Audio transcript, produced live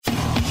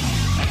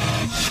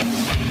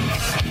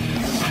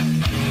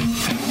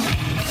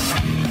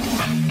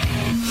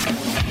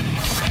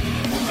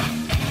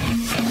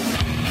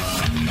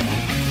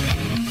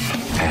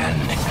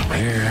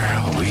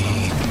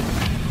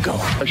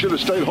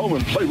stayed home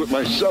and played with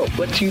myself.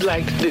 What do you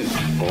like to do?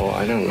 Oh,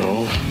 I don't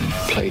know.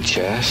 Play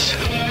chess.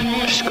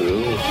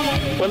 Screw.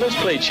 Well, let's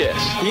play chess.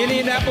 The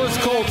Indianapolis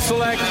Colts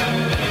select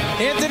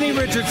Anthony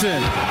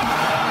Richardson,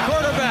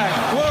 quarterback,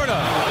 Florida.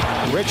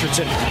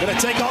 Richardson going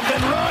to take off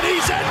and run.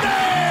 He's in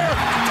there!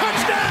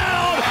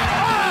 Touchdown!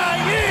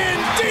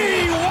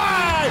 I-N-D-Y!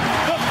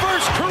 The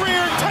first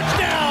career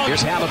touchdown!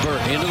 Here's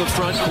Halliburton into the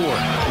front court.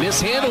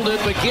 Mishandled it,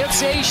 but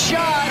gets a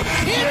shot.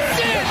 Hits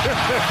it!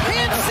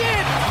 Hits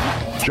it!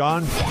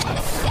 John,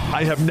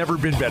 I have never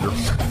been better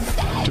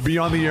to be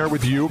on the air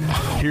with you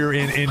here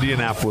in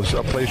Indianapolis,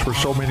 a place where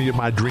so many of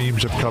my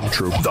dreams have come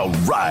true. The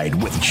Ride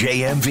with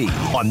JMV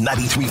on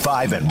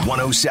 93.5 and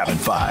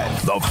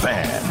 107.5. The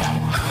Fan.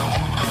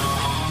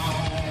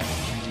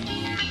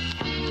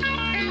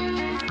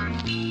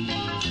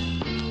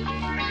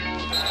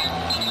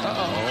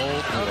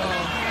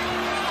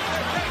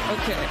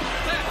 Okay.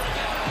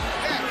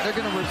 They're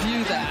going to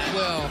review that.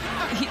 Well,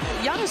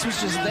 Giannis was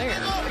just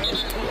there.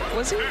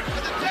 Was he?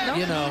 No?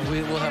 You know,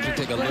 we'll have to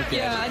take a look at it.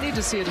 Yeah, I need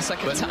to see it a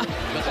second time.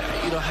 But,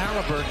 you know,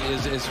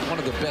 Halliburton is one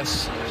of the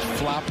best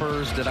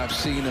floppers that I've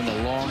seen in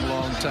a long,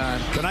 long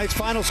time. Tonight's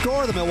final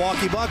score, the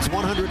Milwaukee Bucks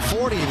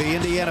 140, the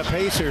Indiana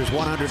Pacers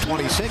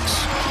 126.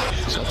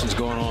 Something's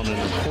going on in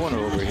the corner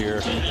over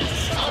here.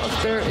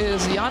 There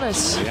is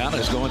Giannis.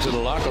 Giannis going to the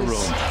locker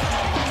room.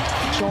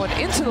 Going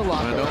into the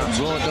locker room.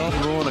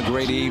 Don't ruin a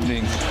great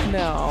evening.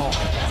 No.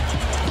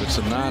 With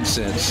some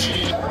nonsense.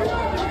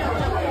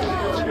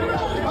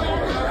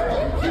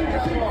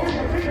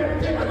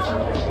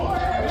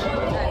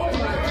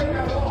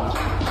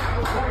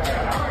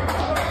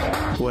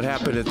 What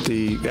happened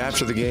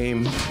after the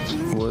game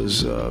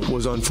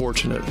was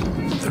unfortunate.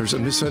 There's a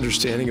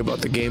misunderstanding about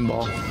the game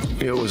ball.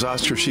 It was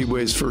Oscar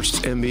Tshiebwe's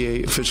first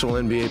official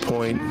NBA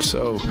point,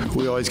 so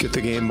we always get the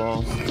game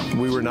ball.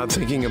 We were not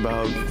thinking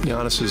about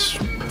Giannis's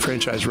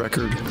franchise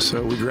record,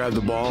 so we grabbed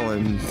the ball,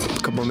 and a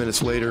couple of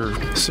minutes later,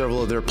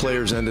 several of their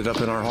players ended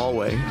up in our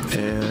hallway,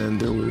 and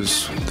there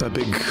was a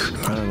big,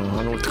 I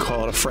don't know what to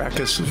call it, a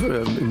fracas,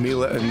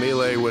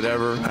 melee,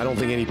 whatever. I don't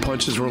think any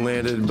punches were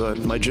landed, but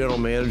my general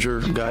manager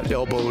got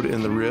elbowed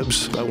in the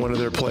ribs by one of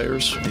their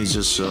players. It's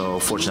just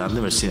fortunate. I've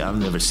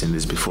never seen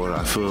this before.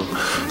 I feel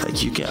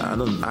like you can.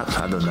 I'm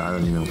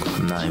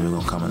not even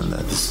gonna comment on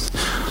that.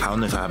 I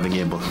don't know if I have the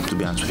game ball, to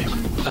be honest with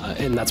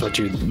you. And that's what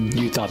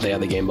you thought they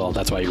had the game ball.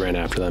 That's why you ran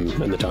after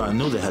them in the tunnel. I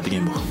knew they had the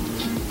game ball.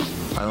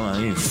 I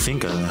didn't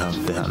think they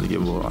had the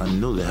game ball. I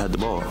knew they had the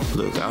ball.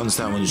 Look, I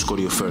understand when you score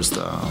your first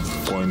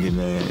point in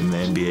the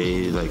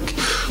NBA, like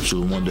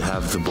you want to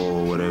have the ball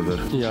or whatever.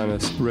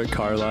 Giannis, Rick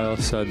Carlisle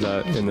said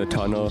that in the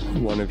tunnel,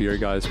 one of your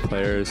guys'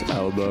 players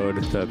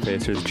elbowed the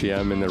Pacers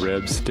GM in the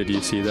ribs. Did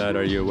you see that?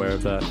 Are you aware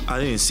of that? I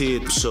didn't see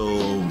it, so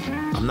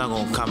I'm not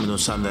going to comment on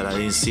something that I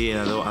didn't see, and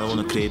I don't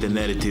want to create a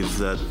narrative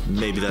that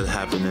maybe that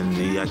happened and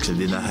it actually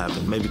did not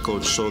happen. Maybe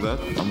coach saw that.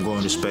 I'm going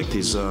to respect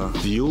his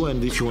view,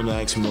 and if you want to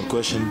ask me more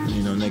questions,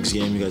 next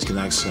game you guys can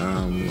ask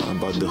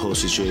about the whole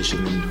situation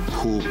and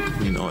who,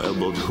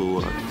 elbowed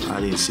who. I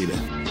didn't see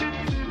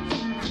that.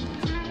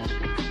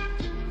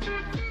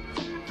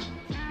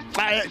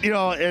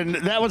 And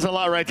that was a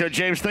lot right there,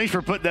 James. Thanks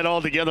for putting that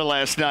all together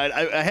last night.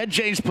 I had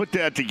James put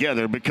that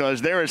together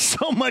because there is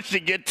so much to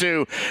get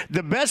to.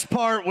 The best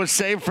part was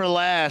saved for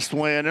last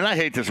when, and I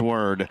hate this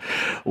word,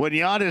 when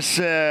Giannis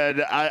said,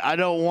 I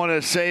don't want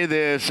to say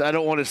this. I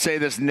don't want to say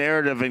this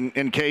narrative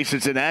in case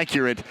it's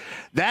inaccurate.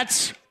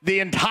 That's the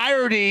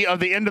entirety of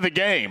the end of the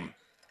game.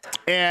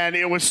 And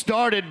it was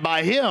started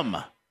by him.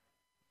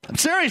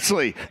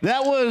 Seriously,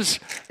 that was,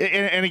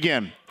 and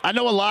again, I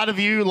know a lot of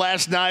you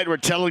last night were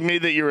telling me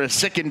that you're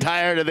sick and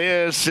tired of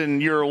this and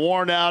you're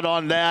worn out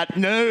on that.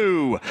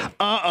 No,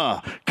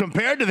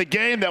 compared to the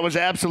game, that was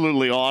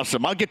absolutely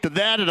awesome. I'll get to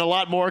that and a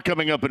lot more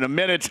coming up in a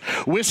minute.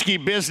 Whiskey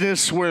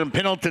Business, we're in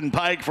Pendleton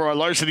Pike for our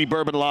Larceny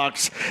Bourbon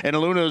Locks and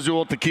Luna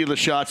Azul Tequila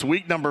Shots,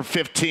 week number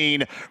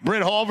 15.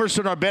 Brent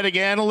Halverson, our betting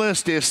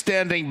analyst, is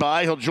standing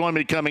by. He'll join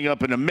me coming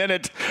up in a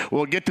minute.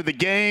 We'll get to the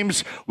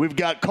games. We've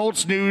got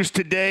Colts news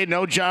today.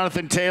 No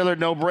Jonathan Taylor,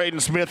 no Braden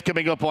Smith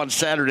coming up on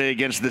Saturday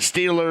against the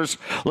Steelers.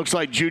 Looks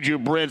like Juju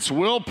Brents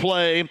will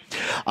play.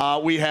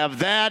 We have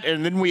that,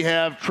 and then we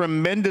have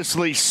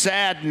tremendously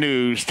sad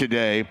news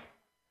today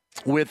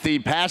with the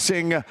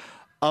passing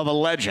of a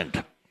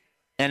legend,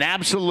 an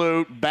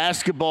absolute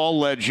basketball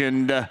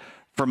legend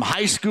from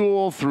high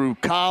school through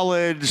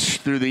college,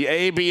 through the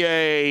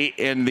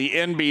ABA and the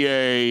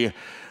NBA,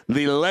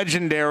 the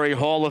legendary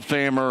Hall of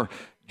Famer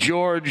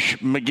George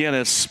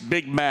McGinnis,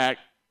 Big Mac,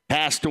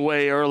 passed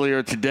away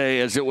earlier today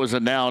as it was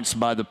announced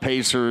by the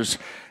Pacers.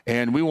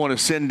 And we want to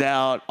send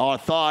out our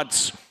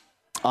thoughts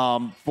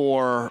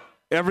for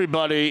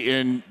everybody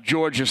in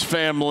George's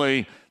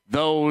family,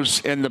 those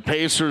in the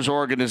Pacers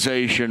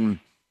organization,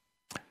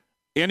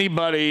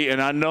 anybody,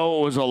 and I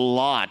know it was a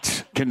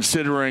lot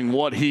considering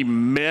what he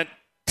meant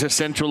to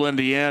Central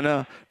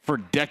Indiana for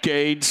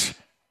decades,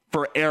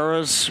 for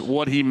eras,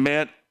 what he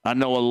meant. I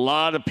know a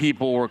lot of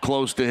people were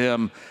close to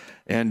him.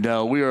 And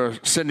we are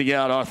sending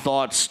out our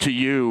thoughts to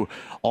you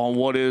on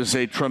what is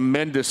a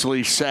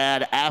tremendously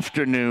sad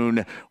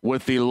afternoon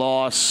with the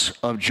loss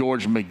of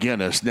George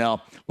McGinnis.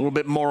 Now, a little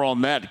bit more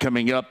on that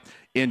coming up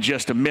in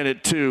just a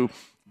minute, too.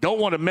 Don't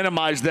want to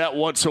minimize that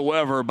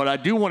whatsoever, but I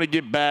do want to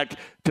get back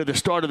to the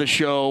start of the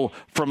show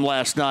from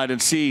last night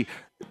and see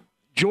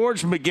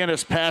George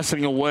McGinnis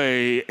passing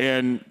away,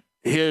 and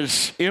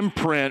his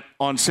imprint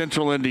on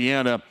Central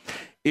Indiana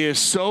is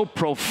so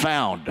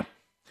profound.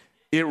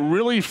 It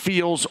really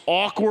feels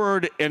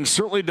awkward and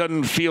certainly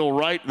doesn't feel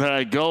right that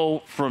I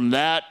go from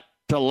that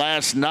to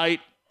last night.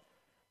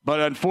 But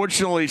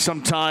unfortunately,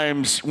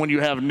 sometimes when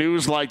you have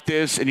news like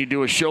this and you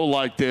do a show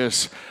like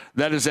this,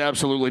 that is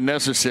absolutely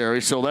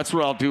necessary. So that's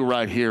what I'll do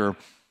right here.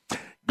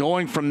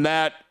 Going from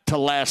that to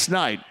last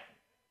night.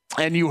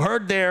 And you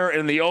heard there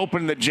in the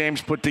open that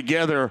James put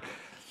together,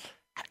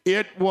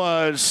 it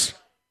was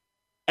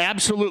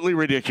absolutely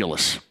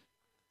ridiculous.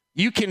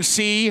 You can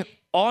see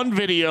on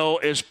video,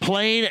 as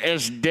plain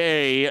as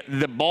day,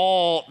 the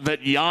ball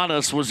that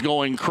Giannis was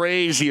going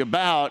crazy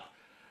about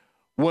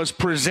was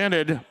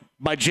presented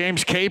by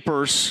James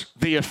Capers,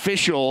 the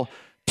official,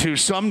 to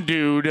some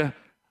dude,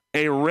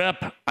 a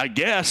rep, I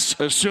guess,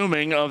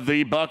 assuming, of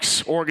the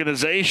Bucks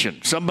organization.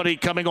 Somebody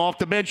coming off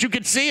the bench. You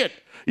could see it.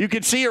 You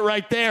could see it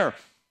right there.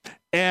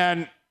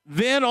 And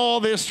then all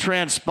this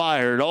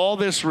transpired, all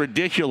this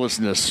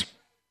ridiculousness.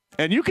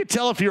 And you could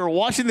tell if you were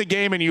watching the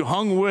game and you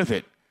hung with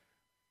it.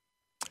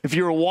 If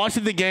you were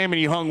watching the game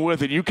and you hung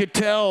with it, you could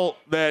tell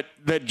that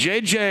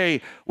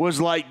JJ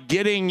was like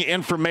getting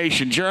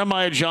information.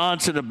 Jeremiah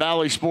Johnson of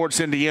Bally Sports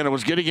Indiana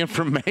was getting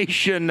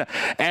information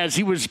as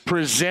he was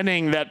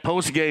presenting that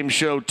post-game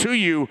show to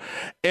you,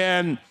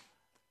 and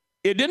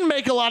it didn't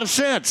make a lot of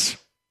sense.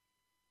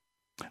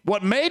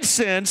 What made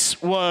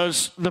sense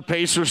was the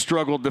Pacers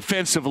struggled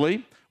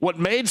defensively. What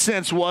made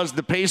sense was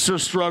the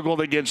Pacers struggled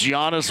against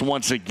Giannis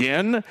once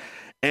again,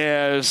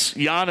 as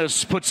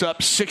Giannis puts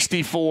up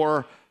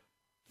 64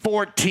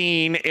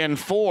 14 and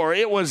 4.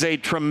 It was a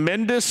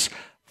tremendous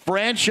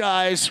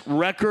franchise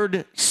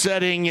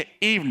record-setting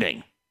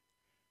evening.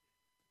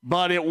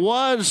 But it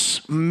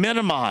was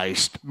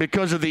minimized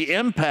because of the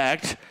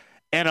impact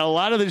and a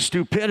lot of the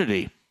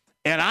stupidity.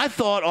 And I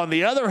thought, on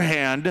the other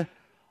hand,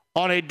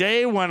 on a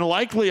day when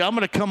likely I'm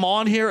going to come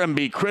on here and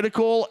be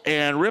critical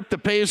and rip the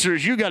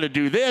Pacers, you got to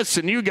do this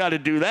and you got to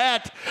do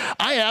that,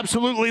 I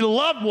absolutely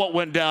loved what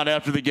went down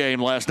after the game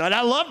last night.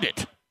 I loved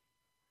it.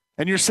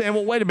 And you're saying,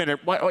 well, wait a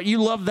minute. Why,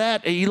 you love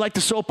that? You like the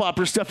soap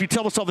opera stuff. You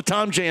tell us all the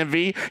time,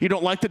 JMV. You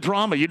don't like the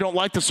drama. You don't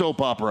like the soap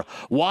opera.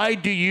 Why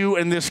do you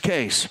in this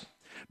case?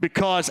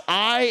 Because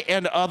I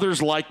and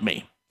others like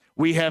me,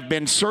 we have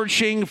been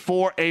searching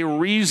for a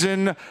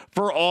reason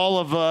for all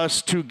of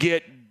us to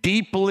get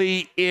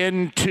deeply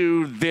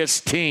into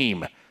this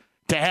team,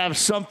 to have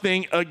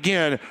something,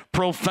 again,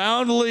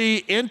 profoundly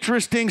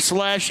interesting /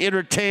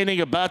 entertaining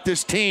about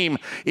this team.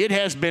 It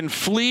has been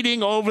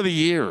fleeting over the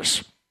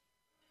years.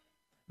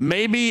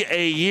 Maybe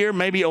a year,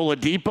 maybe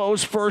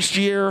Oladipo's first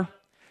year,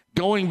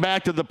 going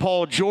back to the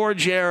Paul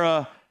George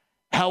era.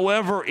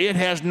 However, it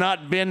has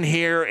not been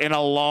here in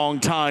a long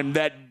time.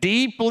 That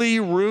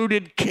deeply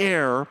rooted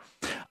care.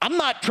 I'm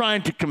not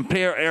trying to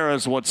compare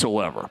eras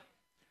whatsoever.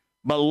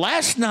 But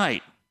last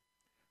night,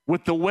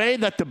 with the way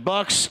that the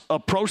Bucks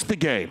approached the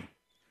game,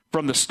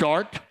 from the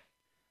start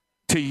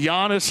to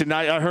Giannis, and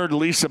I heard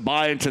Lisa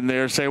Byington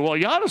there say, well,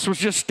 Giannis was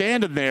just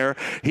standing there.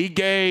 He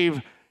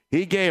gave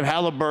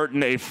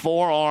Halliburton a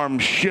forearm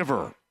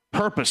shiver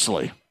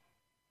purposely.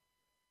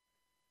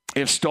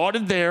 It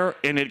started there,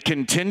 and it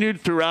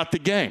continued throughout the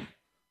game.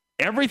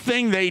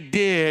 Everything they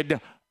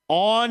did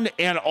on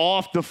and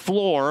off the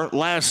floor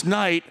last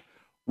night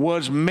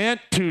was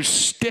meant to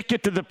stick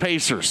it to the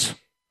Pacers.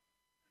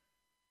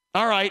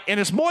 All right, and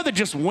it's more than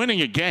just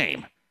winning a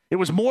game. It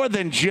was more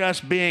than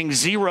just being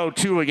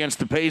 0-2 against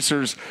the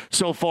Pacers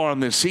so far in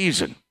this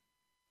season.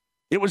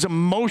 It was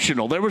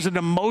emotional. There was an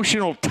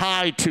emotional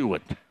tie to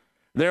it.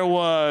 There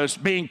was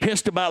being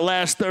pissed about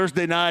last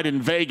Thursday night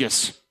in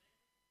Vegas.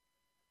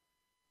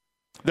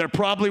 There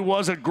probably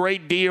was a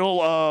great deal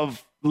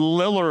of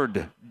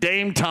Lillard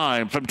Dame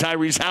time from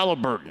Tyrese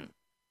Halliburton.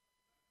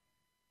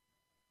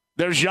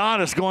 There's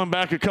Giannis going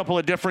back a couple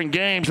of different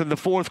games in the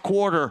fourth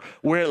quarter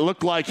where it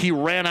looked like he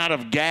ran out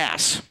of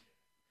gas.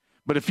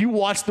 But if you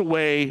watch the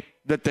way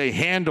that they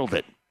handled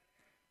it,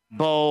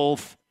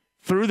 both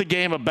through the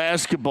game of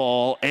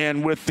basketball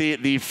and with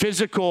the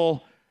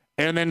physical.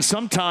 And then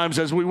sometimes,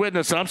 as we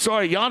witnessed, I'm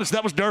sorry, Giannis,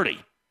 that was dirty.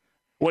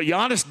 What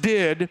Giannis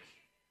did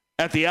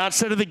at the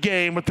outset of the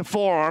game with the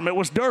forearm, it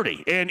was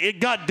dirty. And it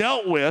got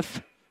dealt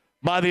with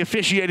by the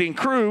officiating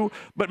crew.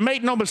 But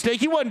make no mistake,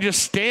 he wasn't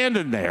just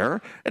standing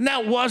there. And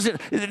that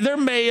wasn't – there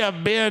may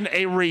have been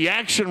a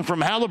reaction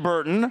from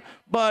Halliburton,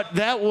 but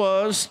that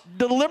was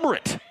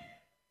deliberate.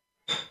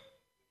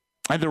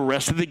 And the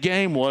rest of the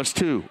game was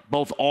too,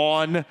 both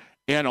on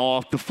and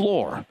off the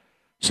floor.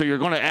 So you're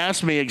going to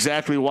ask me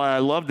exactly why I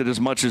loved it as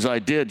much as I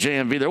did.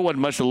 JMV, there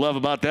wasn't much to love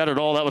about that at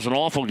all. That was an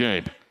awful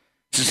game.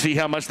 To see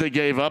how much they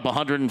gave up,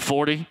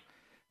 140.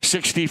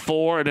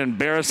 64 in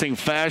embarrassing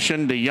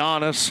fashion to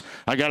Giannis.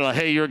 I got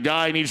hey, your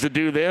guy needs to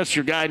do this.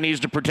 Your guy needs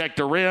to protect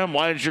the rim.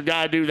 Why does your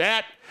guy do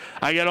that?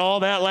 I got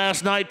all that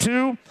last night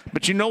too.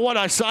 But you know what?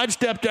 I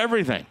sidestepped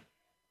everything.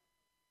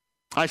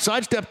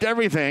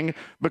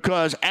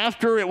 Because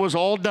after it was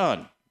all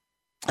done,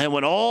 and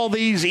when all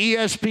these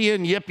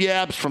ESPN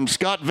yip-yaps from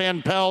Scott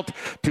Van Pelt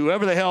to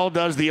whoever the hell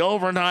does the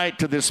overnight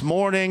to this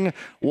morning,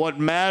 what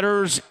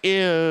matters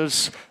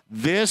is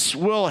this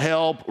will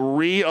help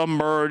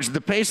reemerge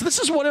the pace. This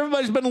is what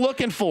everybody's been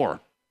looking for.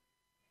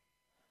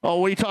 Oh,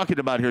 what are you talking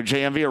about here,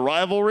 JMV? A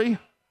rivalry?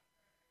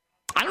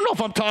 I don't know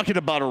if I'm talking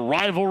about a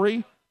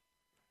rivalry,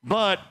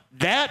 but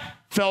that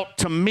felt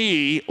to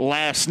me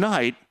last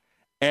night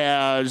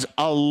as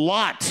a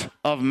lot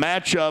of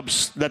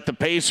matchups that the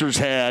Pacers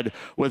had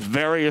with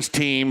various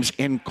teams,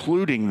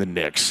 including the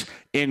Knicks,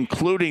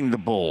 including the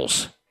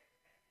Bulls,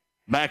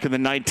 back in the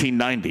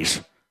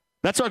 1990s.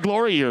 That's our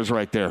glory years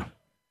right there.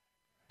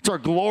 It's our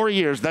glory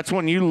years. That's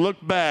when you look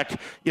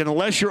back,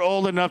 unless you're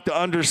old enough to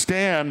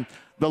understand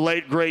the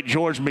late, great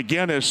George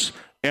McGinnis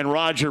and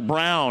Roger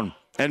Brown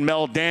and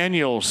Mel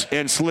Daniels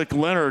and Slick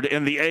Leonard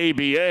in the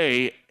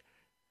ABA,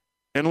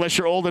 unless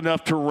you're old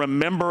enough to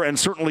remember and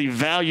certainly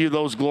value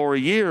those glory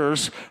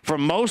years. For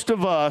most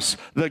of us,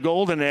 the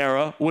golden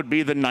era would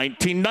be the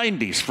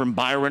 1990s, from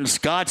Byron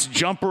Scott's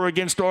jumper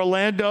against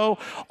Orlando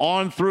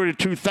on through to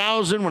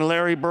 2000 when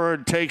Larry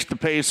Bird takes the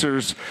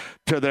Pacers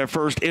to their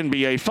first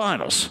NBA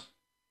Finals,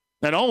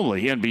 and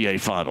only NBA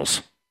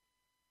Finals.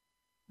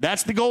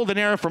 That's the golden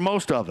era for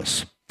most of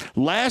us.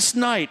 Last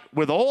night,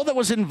 with all that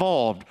was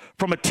involved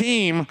from a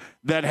team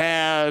that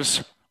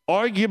has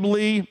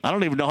arguably, I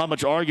don't even know how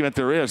much argument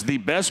there is, the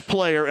best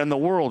player in the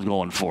world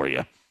going for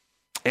you,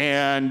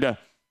 and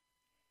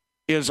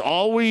is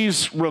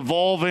always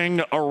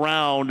revolving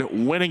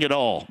around winning it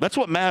all. That's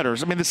what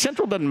matters. I mean, the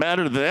Central doesn't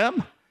matter to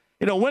them.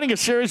 You know, winning a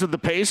series with the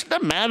Pacers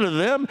doesn't matter to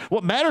them.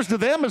 What matters to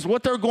them is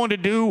what they're going to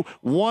do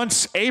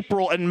once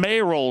April and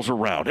May rolls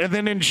around, and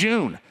then in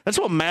June. That's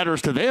what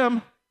matters to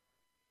them.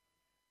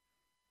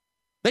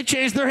 They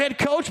changed their head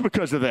coach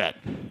because of that.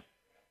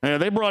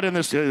 They brought in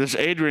this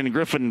Adrian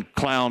Griffin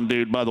clown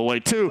dude, by the way,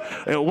 too.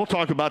 We'll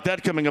talk about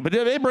that coming up. But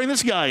they bring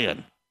this guy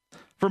in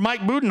for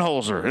Mike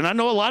Budenholzer. And I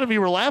know a lot of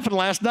you were laughing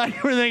last night.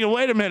 You were thinking,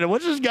 wait a minute,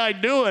 what's this guy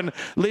doing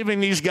leaving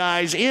these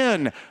guys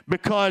in?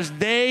 Because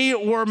they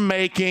were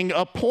making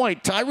a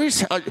point.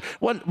 Because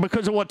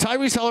of what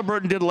Tyrese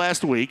Halliburton did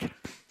last week.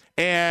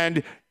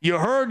 And you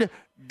heard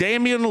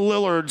Damian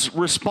Lillard's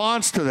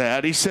response to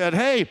that. He said,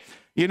 hey,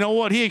 you know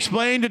what? He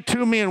explained it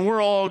to me, and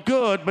we're all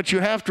good, but you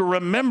have to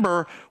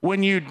remember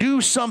when you do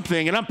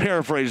something, and I'm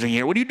paraphrasing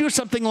here, when you do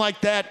something like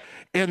that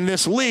in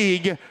this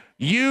league,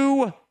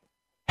 you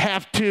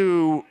have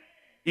to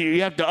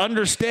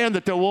understand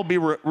that there will be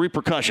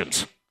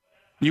repercussions.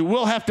 You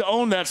will have to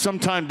own that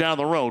sometime down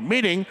the road,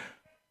 meaning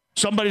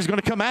somebody's going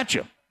to come at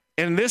you.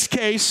 In this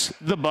case,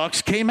 the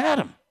Bucks came at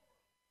him.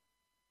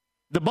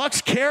 The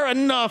Bucks care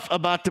enough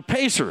about the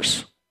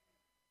Pacers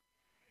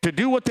to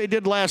do what they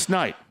did last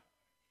night.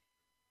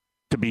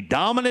 To be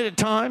dominant at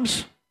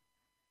times,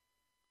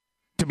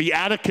 to be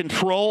out of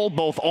control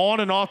both on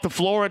and off the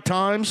floor at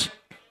times.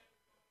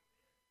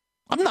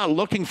 I'm not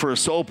looking for a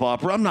soap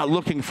opera. I'm not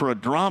looking for a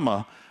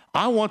drama.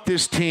 I want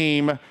this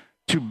team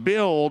to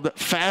build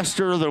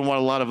faster than what a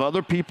lot of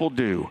other people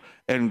do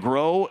and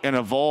grow and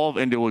evolve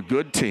into a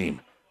good team.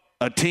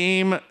 A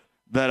team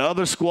that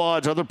other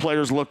squads, other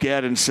players look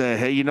at and say,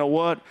 hey, you know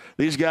what?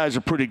 These guys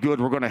are pretty good.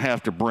 We're going to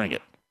have to bring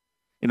it.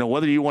 You know,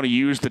 whether you want to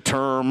use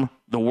the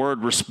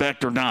word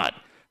respect or not.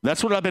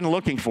 That's what I've been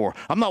looking for.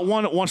 I'm not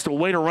one that wants to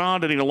wait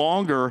around any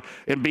longer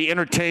and be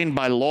entertained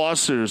by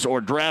losses or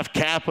draft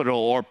capital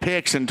or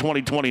picks in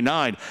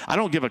 2029. I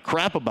don't give a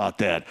crap about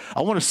that.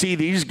 I want to see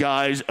these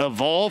guys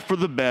evolve for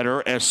the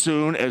better as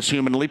soon as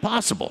humanly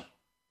possible.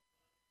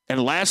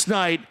 And last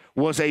night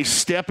was a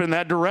step in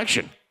that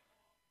direction.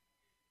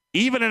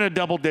 Even in a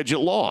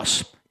double-digit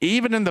loss.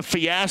 Even in the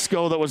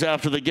fiasco that was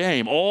after the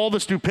game, all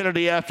the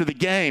stupidity after the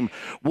game,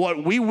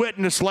 what we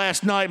witnessed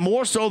last night,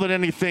 more so than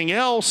anything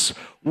else,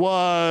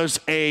 was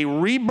a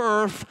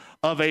rebirth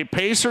of a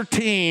Pacer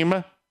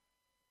team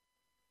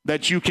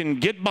that you can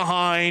get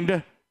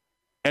behind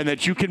and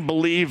that you can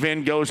believe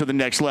in goes to the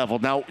next level.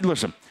 Now,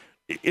 listen,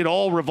 it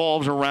all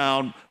revolves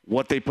around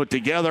what they put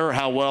together,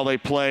 how well they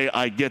play.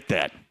 I get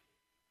that.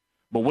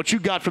 But what you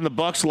got from the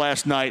Bucks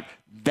last night,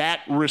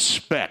 that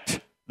respect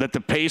that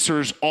the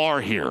Pacers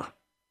are here.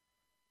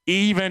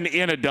 Even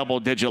in a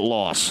double-digit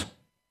loss.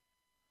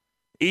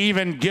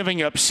 Even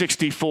giving up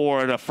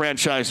 64 and a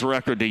franchise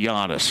record to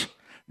Giannis.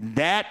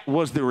 That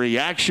was the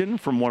reaction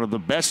from one of the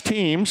best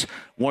teams,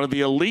 one of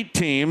the elite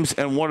teams,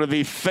 and one of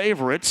the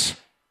favorites,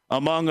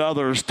 among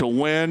others, to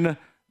win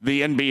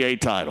the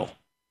NBA title.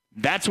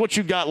 That's what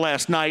you got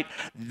last night.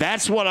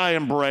 That's what I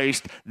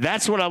embraced.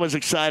 That's what I was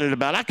excited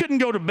about. I couldn't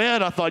go to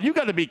bed. I thought, you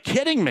got to be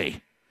kidding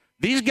me.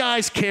 These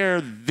guys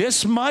care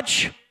this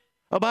much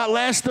about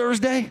last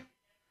Thursday?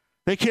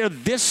 They care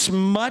this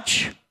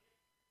much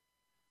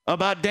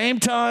about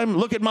Dame time?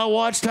 Look at my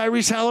watch,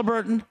 Tyrese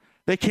Halliburton.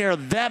 They care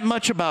that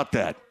much about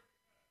that.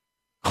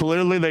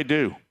 Clearly they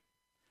do.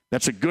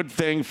 That's a good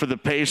thing for the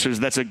Pacers.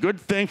 That's a good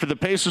thing for the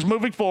Pacers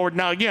moving forward.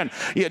 Now, again,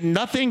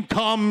 nothing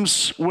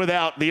comes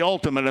without the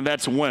ultimate, and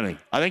that's winning.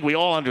 I think we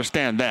all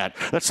understand that.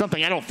 That's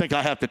something I don't think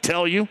I have to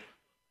tell you.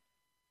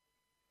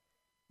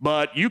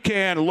 But you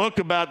can look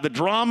about the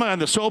drama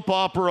and the soap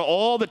opera,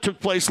 all that took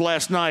place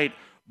last night,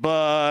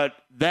 but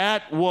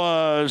that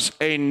was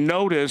a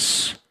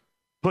notice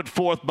put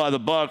forth by the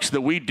Bucks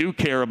that we do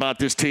care about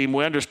this team.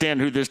 We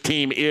understand who this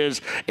team is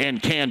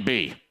and can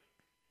be.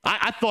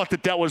 I thought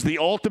that was the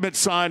ultimate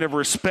sign of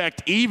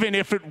respect, even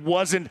if it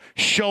wasn't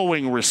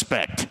showing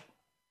respect.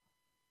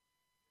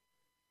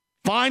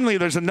 Finally,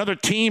 there's another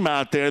team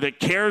out there that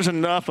cares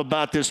enough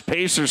about this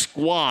Pacers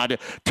squad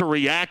to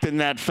react in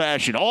that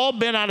fashion. All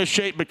been out of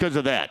shape because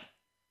of that.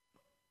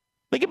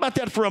 Think about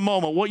that for a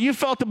moment. What you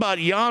felt about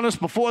Giannis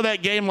before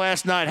that game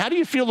last night, how do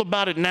you feel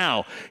about it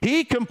now?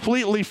 He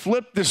completely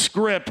flipped the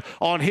script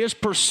on his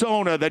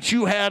persona that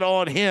you had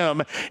on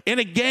him in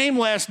a game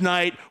last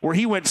night where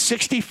he went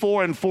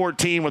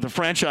 64-14 with a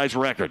franchise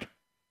record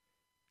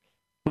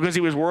because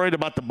he was worried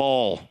about the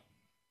ball,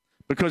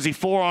 because he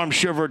forearm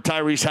shivered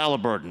Tyrese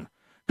Halliburton,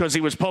 because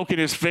he was poking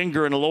his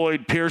finger in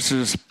Lloyd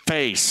Pierce's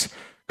face,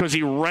 because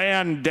he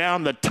ran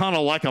down the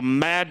tunnel like a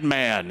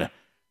madman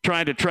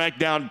trying to track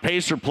down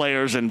Pacer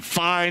players and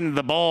find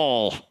the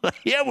ball.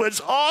 It was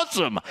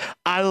awesome.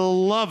 I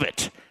love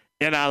it.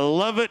 And I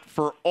love it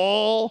for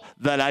all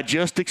that I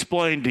just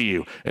explained to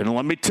you. And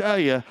let me tell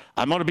you,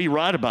 I'm going to be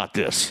right about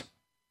this.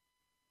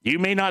 You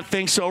may not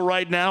think so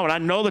right now, and I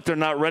know that they're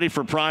not ready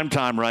for prime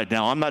time right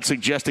now. I'm not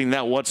suggesting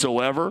that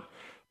whatsoever.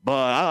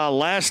 But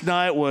last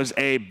night was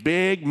a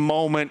big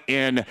moment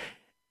in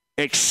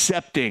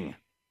accepting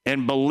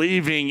and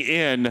believing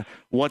in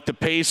what the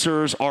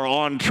Pacers are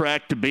on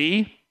track to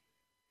be.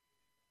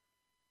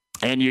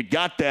 And you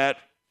got that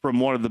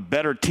from one of the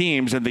better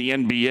teams in the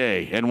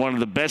NBA and one of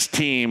the best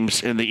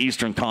teams in the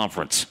Eastern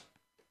Conference,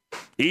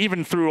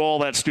 even through all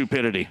that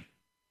stupidity.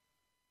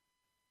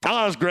 Oh,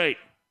 that was great.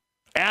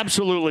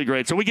 Absolutely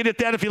great. So we can hit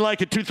that if you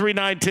like it,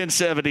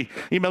 239-1070.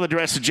 Email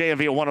address is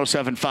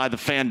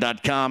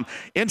jmv1075thefan.com.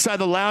 Inside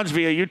the lounge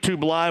via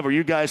YouTube Live, where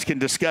you guys can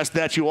discuss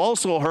that. You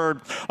also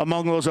heard,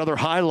 among those other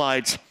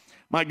highlights,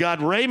 my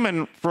God,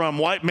 Raymond from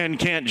White Men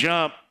Can't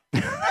Jump.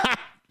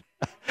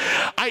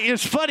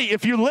 It's funny,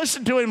 if you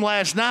listen to him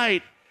last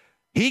night,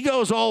 he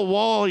goes all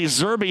Wally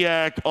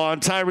Zerbiak on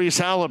Tyrese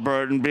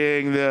Halliburton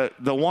being the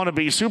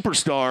wannabe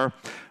superstar.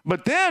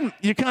 But then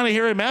you kind of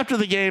hear him after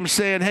the game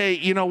saying, hey,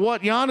 you know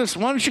what, Giannis,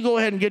 why don't you go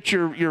ahead and get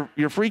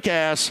your freak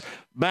ass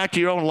back to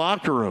your own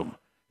locker room?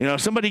 You know,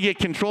 somebody get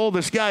control of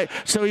this guy.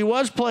 So he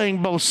was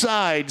playing both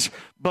sides,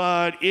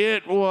 but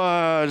it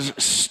was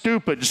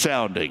stupid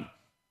sounding.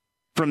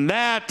 From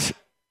that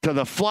to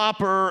the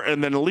flopper,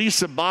 and then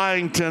Lisa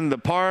Byington, the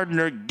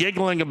partner,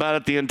 giggling about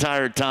it the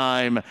entire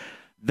time.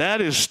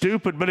 That is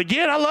stupid. But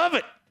again, I love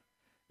it.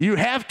 You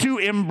have to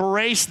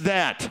embrace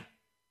that.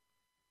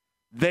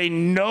 They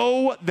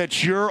know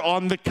that you're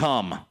on the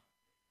come.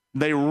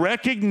 They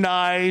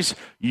recognize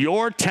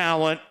your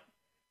talent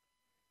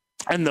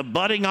and the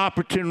budding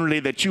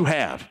opportunity that you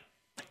have.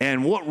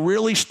 And what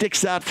really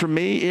sticks out for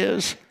me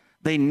is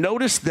they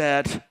noticed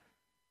that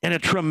in a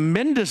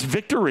tremendous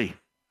victory.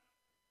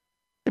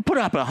 They put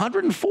up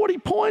 140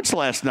 points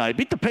last night,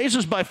 beat the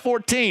Pacers by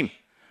 14.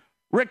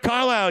 Rick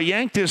Carlisle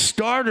yanked his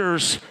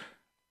starters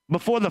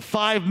before the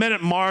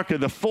 5-minute mark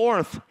of the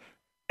fourth.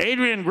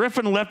 Adrian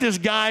Griffin left his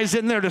guys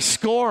in there to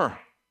score.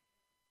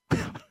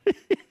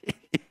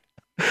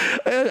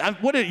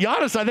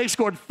 Giannis, I think,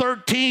 scored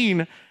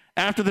 13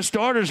 after the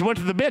starters went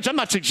to the bench. I'm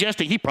not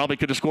suggesting he probably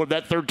could have scored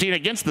that 13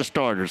 against the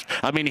starters.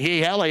 I mean,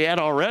 he had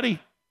already.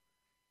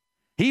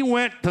 He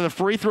went to the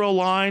free throw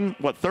line,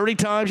 30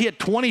 times? He had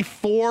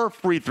 24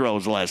 free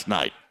throws last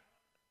night.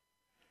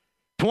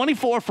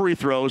 24 free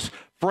throws,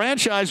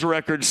 franchise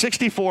record,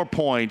 64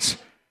 points.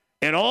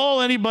 And all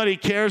anybody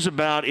cares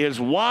about is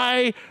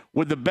why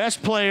would the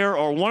best player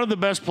or one of the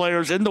best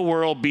players in the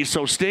world be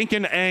so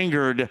stinking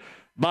angered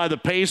by the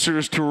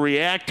Pacers to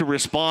react, to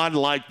respond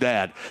like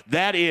that?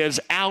 That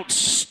is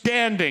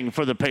outstanding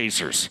for the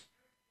Pacers.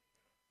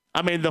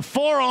 I mean, the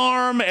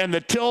forearm and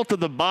the tilt of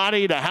the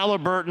body to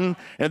Halliburton,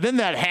 and then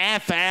that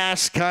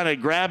half-ass kind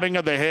of grabbing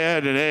of the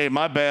head, and hey,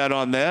 my bad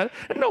on that.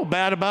 No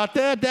bad about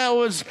that.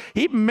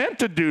 He meant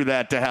to do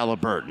that to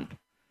Halliburton.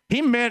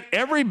 He meant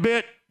every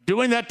bit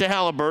doing that to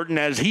Halliburton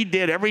as he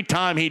did every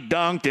time he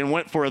dunked and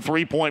went for a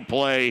three-point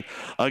play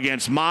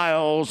against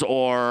Miles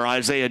or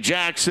Isaiah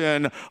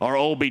Jackson or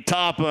Obi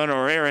Toppin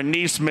or Aaron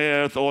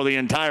Nesmith or the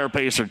entire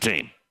Pacer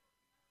team.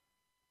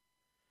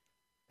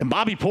 And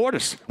Bobby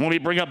Portis. Want me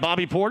to bring up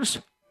Bobby Portis?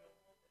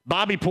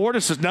 Bobby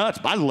Portis is nuts.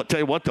 I'll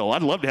tell you what, though.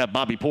 I'd love to have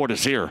Bobby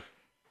Portis here.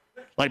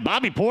 Like,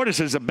 Bobby Portis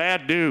is a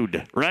bad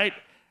dude, right?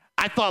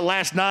 I thought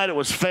last night it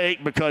was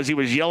fake because he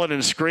was yelling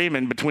and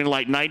screaming between,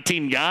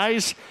 19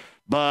 guys.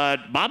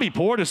 But Bobby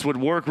Portis would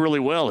work really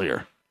well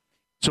here.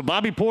 So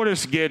Bobby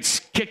Portis gets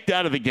kicked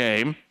out of the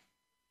game.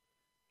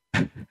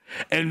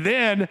 And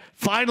then,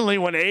 finally,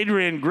 when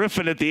Adrian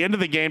Griffin at the end of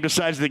the game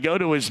decides to go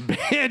to his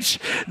bench,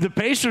 the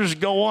Pacers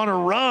go on a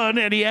run,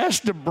 and he has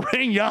to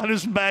bring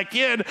Giannis back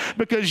in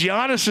because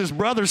Giannis's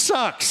brother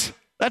sucks.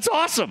 That's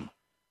awesome.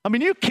 I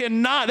mean, you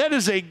cannot. That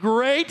is a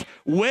great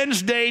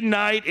Wednesday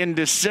night in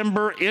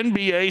December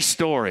NBA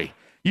story.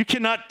 You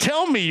cannot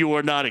tell me you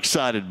are not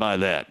excited by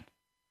that.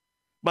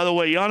 By the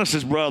way,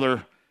 Giannis's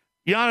brother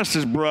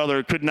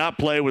could not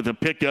play with a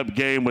pickup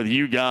game with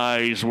you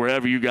guys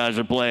wherever you guys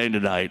are playing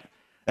tonight.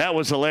 That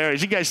was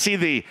hilarious. You guys see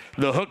the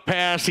hook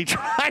pass he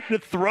tried to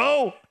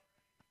throw?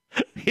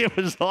 It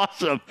was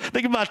awesome.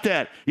 Think about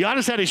that.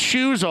 Giannis had his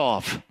shoes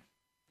off.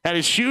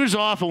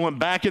 And went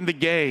back in the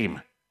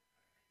game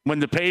when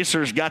the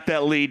Pacers got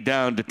that lead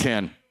down to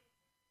 10.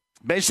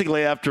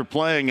 Basically, after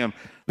playing him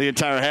the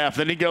entire half,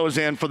 then he goes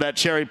in for that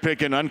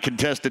cherry-picking,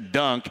 uncontested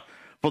dunk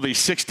for the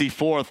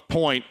 64th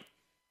point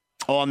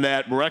on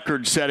that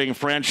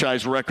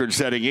franchise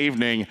record-setting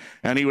evening,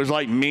 and he was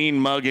like mean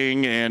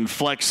mugging and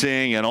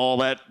flexing and all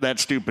that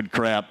stupid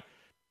crap.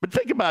 But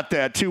think about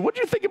that, too. What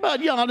do you think about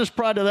Giannis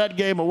prior to that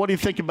game, or what do you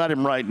think about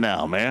him right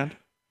now, man?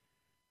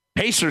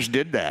 Pacers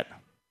did that.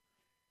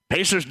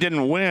 Pacers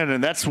didn't win,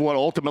 and that's what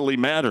ultimately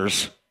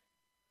matters.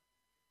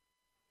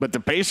 But the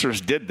Pacers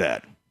did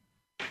that.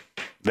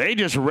 They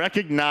just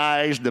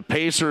recognized the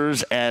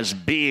Pacers as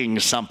being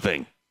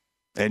something.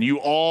 And you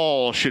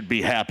all should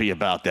be happy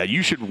about that.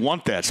 You should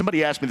want that.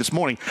 Somebody asked me this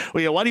morning,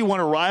 well, yeah, why do you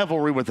want a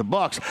rivalry with the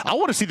Bucks? I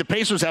want to see the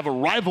Pacers have a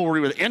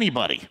rivalry with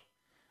anybody.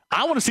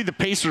 I want to see the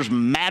Pacers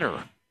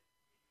matter.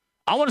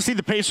 I want to see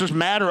the Pacers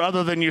matter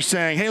other than you're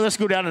saying, hey, let's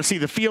go down and see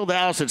the field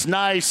house. It's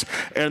nice,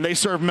 and they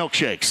serve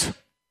milkshakes.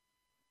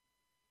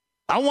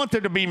 I want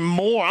there to be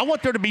more. I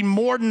want there to be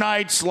more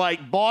nights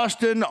like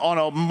Boston on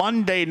a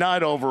Monday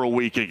night over a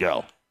week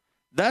ago.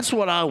 That's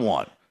what I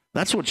want.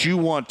 That's what you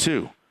want,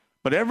 too.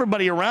 But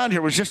everybody around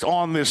here was just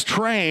on this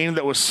train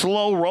that was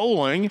slow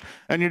rolling,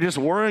 and you're just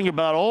worrying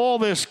about all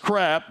this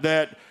crap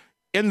that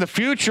in the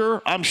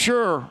future, I'm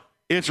sure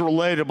it's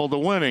relatable to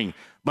winning.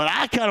 But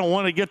I kind of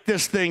want to get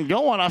this thing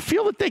going. I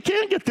feel that they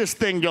can get this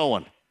thing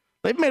going.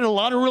 They've made a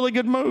lot of really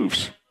good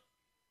moves.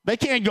 They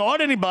can't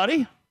guard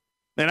anybody.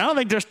 And I don't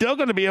think they're still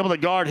going to be able to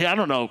guard him. I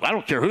don't know. I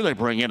don't care who they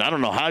bring in. I don't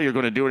know how you're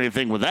going to do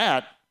anything with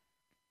that.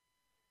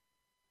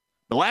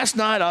 The last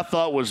night I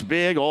thought was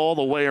big all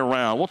the way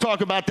around. We'll talk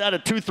about that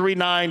at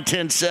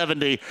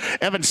 239-1070.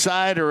 Evan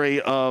Sidery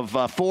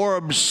of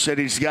Forbes said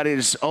he's got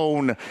his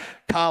own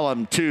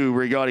column, too,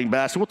 regarding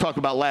basketball. We'll talk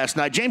about last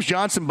night. James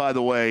Johnson, by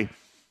the way,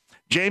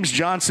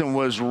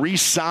 was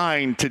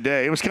re-signed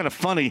today. It was kind of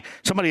funny.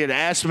 Somebody had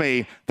asked me,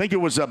 I think it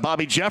was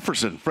Bobby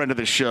Jefferson, friend of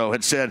the show,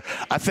 had said,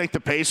 I think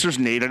the Pacers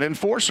need an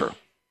enforcer.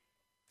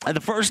 And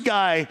the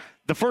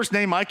first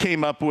name I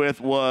came up with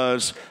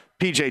was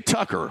P.J.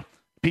 Tucker.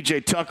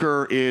 P.J.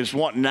 Tucker is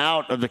wanting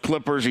out of the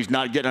Clippers. He's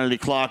not getting any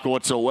clock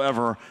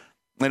whatsoever.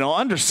 You know,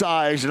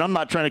 undersized, and I'm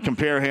not trying to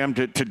compare him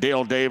to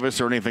Dale Davis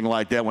or anything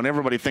like that. When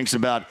everybody thinks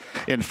about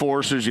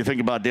enforcers, you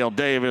think about Dale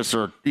Davis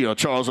or,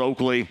 Charles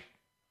Oakley,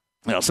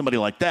 somebody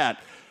like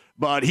that.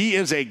 But he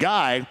is a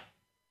guy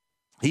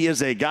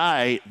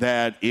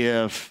that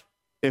if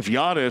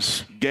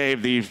Giannis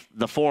gave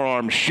the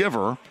forearm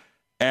shiver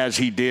as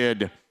he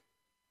did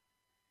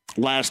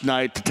last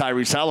night to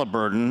Tyrese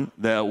Halliburton,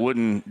 that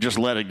wouldn't just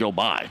let it go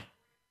by.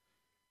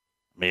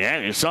 I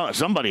mean,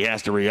 somebody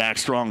has to react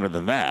stronger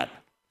than that.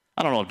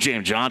 I don't know if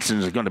James Johnson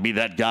is going to be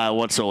that guy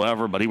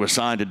whatsoever, but he was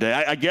signed today.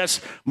 I guess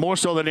more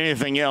so than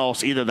anything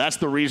else, either that's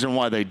the reason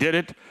why they did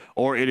it,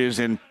 or it is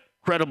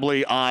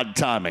incredibly odd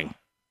timing.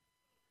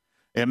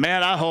 And,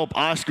 man, I hope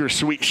Oscar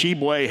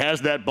Tshiebwe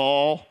has that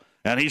ball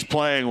and he's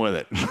playing with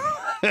it.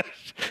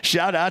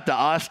 Shout out to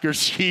Oscar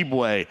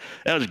Tshiebwe.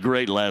 That was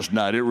great last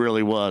night. It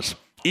really was.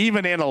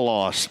 Even in a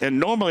loss. And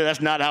normally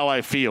that's not how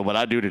I feel, but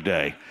I do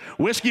today.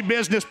 Whiskey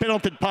Business,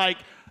 Pendleton Pike.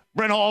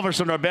 Brent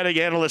Halverson, our betting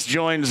analyst,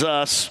 joins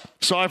us.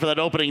 Sorry for that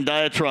opening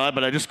diatribe,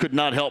 but I just could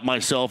not help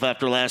myself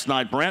after last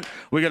night. Brent,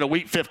 we got a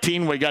week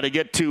 15 we got to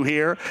get to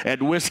here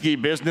at Whiskey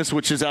Business,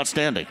 which is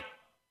outstanding.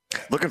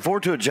 Looking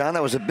forward to it, John.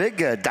 That was a big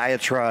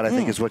diatribe, I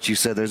think is what you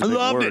said. There's a big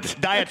loved word. It.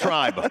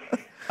 Diatribe.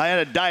 I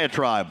had a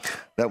diatribe.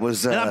 That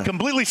was. And I'm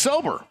completely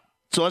sober.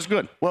 So that's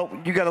good. Well,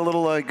 you got a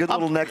little good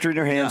little nectar in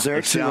your hands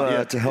there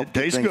to help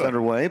get things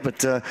underway. But,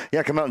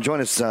 come out and join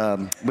us.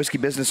 Whiskey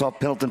Business off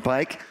Pendleton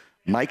Pike.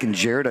 Mike and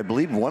Jared, I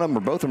believe one of them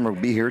or both of them will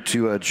be here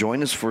to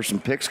join us for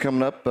some picks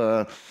coming up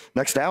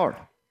next hour.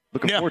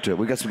 Looking forward to it.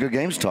 We got some good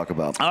games to talk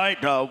about. All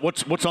right.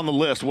 What's on the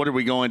list? What are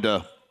we going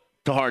to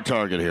hard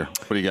target here?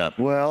 What do you got?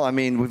 Well, I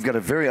mean, we've got a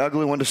very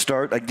ugly one to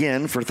start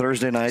again for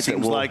Thursday night.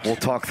 Seems like we'll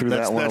talk through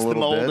that one a little bit.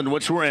 That's the mold in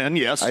which we're in,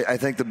 yes. I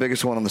think the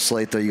biggest one on the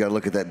slate, though, you got to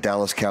look at that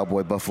Dallas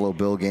Cowboy-Buffalo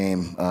Bill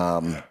game.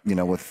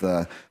 With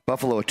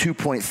Buffalo a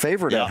 2-point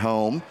favorite at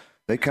home.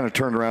 They kind of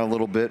turned around a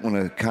little bit when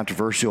a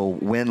controversial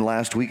win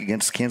last week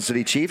against the Kansas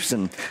City Chiefs,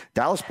 and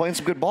Dallas playing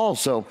some good ball.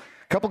 So a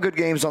couple good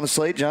games on the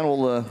slate. John,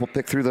 we'll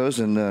pick through those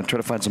and try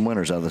to find some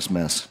winners out of this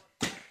mess.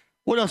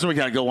 What else have we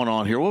got going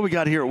on here? What we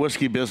got here at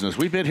Whiskey Business?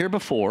 We've been here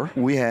before.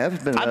 We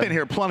have. I've been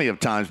here plenty of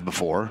times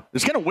before.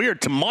 It's kind of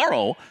weird.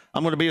 Tomorrow,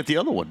 I'm going to be at the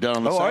other one down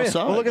on the south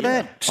side. Well, look at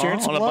that. Sharing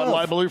some on love. a Bud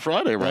Light Blue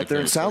Friday right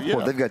there in Southport.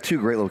 So, They've got 2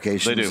 great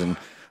locations. They do.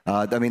 And,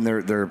 I mean,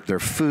 their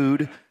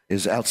food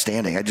is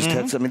outstanding. I just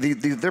had some. I mean,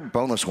 their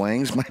boneless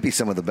wings might be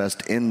some of the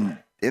best in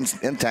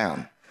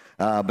town.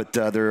 But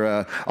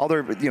they're all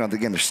their,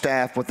 again, their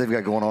staff, what they've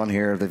got going on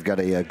here. They've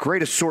got a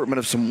great assortment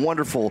of some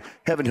wonderful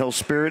Heaven Hill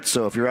spirits.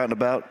 So if you're out and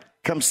about,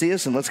 come see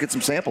us and let's get some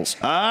samples.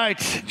 All right.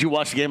 Did you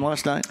watch the game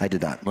last night? I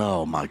did not.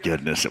 Oh, my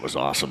goodness. It was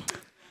awesome.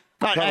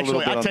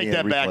 Actually, I take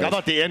that back. I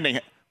thought the ending.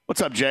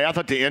 What's up, Jay? I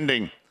thought the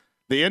ending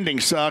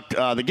sucked.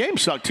 The game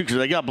sucked, too, because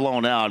they got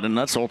blown out, and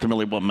that's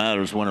ultimately what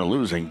matters, win or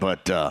losing.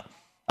 But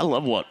I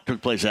love what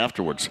took place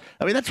afterwards.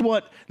 I mean,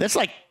 that's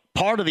like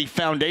part of the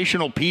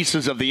foundational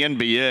pieces of the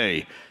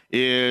NBA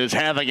is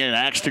having an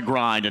axe to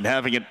grind and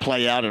having it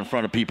play out in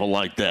front of people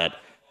like that.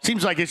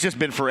 Seems like it's just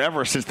been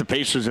forever since the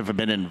Pacers have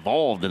been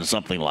involved in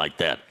something like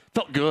that.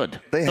 Felt good.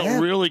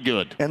 Felt really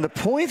good. And the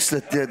points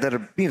that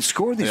are being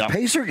scored in these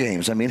Pacer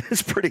games, I mean,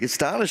 it's pretty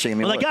astonishing. I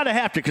mean, well, they got to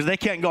have to because they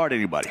can't guard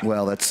anybody.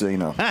 Well, that's,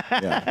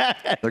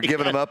 yeah. They're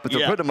giving them up, but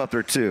they're putting them up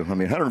there, too. I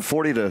mean,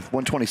 140 to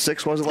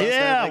 126 was it last night?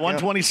 Yeah,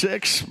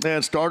 126.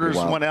 And starters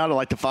went out at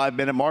like the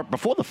 5-minute mark,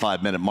 before the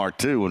 5-minute mark,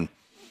 too. And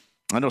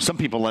I know some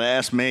people had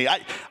asked me.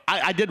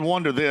 I did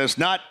wonder this,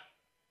 not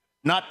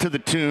to the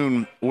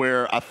tune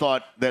where I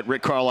thought that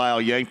Rick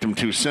Carlisle yanked him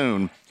too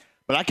soon,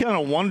 but I kind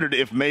of wondered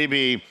if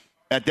maybe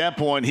at that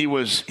point he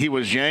was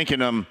yanking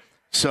them,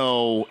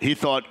 so he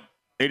thought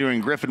Adrian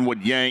Griffin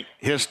would yank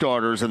his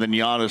starters, and then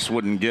Giannis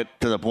wouldn't get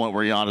to the point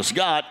where Giannis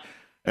got.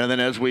 And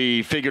then as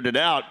we figured it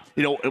out,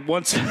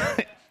 once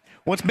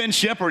Ben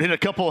Shepherd hit a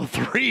couple of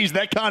threes,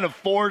 that kind of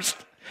forced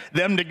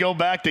them to go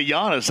back to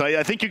Giannis.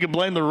 I think you can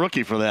blame the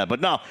rookie for that. But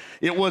no,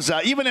 it was,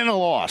 even in a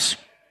loss,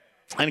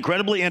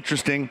 incredibly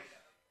interesting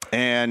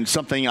and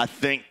something I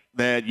think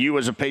that you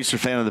as a Pacer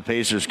fan of the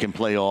Pacers can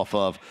play off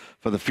of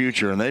for the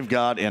future. And they've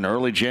got in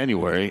early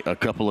January a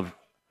couple of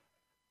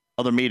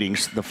other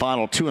meetings, the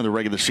final 2 in the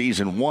regular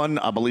season. One,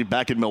 I believe,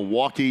 back in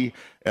Milwaukee,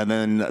 and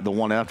then the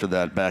one after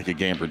that back at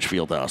Gainbridge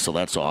Fieldhouse. So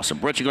that's awesome.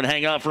 Rich, you going to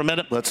hang out for a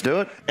minute? Let's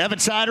do it. Evan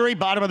Sidery,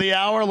 bottom of the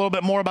hour, a little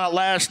bit more about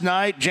last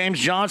night. James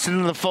Johnson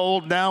in the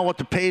fold now, what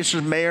the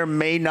Pacers may or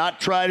may not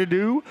try to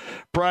do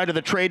prior to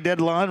the trade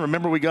deadline.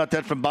 Remember, we got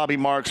that from Bobby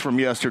Marks from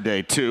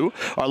yesterday, too.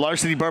 Our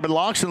Larceny Bourbon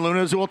Locks and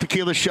Luna Azul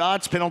Tequila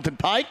Shots, Pendleton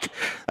Pike.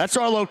 That's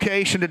our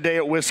location today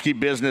at Whiskey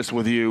Business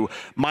with you.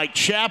 Mike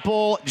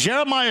Chappell,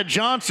 Jeremiah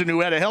Johnson, who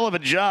had a hell of a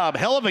job,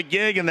 hell of a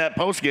gig in that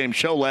postgame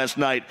show last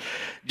night.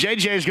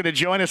 JJ is going to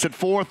join us at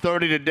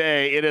 4:30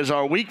 today. It is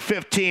our Week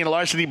 15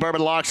 Larceny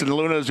Bourbon Locks and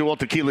Luna Azul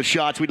Tequila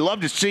Shots. We'd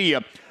love to see you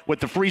with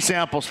the free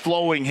samples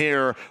flowing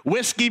here.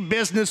 Whiskey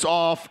Business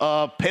off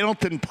of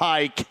Pendleton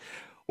Pike.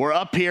 We're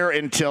up here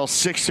until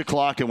 6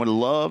 o'clock and would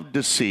love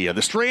to see you.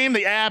 The stream,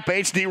 the app,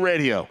 HD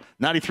Radio,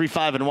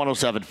 93.5 and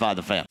 107.5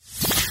 The Fan.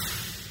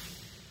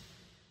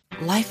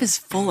 Life is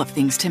full of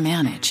things to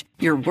manage.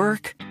 Your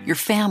work, your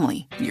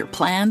family, your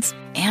plans,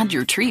 and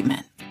your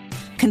treatment.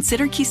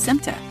 Consider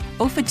Kesimpta,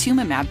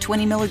 ofatumumab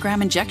 20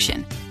 milligram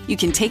injection. You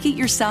can take it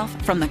yourself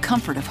from the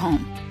comfort of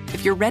home.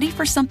 If you're ready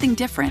for something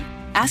different,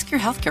 ask your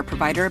healthcare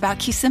provider about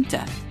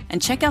Kesimpta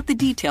and check out the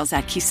details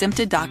at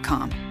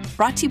kesimpta.com.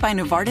 Brought to you by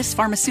Novartis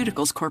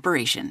Pharmaceuticals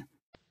Corporation.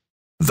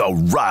 The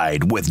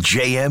Ride with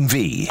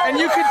JMV. And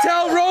you can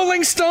tell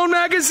Rolling Stone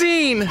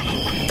magazine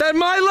that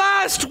my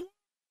last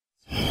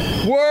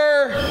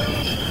were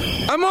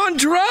I'm on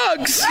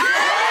drugs.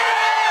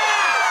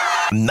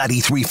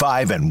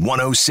 93.5 and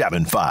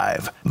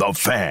 107.5 The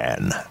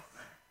Fan.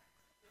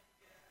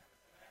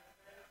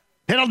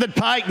 Pendleton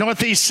Pike,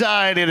 Northeast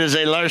Side. It is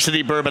a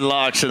Larceny Bourbon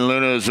Locks and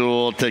Luna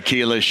Azul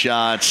Tequila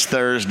Shots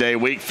Thursday,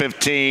 Week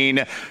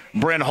 15.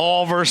 Brent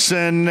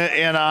Halverson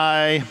and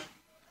I,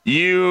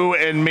 you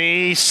and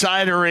me,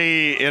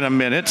 Sidery in a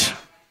minute.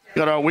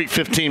 Got our Week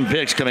 15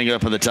 picks coming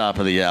up at the top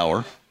of the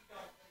hour.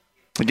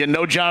 Again,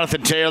 no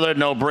Jonathan Taylor,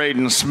 no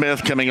Braden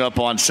Smith coming up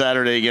on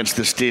Saturday against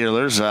the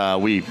Steelers.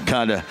 We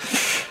kind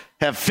of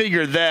have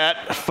figured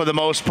that for the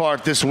most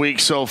part this week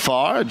so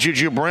far.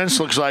 Juju Brents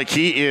looks like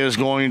he is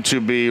going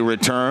to be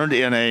returned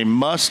in a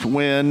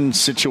must-win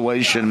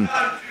situation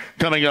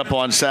coming up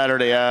on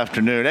Saturday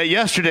afternoon. Hey,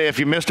 yesterday, if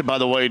you missed it, by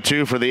the way,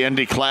 too, for the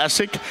Indy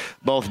Classic,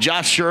 both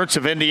Josh Schertz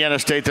of Indiana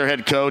State, their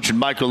head coach, and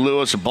Michael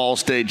Lewis of Ball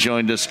State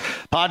joined us.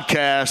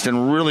 Podcast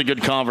and really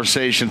good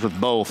conversations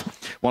with both.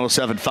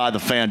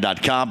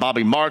 1075thefan.com.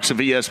 Bobby Marks of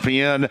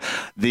ESPN,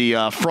 the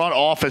front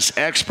office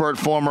expert,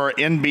 former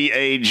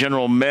NBA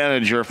general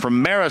manager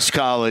from Marist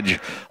College,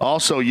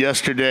 also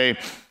yesterday.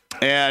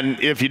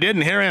 And if you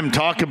didn't hear him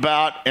talk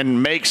about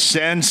and make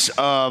sense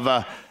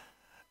of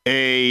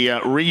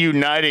a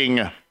reuniting,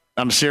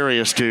 I'm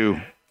serious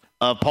too,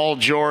 Paul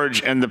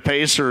George and the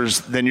Pacers,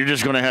 then you're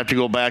just going to have to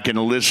go back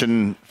and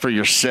listen for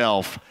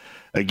yourself.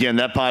 Again,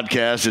 that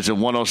podcast is at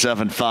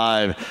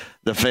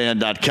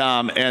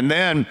 1075thefan.com. And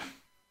then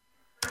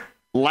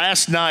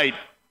last night's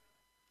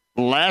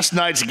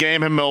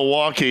game in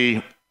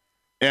Milwaukee,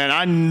 And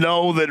I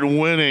know that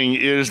winning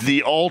is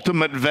the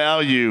ultimate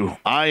value.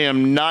 I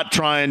am not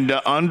trying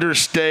to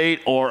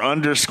understate or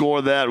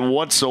underscore that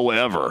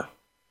whatsoever.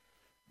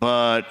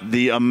 But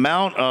the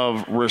amount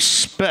of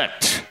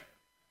respect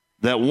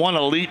that one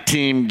elite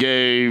team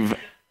gave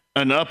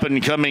an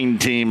up-and-coming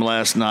team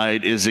last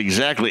night is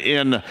exactly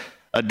in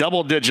a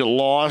double-digit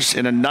loss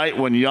in a night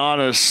when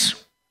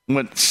Giannis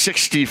went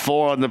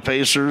 64 on the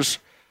Pacers.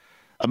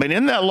 I mean,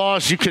 in that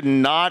loss, you could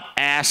not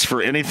ask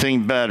for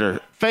anything better.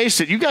 Face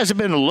it, you guys have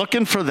been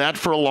looking for that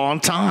for a long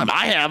time.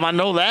 I have, I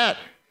know that.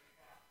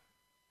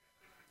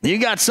 You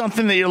got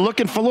something that you're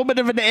looking for a little bit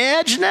of an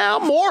edge now?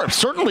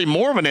 Certainly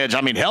more of an edge.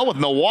 I mean, hell, with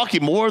Milwaukee,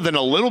 more than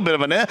a little bit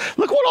of an edge.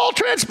 Look what all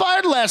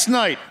transpired last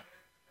night.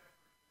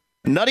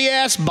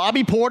 Nutty-ass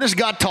Bobby Portis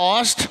got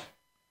tossed.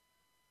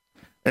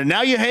 And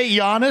now you hate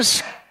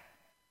Giannis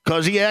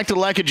because he acted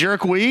like a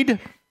jerkweed.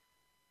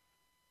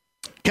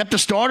 Kept the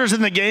starters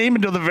in the game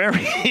until the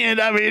very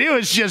end. I mean, it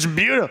was just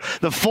beautiful.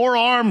 The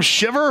forearm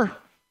shiver.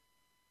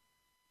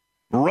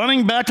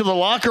 Running back to the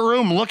locker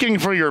room looking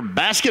for your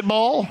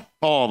basketball.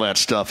 All that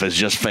stuff is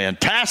just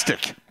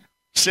fantastic.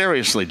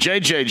 Seriously.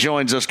 JJ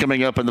joins us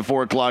coming up in the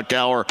 4 o'clock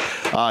hour.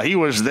 He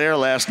was there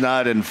last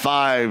night in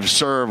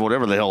 5-serve,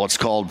 whatever the hell it's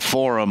called,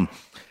 forum,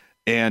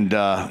 and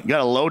got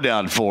a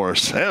lowdown for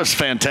us. It was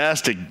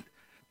fantastic.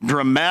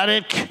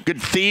 Dramatic,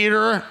 good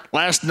theater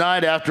last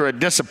night after a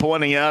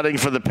disappointing outing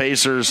for the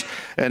Pacers,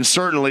 and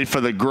certainly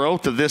for the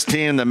growth of this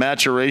team, the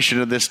maturation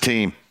of this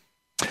team.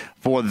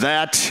 For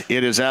that,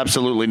 it is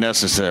absolutely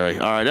necessary.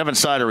 All right, Evan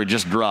Sidery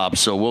just dropped,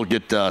 so we'll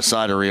get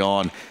Sidery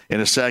on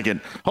in a second.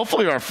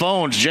 Hopefully our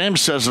phones,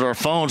 James says that our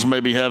phones may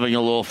be having a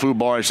little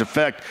foo-barish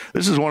effect.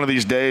 This is one of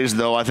these days,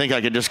 though, I think I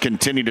could just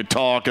continue to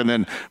talk, and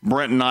then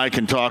Brent and I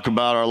can talk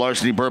about our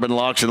Larceny Bourbon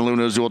Locks and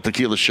Luna Azul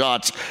Tequila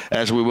shots,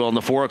 as we will in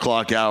the 4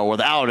 o'clock hour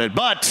without it.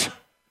 But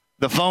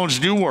the phones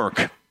do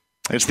work.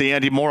 It's the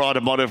Andy Moore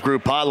Automotive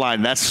Group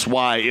hotline. That's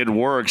why it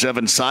works.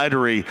 Evan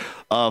Sidery,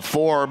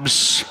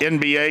 Forbes,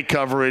 NBA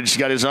coverage,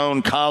 got his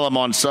own column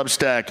on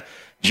Substack,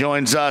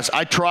 joins us.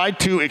 I tried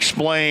to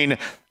explain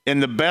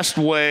in the best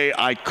way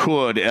I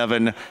could,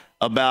 Evan,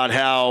 about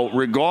how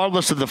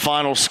regardless of the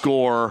final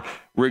score,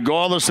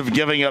 regardless of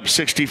giving up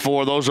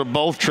 64, those are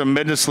both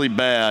tremendously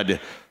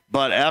bad.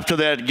 But after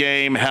that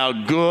game, how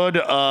good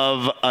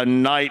of a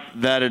night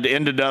that it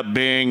ended up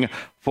being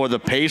for the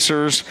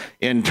Pacers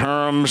in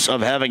terms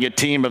of having a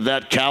team of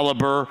that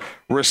caliber,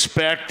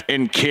 respect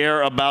and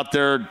care about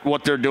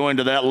what they're doing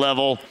to that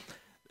level.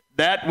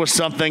 That was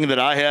something that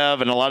I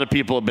have and a lot of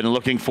people have been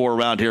looking for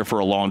around here for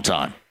a long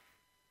time.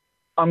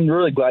 I'm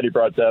really glad you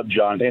brought that up,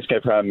 John. Thanks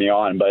for having me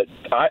on. But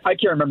I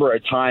can't remember a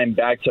time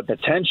back to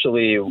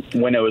potentially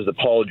when it was the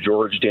Paul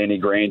George, Danny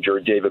Granger,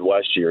 David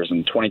West years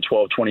in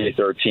 2012,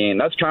 2013.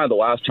 That's kind of the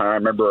last time I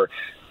remember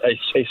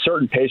a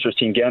certain Pacers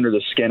team get under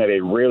the skin of a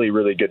really,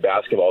 really good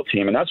basketball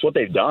team. And that's what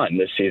they've done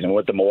this season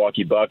with the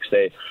Milwaukee Bucks.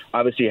 They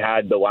obviously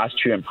had the last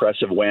 2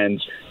 impressive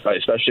wins,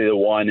 especially the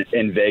one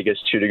in Vegas,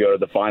 2 to go to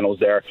the finals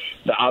there.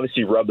 That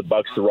obviously rubbed the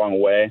Bucks the wrong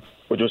way,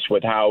 just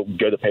with how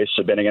good the Pacers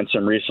have been against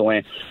them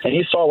recently. And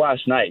you saw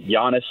last night,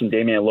 Giannis and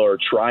Damian Lillard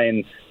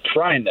trying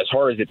as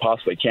hard as they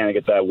possibly can to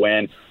get that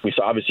win. We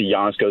saw obviously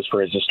Giannis goes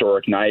for his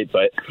historic night,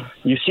 but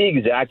you see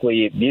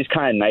exactly these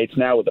kind of nights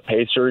now with the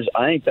Pacers.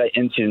 I think that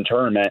in-season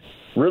tournament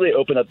really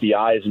opened up the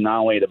eyes of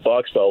not only the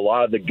Bucks, but a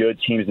lot of the good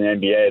teams in the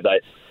NBA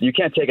that you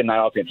can't take a night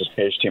off against this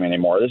Pacers team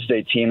anymore. This is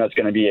a team that's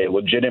going to be a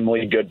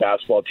legitimately good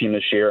basketball team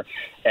this year,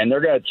 and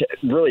they're going to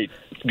really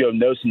go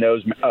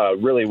nose-to-nose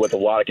really with a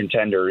lot of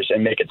contenders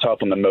and make it tough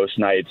on the most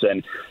nights.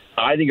 And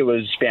I think it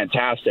was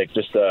fantastic,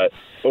 just the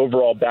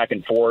overall back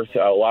and forth,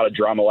 a lot of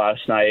drama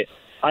last night.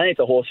 I think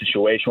the whole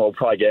situation, we'll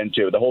probably get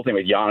into, the whole thing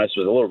with Giannis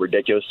was a little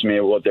ridiculous to me,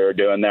 what they were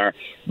doing there.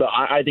 But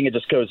I think it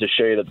just goes to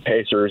show you that the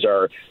Pacers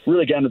are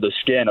really getting under the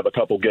skin of a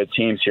couple good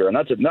teams here, and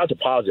that's a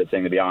positive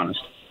thing, to be honest.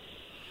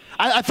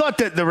 I thought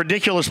that the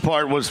ridiculous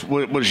part was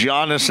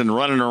Giannis and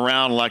running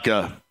around like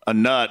a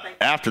nut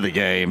after the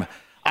game.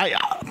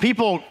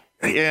 People,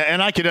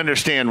 and I could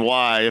understand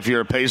why if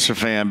you're a Pacer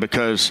fan,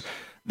 because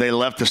they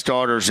left the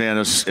starters in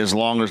as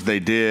long as they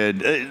did.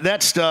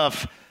 That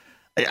stuff,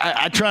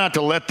 I try not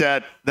to let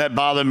that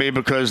bother me,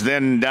 because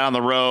then down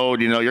the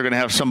road, you're going to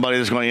have somebody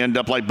that's going to end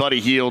up like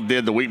Buddy Hield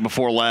did the week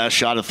before last,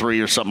 shot a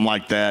 3 or something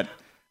like that.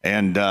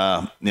 And,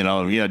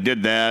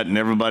 did that, and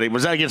everybody –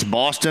 was that against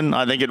Boston?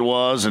 I think it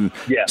was, and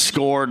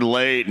scored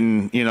late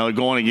and,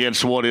 going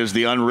against what is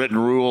the unwritten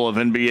rule of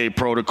NBA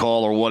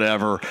protocol or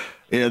whatever.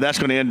 That's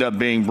going to end up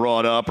being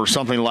brought up, or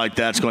something like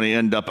that's going to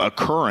end up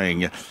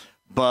occurring.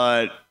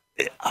 But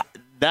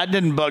that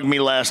didn't bug me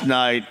last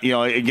night,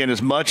 again,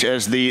 as much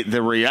as the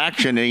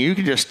reaction. And you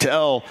could just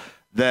tell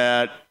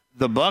that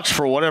the Bucks,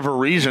 for whatever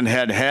reason,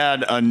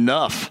 had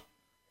enough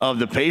of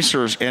the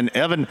Pacers. And,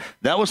 Evan,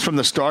 that was from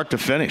the start to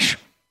finish.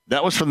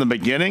 That was from the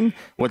beginning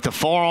with the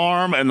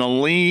forearm and the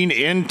lean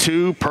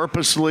into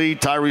purposely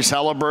Tyrese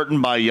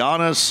Halliburton by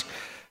Giannis,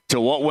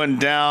 to what went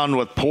down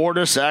with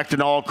Portis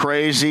acting all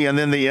crazy. And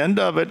then the end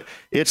of it,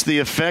 it's the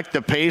effect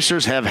the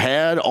Pacers have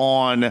had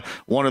on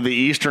one of the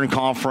Eastern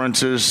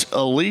Conference's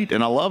elite,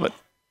 and I love it.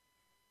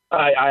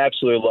 I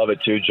absolutely love it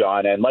too,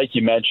 John. And like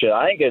you mentioned,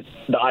 I think it's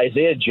the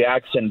Isaiah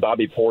Jackson,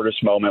 Bobby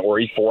Portis moment where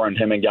he forearmed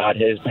him and got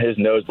his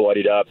nose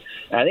bloodied up.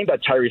 And I think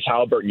that Tyrese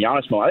Halliburton,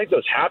 Giannis moment, I think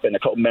those happened a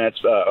couple minutes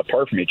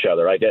apart from each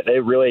other. Like they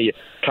really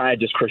kind of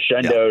just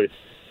crescendoed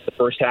the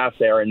first half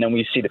there, and then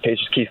we see the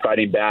Pacers keep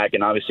fighting back,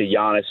 and obviously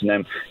Giannis and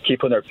them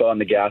keep putting their foot on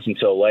the gas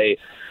until late.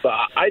 But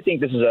I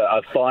think this is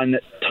a fun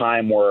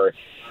time where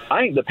I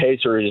think the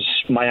Pacers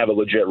might have a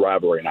legit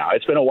rivalry now.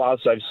 It's been a while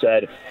since I've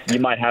said you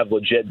might have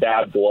legit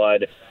bad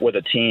blood with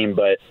a team,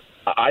 but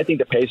I think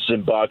the Pacers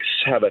and Bucks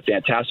have a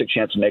fantastic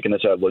chance of making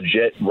this a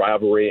legit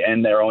rivalry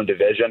in their own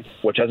division,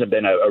 which hasn't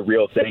been a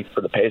real thing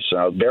for the Pacers in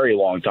a very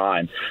long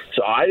time.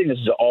 So I think this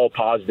is all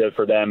positive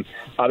for them.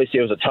 Obviously,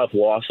 it was a tough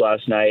loss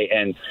last night,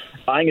 and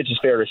I think it's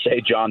just fair to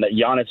say, John, that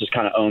Giannis just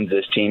kind of owns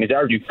this team. He's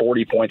averaging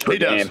 40 points per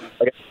game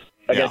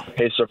against the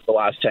Pacers for the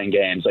last 10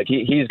 games. Like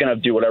he's going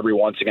to do whatever he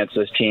wants against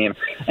this team,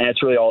 and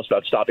it's really all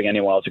about stopping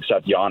anyone else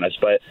except Giannis.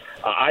 But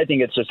I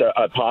think it's just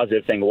a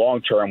positive thing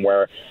long term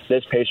where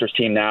this Pacers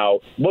team now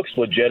looks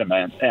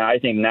legitimate, and I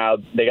think now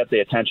they got the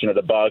attention of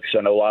the Bucks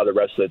and a lot of the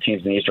rest of the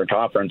teams in the Eastern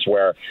Conference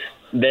where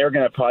they're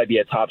going to probably be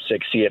a top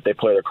 6 seed if they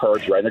play their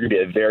cards right. They're going to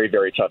be a very,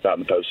 very tough out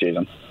in the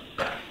postseason.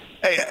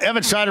 Hey,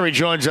 Evan Sidery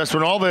joins us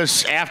when all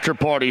this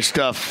after-party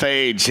stuff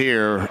fades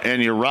here,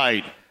 and you're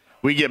right.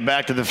 We get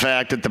back to the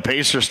fact that the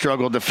Pacers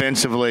struggle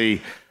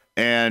defensively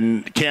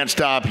and can't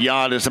stop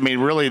Giannis. I mean,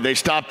 really, they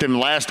stopped him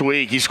last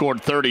week. He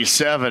scored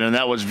 37, and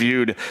that was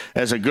viewed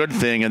as a good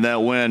thing in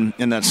that win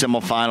in that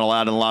semifinal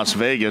out in Las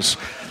Vegas.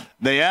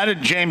 They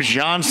added James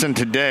Johnson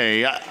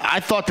today.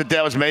 I thought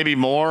that was maybe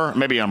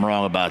I'm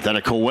wrong about that,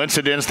 a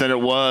coincidence than it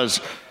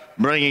was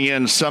bringing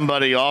in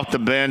somebody off the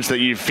bench that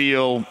you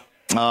feel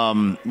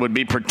would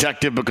be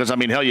protective because, I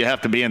mean, hell, you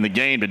have to be in the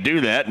game to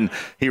do that, and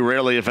he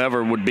rarely, if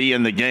ever, would be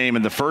in the game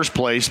in the first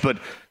place. But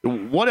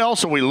what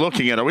else are we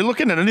looking at? Are we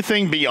looking at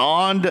anything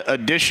beyond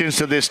additions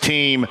to this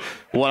team,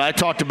 what I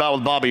talked about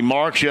with Bobby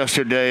Marks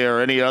yesterday, or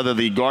any other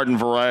the garden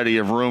variety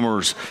of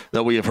rumors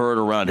that we have heard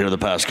around here the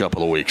past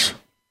couple of weeks?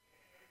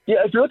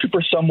 Yeah, if you're looking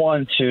for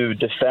someone to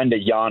defend a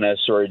Giannis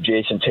or a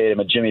Jason Tatum,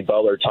 a Jimmy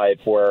Butler type,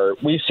 where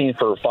we've seen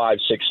for 5,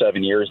 6,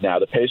 7 years now,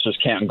 the Pacers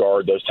can't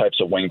guard those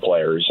types of wing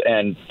players.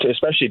 And to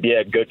especially be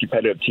a good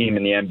competitive team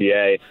in the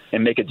NBA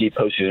and make a deep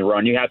postseason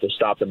run, you have to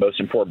stop the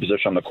most important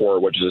position on the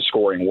court, which is a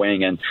scoring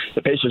wing. And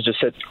the Pacers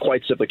just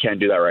quite simply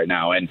can't do that right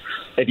now. And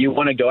if you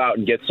want to go out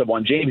and get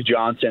someone, James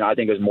Johnson, I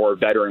think is more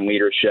veteran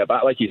leadership.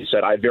 Like you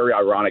said, I have very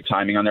ironic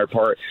timing on their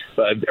part,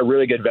 but a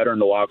really good veteran in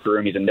the locker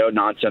room. He's a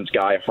no-nonsense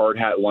guy, hard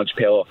hat, lunch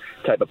pail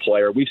type of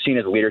player. We've seen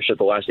his leadership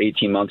the last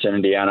 18 months in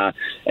Indiana,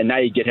 and now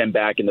you get him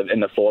back in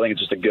the fold. I think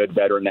it's just a good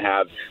veteran to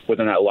have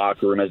within that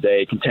locker room as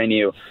they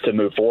continue to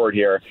move forward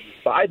here.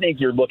 But I think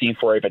you're looking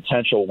for a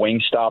potential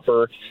wing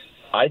stopper.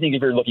 I think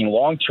if you're looking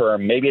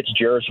long-term, maybe it's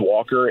Jarris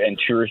Walker in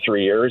 2 or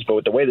 3 years. But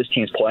with the way this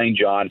team's playing,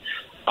 John,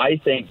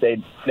 I think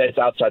that's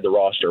outside the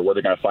roster where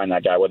they're going to find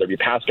that guy, whether it be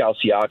Pascal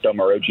Siakam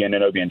or OG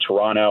Anunoby in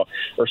Toronto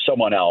or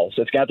someone else.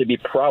 It's going to have to be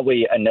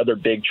probably another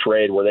big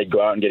trade where they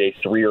go out and get a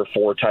 3 or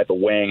 4 type of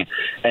wing,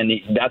 and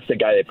that's the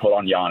guy they put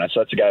on Giannis.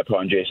 That's the guy they put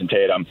on Jason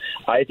Tatum.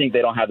 I think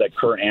they don't have that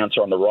current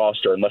answer on the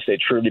roster unless they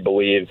truly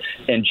believe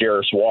in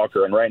Jarris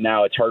Walker. And right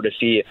now it's hard to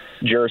see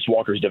Jarris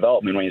Walker's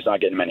development when he's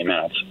not getting many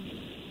minutes.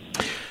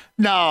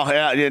 No,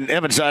 and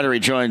Evan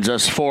Sidery joins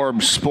us.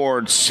 Forbes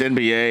Sports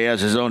NBA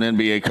has his own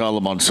NBA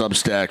column on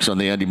Substacks on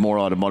the Andy Moore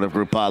Automotive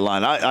Group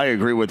hotline. I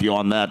agree with you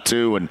on that,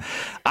 too. And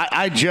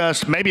I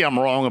just, maybe I'm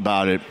wrong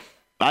about it.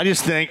 I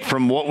just think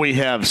from what we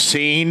have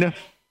seen,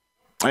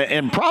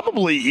 and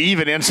probably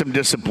even in some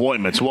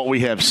disappointments, what we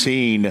have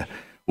seen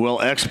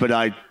will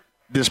expedite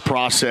this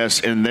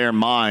process in their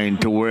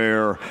mind to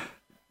where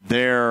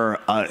they're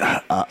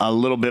a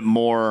little bit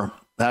more,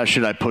 how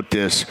should I put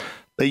this?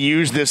 They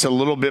use this a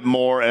little bit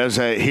more as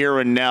a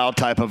here and now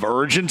type of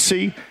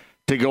urgency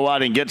to go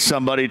out and get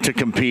somebody to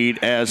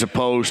compete, as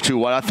opposed to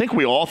what I think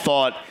we all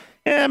thought,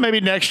 maybe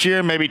next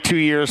year, maybe 2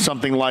 years,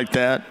 something like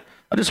that.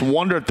 I just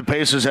wonder if the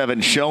Pacers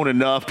haven't shown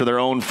enough to their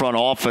own front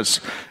office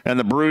and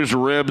the bruised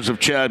ribs of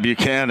Chad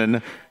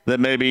Buchanan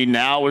that maybe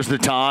now is the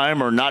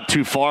time, or not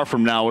too far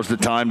from now is the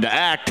time, to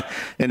act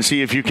and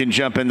see if you can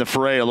jump in the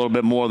fray a little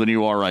bit more than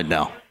you are right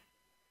now.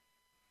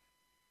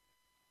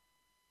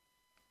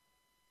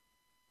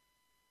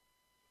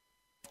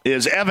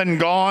 Is Evan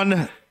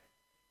gone?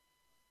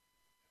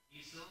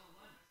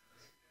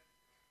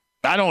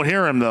 I don't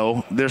hear him,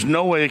 though. There's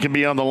no way he can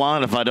be on the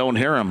line if I don't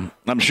hear him.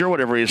 I'm sure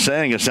whatever he's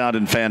saying is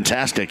sounding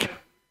fantastic.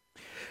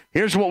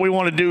 Here's what we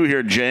want to do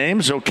here,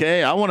 James,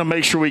 okay? I want to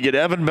make sure we get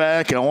Evan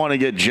back, and I want to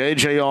get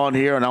JJ on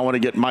here, and I want to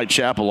get Mike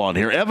Chappell on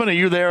here. Evan, are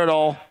you there at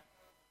all?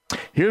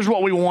 Here's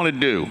what we want to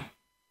do.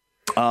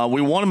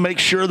 We want to make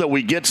sure that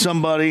we get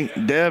somebody.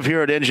 Dev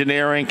here at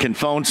Engineering can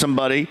phone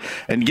somebody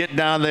and get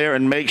down there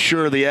and make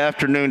sure the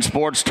afternoon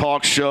sports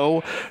talk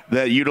show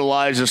that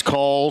utilizes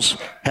calls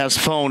has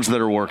phones that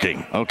are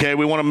working. Okay,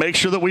 we want to make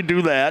sure that we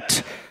do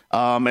that.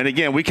 And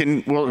again, we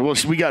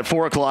got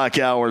 4 o'clock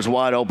hours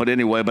wide open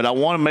anyway, but I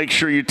want to make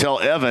sure you tell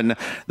Evan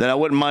that I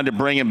wouldn't mind to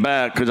bring him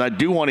back because I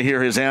do want to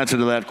hear his answer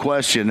to that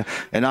question.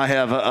 And I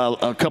have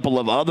a couple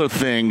of other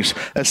things,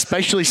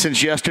 especially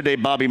since yesterday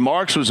Bobby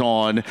Marks was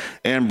on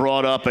and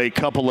brought up a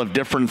couple of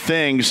different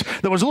things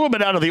that was a little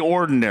bit out of the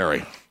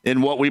ordinary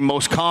in what we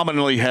most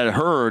commonly had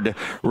heard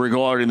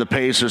regarding the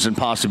Pacers and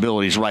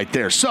possibilities right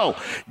there. So,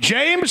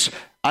 James,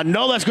 I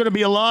know that's going to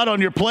be a lot on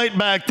your plate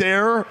back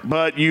there,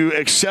 but you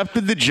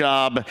accepted the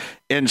job,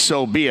 and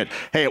so be it.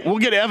 Hey, we'll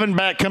get Evan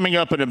back coming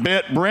up in a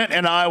bit. Brent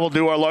and I will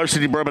do our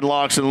Larceny Bourbon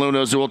Locks and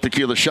Luna Azul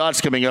Tequila shots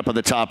coming up at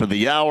the top of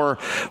the hour.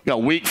 We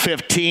got Week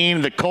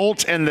 15, the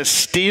Colts and the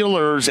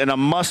Steelers, and a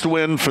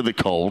must-win for the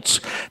Colts.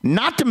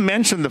 Not to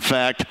mention the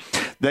fact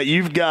that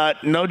you've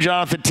got no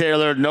Jonathan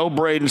Taylor, no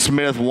Braden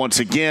Smith once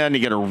again.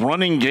 You got a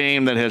running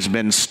game that has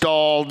been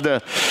stalled.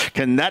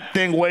 Can that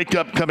thing wake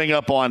up coming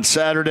up on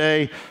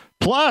Saturday?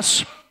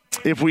 Plus,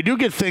 if we do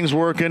get things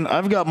working,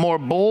 I've got more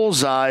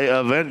Bullseye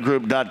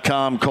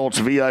Eventgroup.com Colts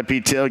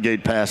VIP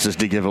tailgate passes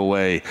to give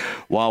away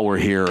while we're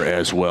here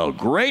as well.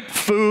 Great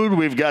food.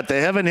 We've got the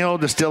Heaven Hill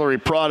Distillery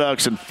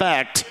products. In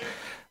fact,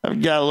 I've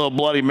got a little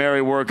Bloody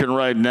Mary working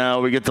right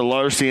now. We get the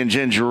Larceny and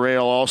Ginger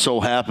Ale also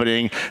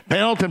happening.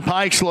 Pendleton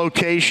Pike's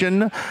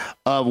location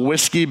of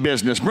Whiskey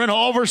Business. Brent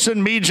Halverson,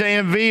 me,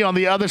 JMV. On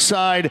the other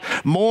side,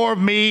 more of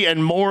me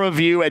and more of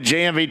you at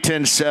JMV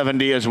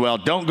 1070 as well.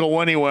 Don't go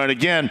anywhere. And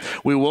again,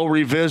 we will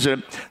revisit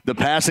the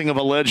passing of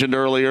a legend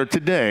earlier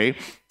today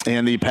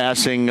and the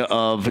passing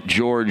of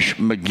George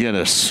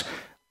McGinnis.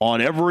 On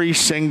every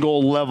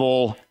single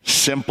level,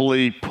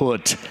 simply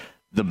put,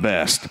 the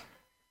best.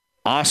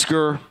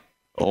 Oscar,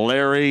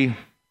 Larry,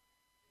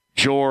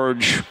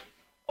 George,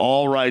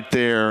 all right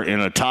there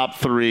in a top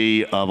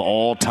 3 of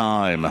all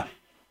time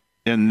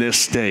in this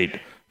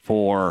state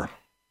for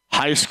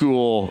high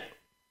school,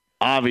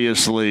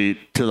 obviously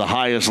to the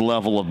highest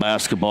level of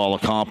basketball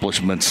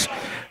accomplishments.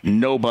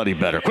 Nobody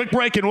better. Quick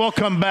break and we'll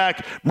come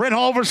back. Brent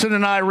Halverson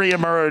and I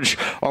reemerge.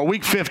 Our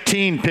Week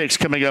 15 picks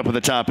coming up at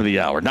the top of the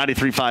hour.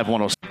 93.5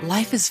 107.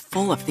 Life is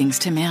full of things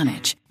to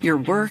manage. Your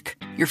work,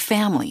 your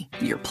family,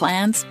 your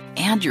plans,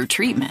 and your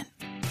treatment.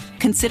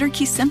 Consider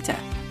Kesimpta,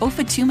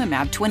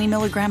 ofatumumab 20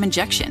 milligram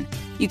injection.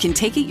 You can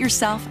take it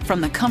yourself from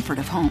the comfort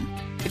of home.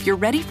 If you're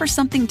ready for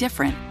something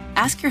different,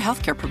 ask your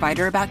healthcare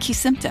provider about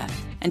Kesimpta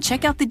and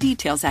check out the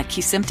details at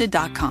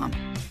kesimpta.com.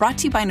 Brought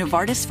to you by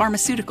Novartis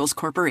Pharmaceuticals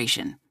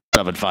Corporation.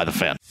 7.5 The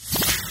Fan.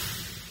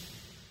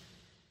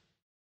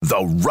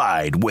 The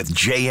Ride with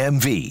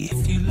JMV.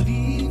 If you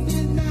leave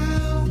me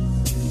now,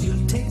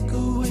 you'll take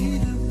away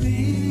the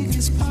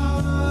biggest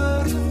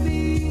part of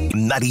me.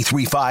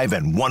 93.5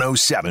 and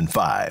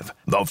 107.5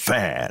 The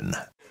Fan.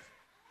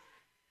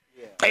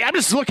 Hey, I'm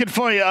just looking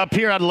for you up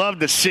here. I'd love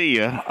to see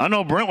you. I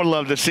know Brent would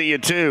love to see you,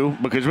 too,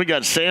 because we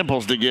got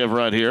samples to give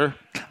right here.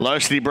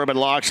 Larceny Bourbon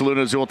Locks,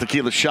 Luna Azul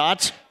Tequila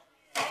shots.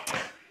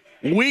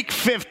 Week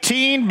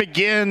 15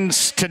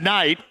 begins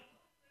tonight.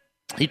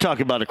 You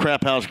talk about a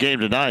crap house game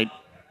tonight.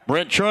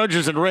 Brent,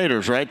 Chargers and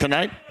Raiders, right,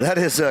 tonight? That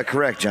is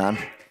correct, John.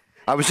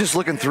 I was just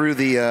looking through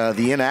the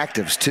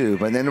inactives, too.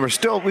 But then we've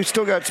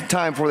still got some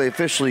time before they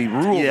officially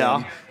rule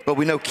them. But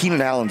we know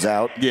Keenan Allen's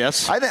out.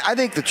 Yes. I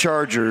think the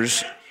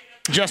Chargers...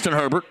 Justin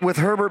Herbert. With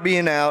Herbert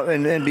being out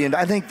and being,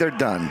 I think they're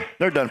done.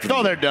 They're done for the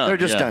year. They're done. They're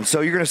just done.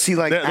 So you're going to see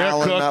like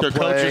Allen cooked, not their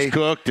play. Coach is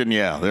cooked, and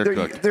they're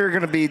cooked. They're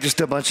going to be just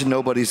a bunch of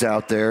nobodies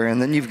out there.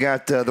 And then you've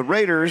got the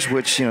Raiders,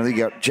 which, they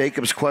got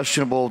Jacobs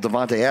questionable.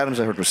 Devontae Adams,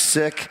 I heard, was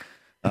sick.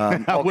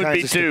 I would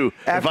be too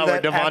if I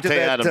were Devontae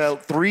Adams. After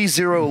that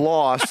 3-0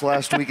 loss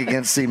last week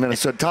against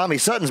the Tommy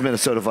Sutton's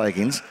Minnesota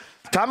Vikings.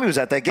 Tommy was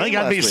at that game. I think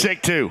I'd be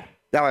sick too.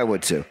 Now I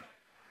would too.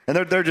 And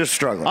they're just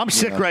struggling. I'm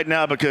sick right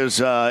now because,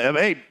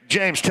 hey,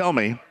 James, tell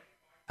me.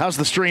 How's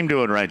the stream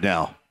doing right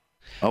now?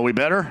 Are we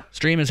better?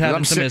 Stream is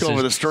having some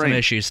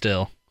issues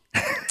still.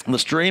 The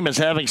stream is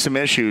having some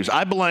issues.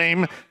 I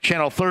blame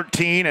Channel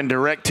 13 and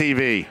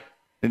DirecTV.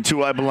 That's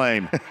who I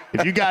blame.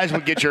 If you guys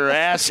would get your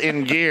ass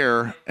in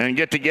gear and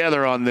get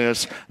together on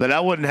this, then I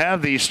wouldn't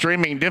have these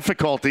streaming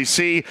difficulties.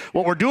 See,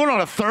 what we're doing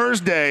on a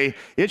Thursday,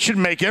 it should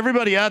make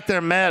everybody out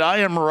there mad. I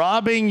am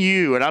robbing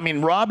you, and I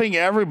mean robbing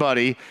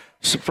everybody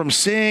from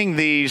seeing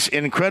these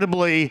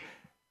incredibly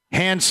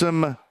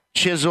handsome,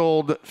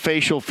 chiseled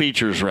facial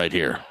features right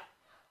here.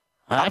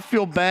 I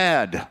feel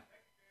bad.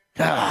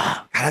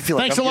 I feel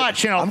like Thanks a lot,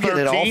 Channel 13. I'm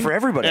getting it all for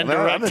everybody. And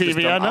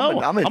DirecTV, I know.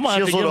 I'm going to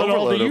have to give it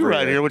all to you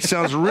right here, which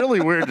sounds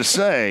really weird to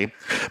say.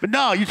 But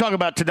no, you talk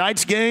about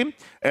tonight's game,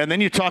 and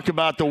then you talk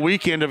about the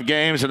weekend of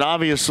games, and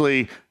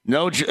obviously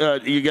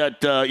you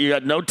got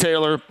no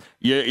Taylor,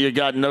 you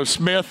got no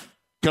Smith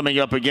coming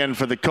up again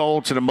for the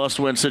Colts in a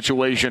must-win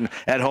situation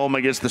at home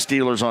against the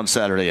Steelers on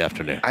Saturday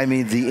afternoon. I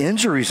mean, the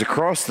injuries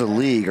across the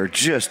league are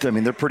just,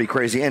 they're pretty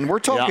crazy. And we're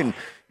talking,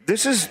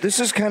 this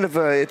is kind of,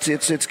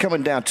 it's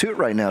coming down to it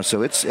right now.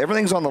 So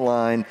everything's on the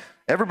line.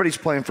 Everybody's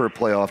playing for a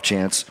playoff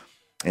chance.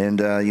 And,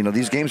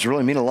 these games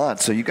really mean a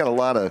lot. So you got a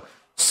lot of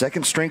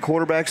second-string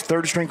quarterbacks,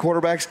 third-string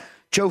quarterbacks.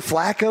 Joe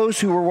Flacco's,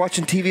 who were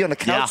watching TV on the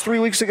couch 3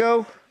 weeks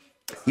ago.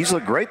 He's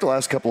looked great the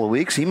last couple of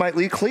weeks. He might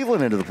lead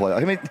Cleveland into the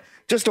playoffs. I mean,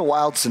 just a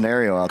wild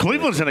scenario out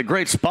Cleveland's in a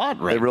great spot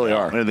right now. They really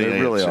are. They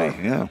really are.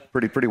 Yeah.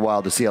 Pretty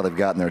wild to see how they've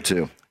gotten there,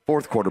 too.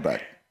 Fourth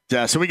quarterback.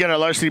 Yeah, so we got our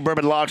Larceny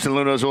Bourbon Locks and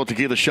Luno's Oil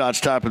Tequila Shots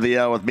top of the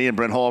hour with me and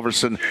Brent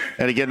Halverson.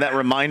 And again, that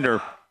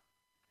reminder,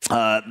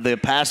 the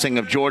passing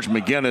of George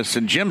McGinnis.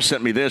 And Jim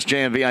sent me this,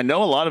 JMV. I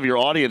know a lot of your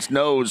audience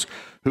knows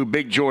who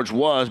Big George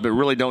was, but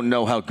really don't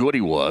know how good he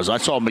was. I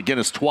saw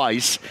McGinnis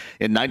twice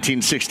in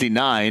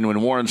 1969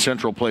 when Warren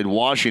Central played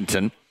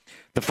Washington.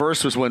 The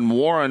first was when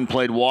Warren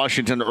played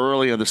Washington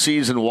early in the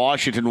season.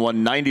 Washington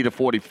won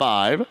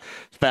 90-45.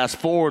 Fast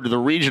forward to the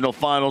regional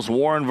finals,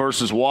 Warren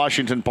versus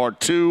Washington, part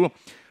 2.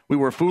 We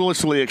were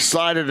foolishly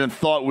excited and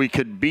thought we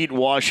could beat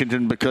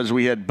Washington because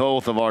we had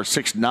both of our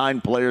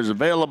 6'9" players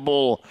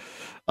available.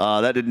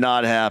 That did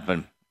not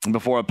happen.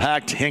 Before a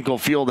packed Hinkle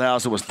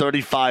Fieldhouse, it was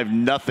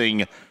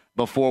 35-0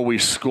 before we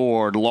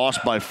scored.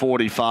 Lost by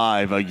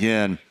 45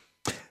 again.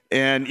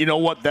 And you know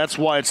what? That's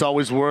why it's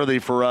always worthy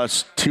for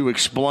us to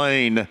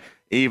explain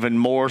even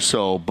more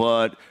so.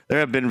 But there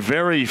have been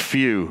very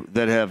few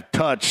that have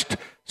touched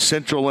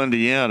Central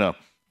Indiana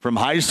from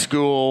high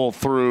school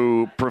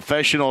through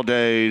professional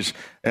days,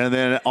 and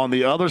then on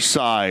the other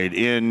side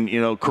in,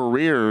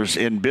 careers,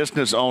 in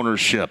business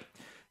ownership,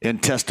 in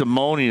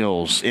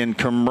testimonials, in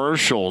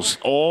commercials,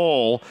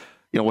 all,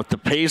 with the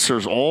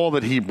Pacers, all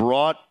that he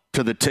brought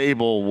to the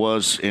table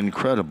was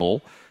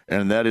incredible.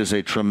 And that is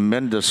a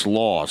tremendous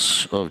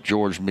loss of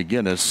George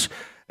McGinnis,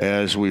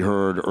 as we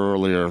heard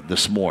earlier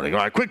this morning. All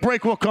right, quick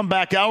break. We'll come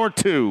back, hour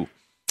 2.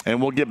 And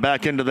we'll get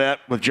back into that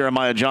with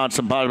Jeremiah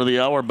Johnson, bottom of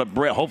the hour. But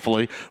Brent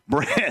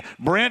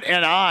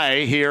and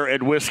I here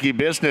at Whiskey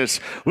Business,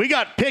 we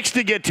got picks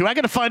to get to. I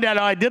got to find out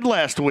how I did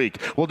last week.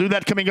 We'll do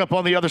that coming up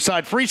on the other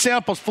side. Free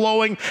samples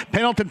flowing.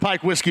 Pendleton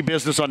Pike Whiskey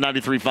Business on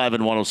 93.5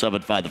 and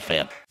 107.5 The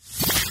Fan.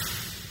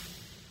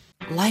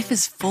 Life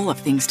is full of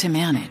things to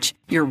manage.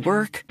 Your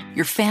work,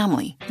 your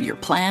family, your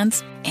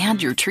plans,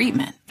 and your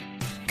treatment.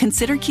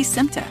 Consider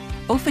Kesimpta,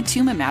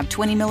 ofatumumab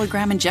 20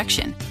 milligram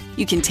injection.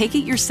 You can take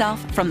it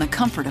yourself from the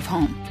comfort of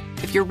home.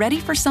 If you're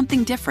ready for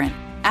something different,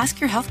 ask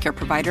your healthcare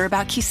provider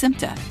about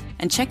Kesimpta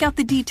and check out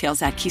the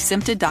details at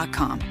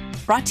kesimpta.com.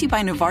 Brought to you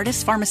by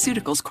Novartis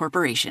Pharmaceuticals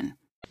Corporation.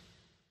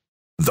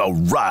 The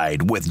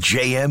Ride with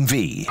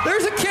JMV.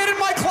 There's a kid in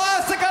my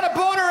class that got a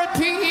boner at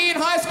PE in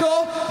high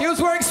school. He was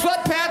wearing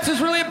sweatpants. It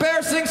was really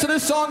embarrassing, so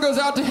this song goes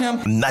out to him.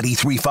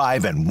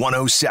 93.5 and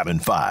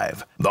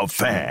 107.5 The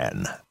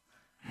Fan.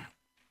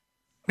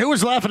 Who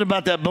was laughing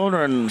about that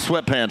boner and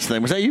sweatpants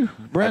thing? Was that you,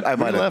 Brent? I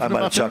might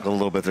have chuckled a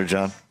little bit there,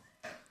 John.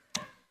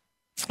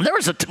 There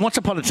was once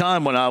upon a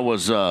time when I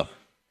was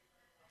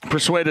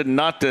persuaded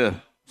not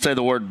to say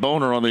the word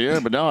boner on the air,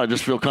 but now I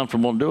just feel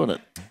comfortable in doing it.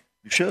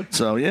 You should.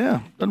 So,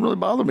 yeah, doesn't really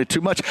bother me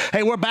too much.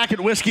 Hey, we're back at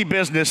Whiskey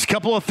Business.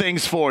 Couple of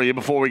things for you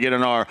before we get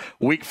in our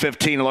Week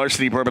 15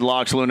 Larceny Bourbon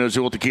Locks, Luno's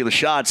Oil Tequila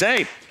Shots.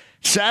 Hey,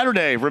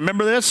 Saturday,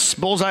 remember this?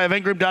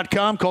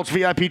 BullseyeOfIngram.com, Colts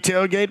VIP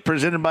Tailgate,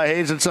 presented by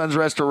Hayes & Sons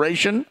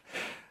Restoration.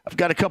 I've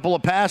got a couple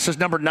of passes,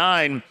 number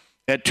 9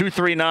 at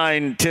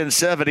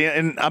 239-1070.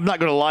 And I'm not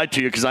going to lie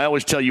to you because I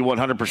always tell you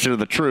 100% of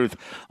the truth.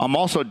 I'm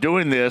also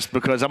doing this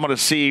because I'm going to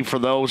see for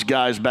those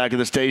guys back at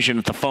the station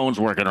if the phone's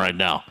working right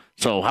now.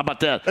 So how about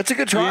that? That's a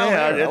good trial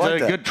and error.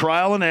 It's a good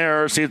trial and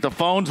error. See if the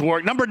phones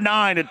work. Number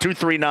 9 at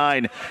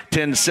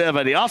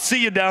 239-1070. I'll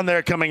see you down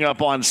there coming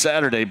up on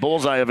Saturday.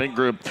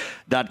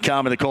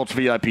 BullseyeOfInkGroup.com and the Colts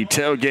VIP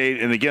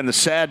Tailgate. And again, the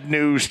sad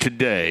news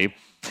today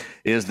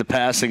is the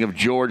passing of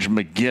George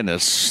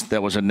McGinnis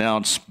that was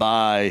announced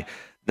by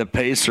the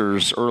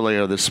Pacers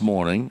earlier this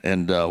morning.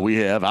 And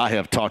I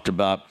have talked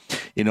about,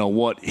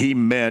 what he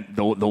meant,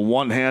 the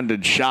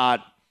one-handed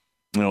shot,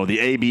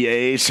 the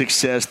ABA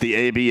success,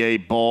 the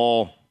ABA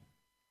ball.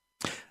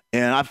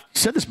 And I've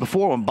said this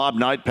before when Bob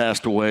Knight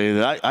passed away,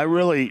 that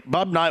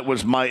Bob Knight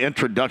was my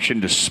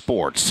introduction to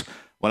sports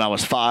when I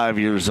was 5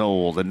 years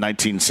old in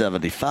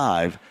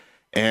 1975.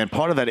 And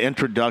part of that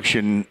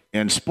introduction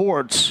in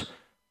sports,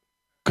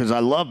 because I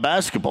love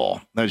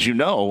basketball, as you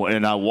know,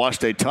 and I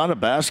watched a ton of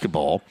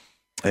basketball.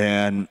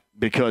 And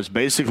because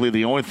basically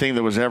the only thing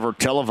that was ever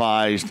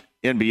televised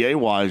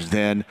NBA-wise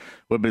then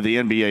would be the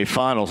NBA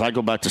Finals. I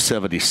go back to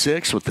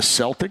 76 with the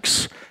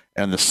Celtics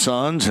and the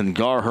Suns and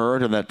Gar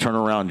Hurd and that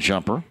turnaround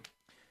jumper.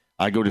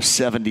 I go to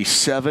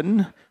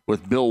 77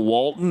 with Bill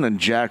Walton and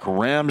Jack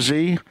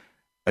Ramsey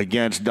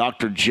against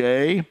Dr.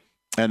 J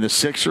and the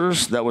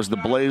Sixers. That was the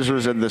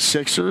Blazers and the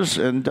Sixers.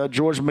 And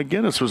George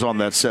McGinnis was on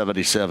that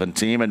 77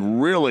 team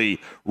and really,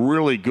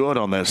 really good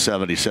on that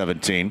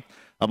 77 team.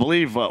 I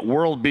believe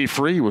World Be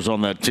Free was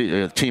on that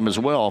team as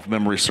well, if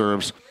memory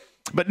serves.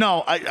 But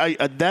no,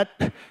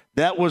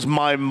 that was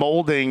my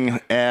molding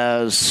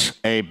as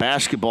a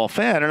basketball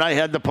fan, and I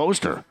had the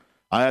poster.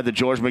 I had the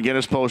George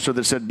McGinnis poster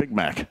that said Big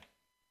Mac.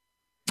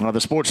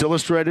 The Sports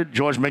Illustrated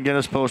George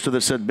McGinnis poster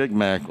that said Big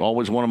Mac,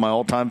 always one of my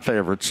all-time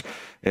favorites.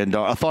 And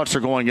our thoughts are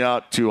going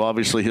out to,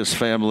 obviously, his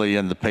family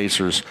and the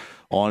Pacers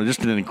on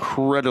just an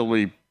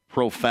incredibly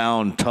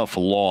profound, tough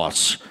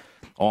loss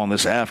on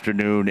this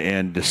afternoon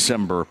in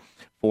December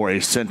for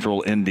a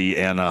Central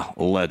Indiana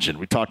legend.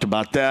 We talked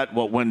about that,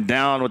 what went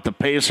down with the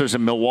Pacers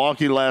in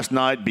Milwaukee last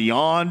night,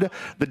 beyond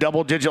the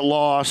double-digit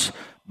loss,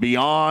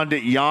 beyond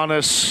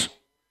Giannis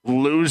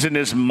losing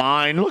his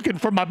mind, looking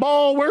for my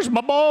ball. Where's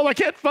my ball? I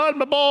can't find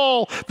my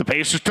ball. The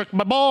Pacers took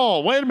my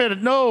ball. Wait a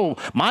minute. No,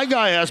 my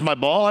guy has my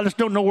ball. I just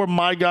don't know where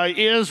my guy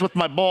is with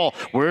my ball.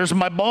 Where's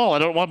my ball? I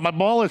don't know what my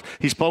ball is.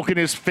 He's poking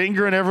his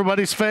finger in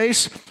everybody's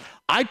face.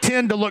 I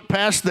tend to look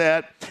past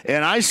that,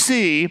 and I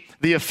see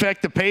the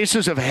effect the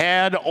Pacers have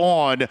had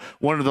on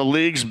one of the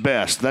league's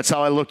best. That's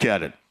how I look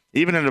at it.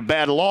 Even in a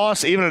bad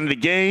loss, even in a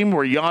game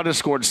where Giannis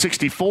scored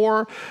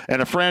 64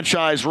 and a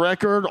franchise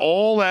record,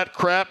 all that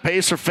crap,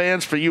 Pacer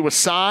fans, for you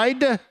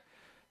aside,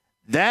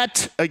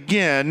 that,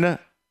 again,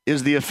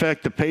 is the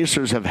effect the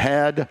Pacers have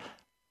had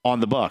on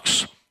the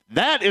Bucks.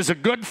 That is a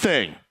good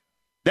thing.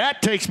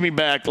 That takes me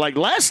back. Like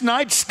last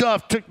night's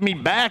stuff took me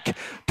back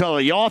to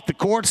the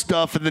off-the-court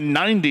stuff in the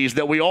 90s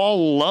that we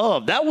all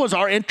loved. That was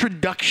our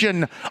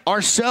introduction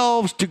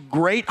ourselves to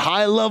great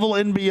high-level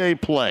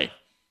NBA play.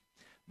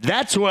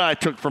 That's what I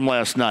took from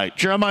last night.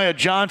 Jeremiah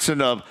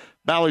Johnson of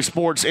Valley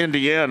Sports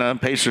Indiana,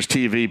 Pacers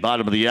TV,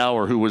 bottom of the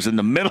hour, who was in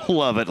the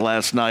middle of it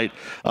last night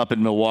up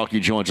in Milwaukee,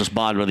 joins us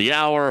bottom of the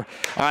hour.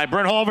 All right,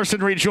 Brent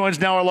Halverson rejoins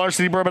now our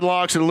Larceny Bourbon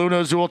Locks and Luna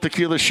Azul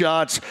Tequila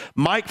Shots.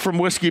 Mike from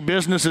Whiskey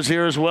Business is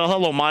here as well.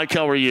 Hello, Mike.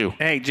 How are you?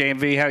 Hey,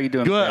 JMV. How you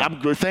doing? Good. I'm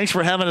good. Thanks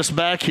for having us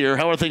back here.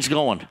 How are things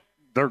going?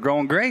 They're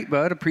going great,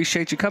 bud.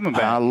 Appreciate you coming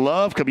back. I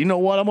love coming. You know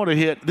what? I'm going to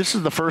hit. This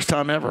is the first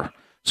time ever.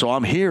 So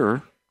I'm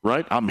here,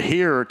 right? I'm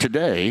here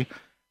today.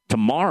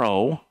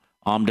 Tomorrow,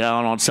 I'm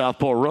down on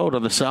Southport Road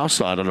on the south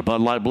side on a Bud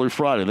Light Blue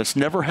Friday. That's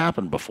never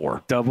happened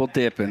before. Double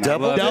dipping.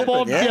 Double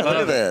dipping. Yeah, look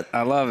at that.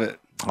 I love it.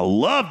 I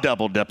love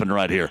double dipping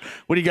right here.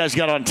 What do you guys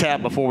got on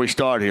tap before we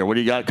start here? What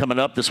do you got coming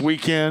up this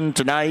weekend,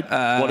 tonight,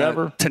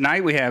 whatever?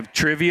 Tonight we have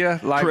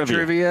trivia, live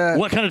trivia.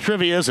 What kind of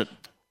trivia is it?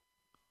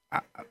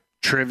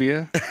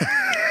 Trivia.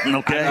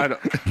 Okay.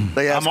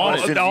 They ask all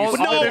There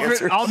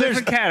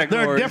different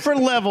categories. are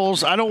different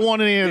levels. I don't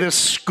want any of this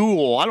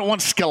school. I don't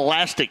want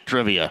scholastic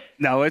trivia.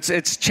 No,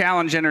 it's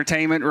Challenge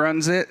Entertainment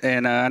runs it,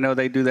 and I know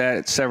they do that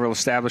at several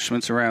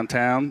establishments around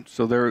town.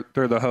 So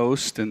they're the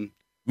host and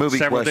movie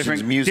several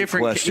questions, music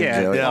questions.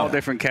 Yeah, all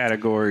different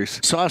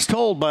categories. So I was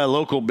told by a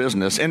local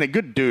business, and a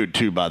good dude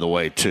too, by the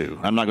way, too.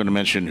 I'm not going to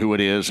mention who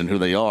it is and who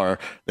they are.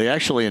 They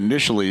actually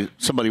initially,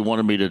 somebody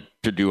wanted me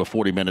to do a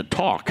 40-minute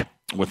talk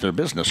with their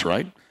business,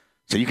 right?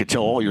 So you could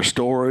tell all your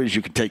stories,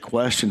 you could take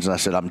questions, and I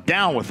said, I'm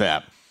down with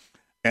that.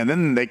 And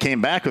then they came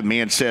back with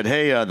me and said,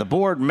 hey, the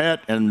board met,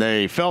 and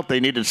they felt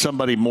they needed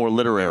somebody more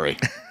literary.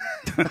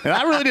 And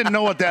I really didn't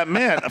know what that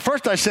meant. At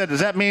first I said, does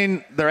that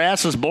mean their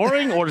ass is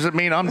boring, or does it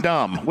mean I'm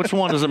dumb? Which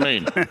one does it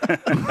mean?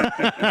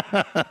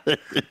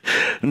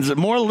 Is it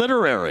more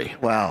literary?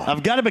 Wow.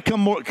 I've got to become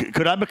more –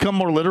 could I become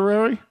more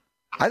literary?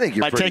 I think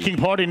you're by taking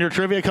part in your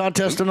trivia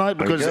contest tonight,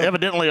 because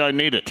evidently I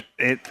need it.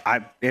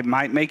 It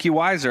might make you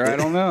wiser. I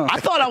don't know. I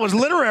thought I was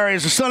literary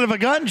as a son of a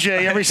gun,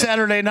 Jay, every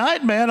Saturday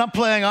night, man. I'm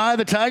playing Eye of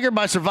the Tiger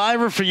by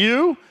Survivor for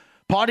you.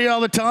 Party All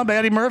the Time by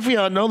Eddie Murphy.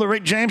 I know that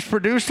Rick James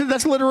produced it.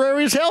 That's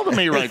literary as hell to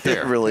me right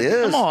there. It really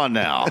is. Come on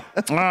now.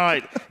 All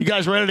right. You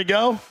guys ready to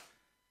go?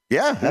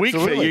 Yeah,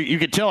 absolutely. You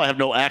can tell I have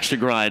no axe to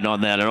grind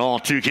on that at all,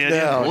 too, can't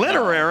you?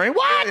 Literary? No.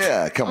 What?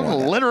 Yeah, come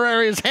on.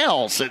 Literary as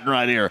hell sitting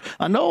right here.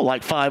 I know,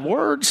 like 5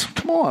 words.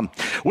 Come on.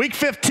 Week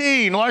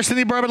 15,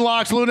 Larceny Bourbon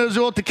Locks, Luna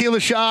Azul Tequila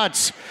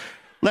Shots.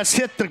 Let's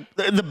hit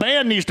the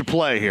band needs to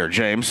play here,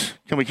 James.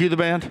 Can we cue the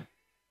band?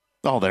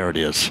 Oh, there it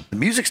is. The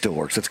music still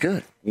works. That's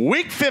good.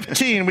 Week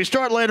 15. We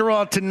start later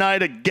on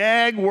tonight. A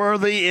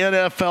gag-worthy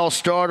NFL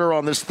starter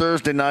on this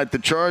Thursday night. The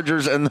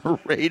Chargers and the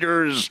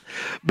Raiders.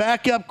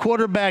 Backup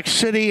quarterback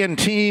city and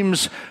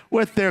teams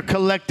with their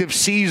collective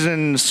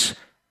seasons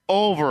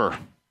over.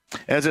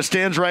 As it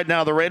stands right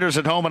now, the Raiders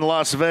at home in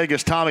Las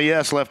Vegas. Tommy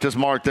S. left his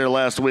mark there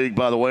last week,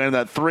 by the way, in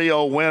that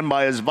 3-0 win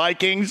by his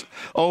Vikings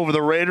over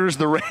the Raiders.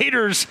 The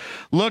Raiders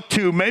look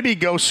to maybe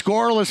go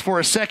scoreless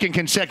for a second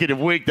consecutive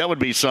week. That would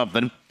be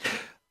something.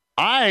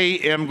 I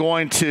am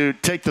going to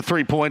take the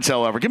 3 points,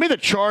 however. Give me the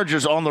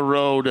Chargers on the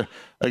road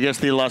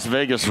against the Las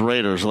Vegas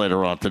Raiders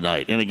later on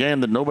tonight, in a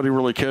game that nobody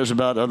really cares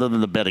about other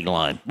than the betting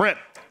line. Brett.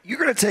 You're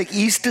going to take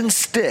Easton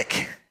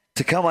Stick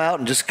to come out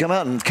and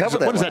cover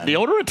that. What is that,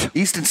 deodorant?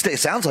 Easton Stick.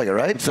 Sounds like it,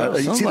 right? It's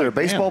either a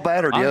baseball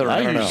bat or deodorant.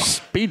 I don't know.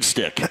 Speed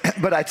Stick.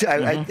 But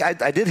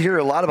I did hear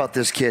a lot about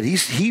this kid.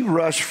 He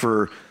rushed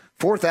for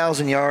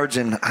 4,000 yards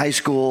in high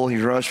school.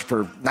 He rushed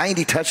for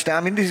 90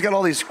 touchdowns. I mean, he's got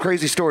all these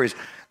crazy stories.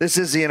 This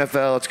is the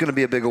NFL. It's going to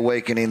be a big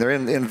awakening. They're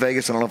in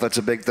Vegas. I don't know if that's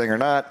a big thing or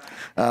not.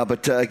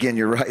 But again,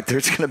 you're right.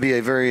 There's going to be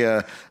a very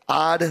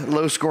odd,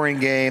 low-scoring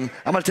game.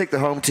 I'm going to take the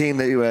home team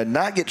that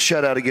not get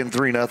shut out again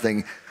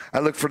 3-0. I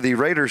look for the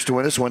Raiders to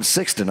win this one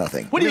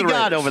 6-0. What do you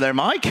got over there,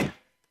 Mike?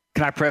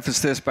 Can I preface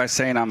this by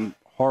saying I'm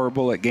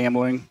horrible at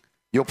gambling?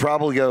 You'll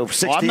probably go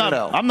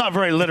 16-0. I'm not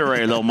very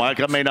literary, though, Mike.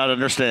 I may not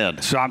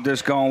understand. So I'm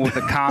just going with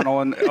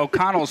O'Connell. And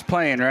O'Connell's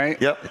playing,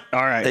 right? Yep.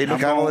 All right.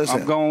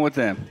 I'm going with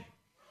them.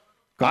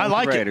 I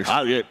like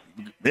it.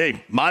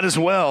 Hey, might as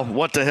well.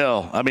 What the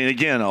hell? I mean,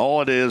 again,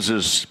 all it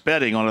is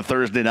betting on a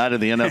Thursday night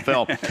in the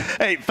NFL.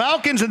 Hey,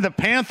 Falcons and the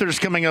Panthers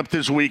coming up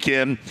this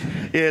weekend.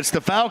 It's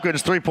the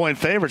Falcons 3-point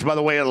favorites. By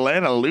the way,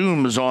 Atlanta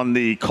looms on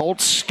the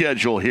Colts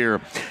schedule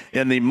here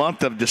in the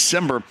month of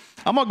December.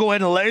 I'm going to go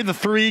ahead and lay the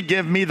 3.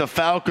 Give me the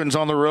Falcons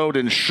on the road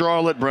in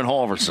Charlotte. Brent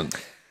Halverson.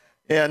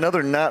 Yeah,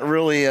 another not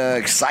really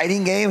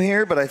exciting game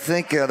here, but I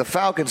think the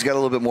Falcons got a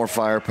little bit more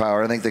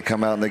firepower. I think they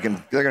come out and they're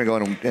going to go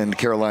in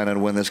Carolina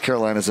and win this.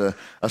 Carolina's a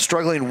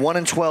struggling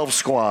 1-12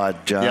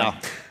 squad, John. Yeah.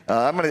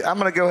 I'm going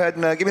to go ahead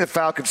and give me the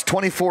Falcons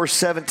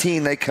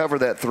 24-17. They cover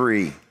that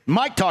 3.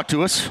 Mike, talk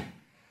to us.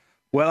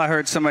 Well, I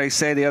heard somebody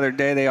say the other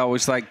day they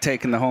always like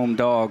taking the home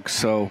dog,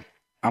 so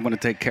I'm going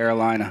to take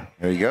Carolina.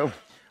 There you go.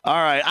 All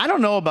right, I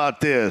don't know about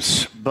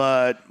this,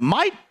 but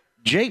might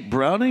Jake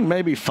Browning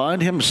maybe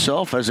find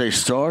himself as a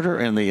starter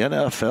in the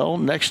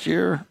NFL next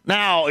year?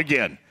 Now,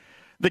 again,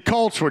 the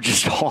Colts were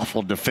just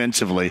awful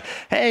defensively.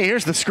 Hey,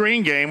 here's the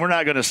screen game. We're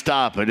not going to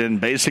stop it.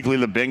 And basically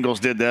the Bengals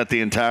did that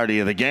the entirety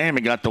of the game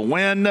and got the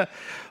win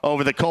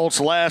over the Colts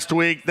last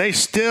week. They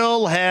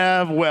still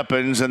have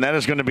weapons, and that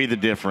is going to be the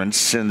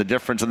difference. And the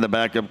difference in the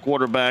backup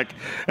quarterback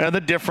and the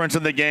difference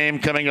in the game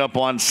coming up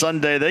on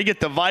Sunday. They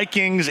get the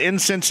Vikings in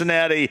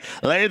Cincinnati,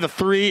 lay the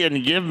 3,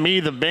 and give me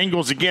the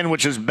Bengals again,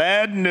 which is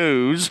bad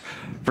news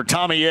for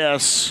Tommy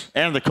S.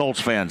 and the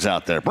Colts fans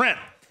out there. Brent.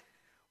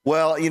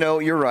 Well,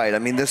 you're right. I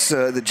mean,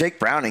 the Jake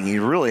Browning, he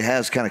really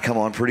has kind of come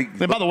on pretty.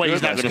 And by the way,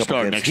 he's not going to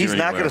start next year. He's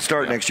not going to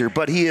start next year,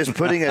 but he is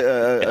putting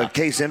a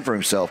case in for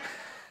himself.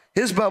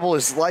 His bubble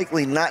is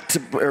likely not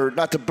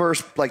to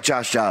burst like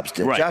Josh Dobbs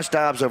did. Right. Josh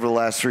Dobbs over the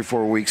last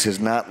 3-4 weeks has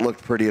not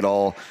looked pretty at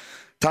all.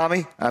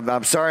 Tommy,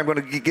 I'm sorry, I'm going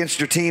to get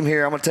against your team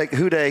here. I'm going to take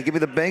Houday. Give me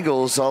the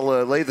Bengals.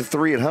 I'll lay the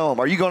 3 at home.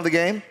 Are you going to the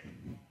game?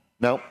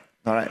 No.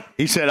 All right.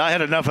 He said, I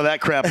had enough of that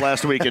crap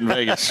last week in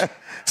Vegas.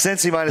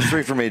 Cincy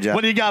 -3 for me, John.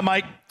 What do you got,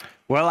 Mike?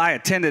 Well, I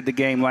attended the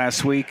game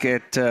last week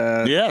at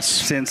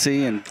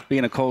Cincy, and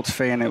being a Colts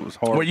fan, it was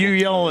horrible. Were you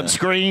yelling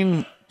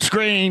screen?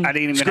 I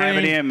didn't even have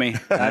it in me.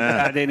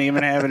 I didn't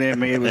even have it in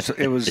me.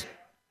 It was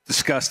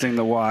disgusting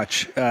to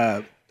watch.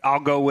 I'll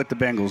go with the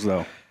Bengals,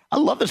 though. I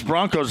love this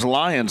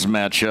Broncos-Lions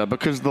matchup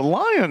because the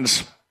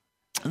Lions,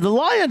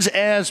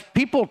 as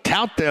people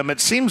tout them, it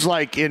seems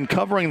like in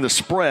covering the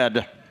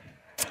spread,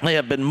 they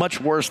have been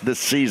much worse this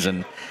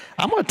season.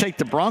 I'm going to take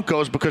the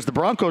Broncos because the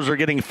Broncos are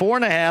getting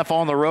 4.5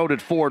 on the road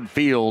at Ford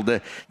Field.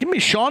 Give me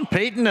Sean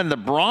Payton and the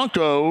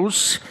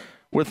Broncos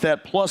with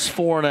that plus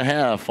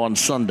 4.5 on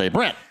Sunday.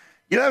 Brent.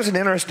 That was an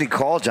interesting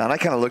call, John. I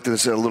kind of looked at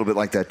this a little bit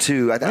like that,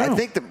 too. I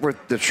think that with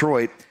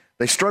Detroit,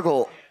 they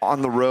struggle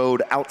on the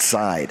road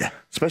outside,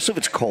 especially if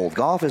it's cold.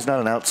 Goff is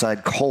not an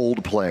outside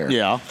cold player.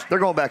 Yeah. They're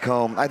going back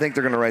home. I think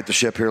they're going to right the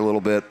ship here a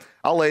little bit.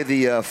 I'll lay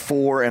the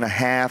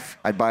 4.5.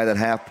 I'd buy that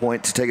half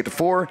point to take it to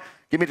 4.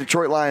 Give me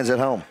Detroit Lions at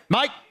home.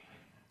 Mike.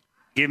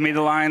 Give me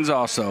the Lions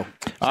also.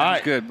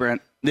 Sounds good,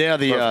 Brent. Yeah,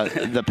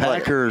 the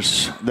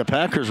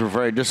Packers were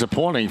very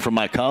disappointing for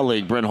my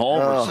colleague Brent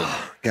Halverson.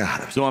 Oh,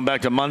 God. Going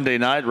back to Monday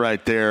night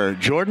right there.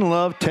 Jordan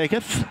Love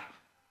taketh,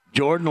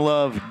 Jordan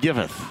Love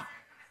giveth.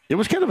 It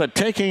was kind of a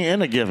taking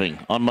and a giving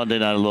on Monday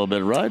night a little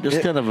bit, right?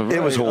 Just kind of a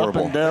it was horrible.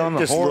 Up and down,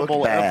 a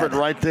horrible effort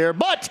right there.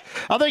 But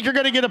I think you're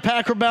going to get a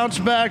Packer bounce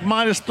back,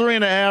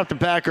 -3.5. The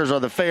Packers are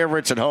the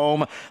favorites at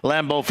home.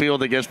 Lambeau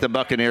Field against the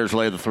Buccaneers,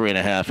 lay the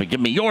 3.5. And give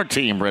me your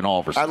team, Brent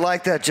Halverson. I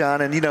like that, John.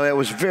 And, it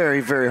was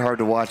very, very hard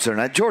to watch there.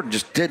 And Jordan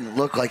just didn't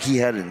look like he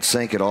had it in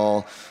sync at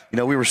all.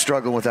 We were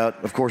struggling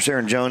without, of course,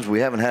 Aaron Jones.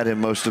 We haven't had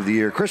him most of the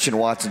year. Christian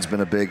Watson's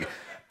been a big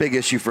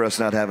issue for us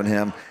not having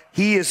him.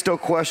 He is still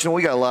questionable.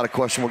 We got a lot of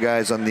questionable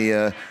guys on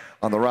the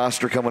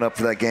roster coming up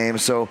for that game.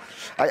 So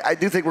I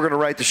do think we're going to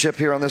right the ship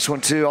here on this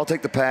one, too. I'll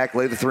take the Pack,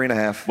 lay the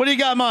 3.5. What do you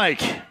got,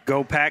 Mike?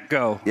 Go Pack,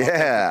 go.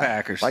 Yeah.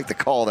 Packers. Like the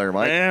call there,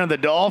 Mike. And the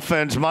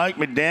Dolphins, Mike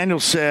McDaniel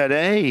said,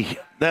 hey,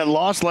 that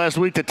loss last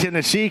week to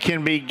Tennessee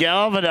can be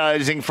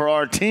galvanizing for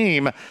our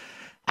team.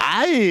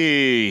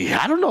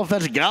 I don't know if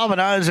that's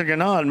galvanizing or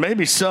not.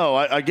 Maybe so.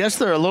 I guess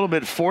they're a little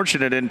bit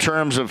fortunate in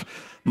terms of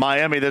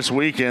Miami this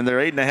weekend. They're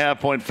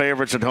 8.5-point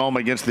favorites at home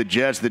against the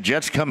Jets. The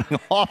Jets coming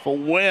off a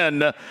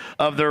win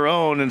of their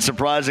own in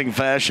surprising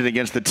fashion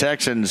against the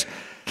Texans.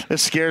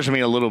 This scares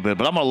me a little bit,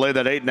 but I'm going to lay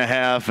that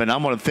 8.5, and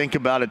I'm going to think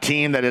about a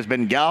team that has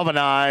been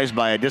galvanized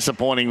by a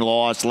disappointing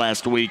loss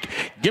last week.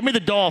 Give me the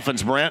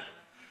Dolphins, Brent.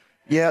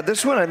 Yeah,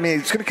 this one,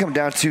 it's going to come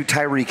down to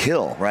Tyreek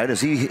Hill, right?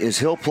 Is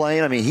Hill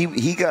playing?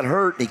 He got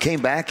hurt. He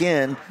came back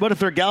in. But if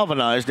they're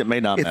galvanized, it may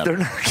not matter.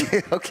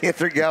 If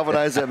they're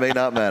galvanized, that may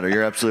not matter.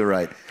 You're absolutely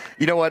right.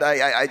 You know what?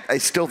 I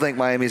still think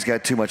Miami's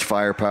got too much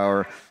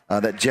firepower.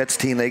 That Jets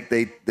team,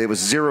 they was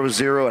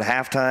 0-0 at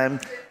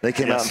halftime. They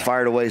came out and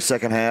fired away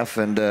second half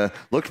and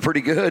looked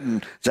pretty good.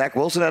 And Zach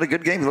Wilson had a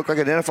good game. He looked like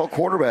an NFL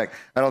quarterback.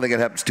 I don't think it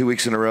happens 2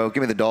 weeks in a row.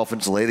 Give me the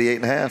Dolphins to lay the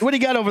 8.5. What do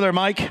you got over there,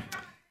 Mike?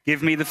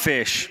 Give me the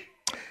fish.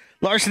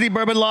 Larceny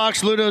Bourbon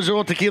Locks, Ludo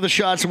Azul Tequila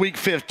Shots, Week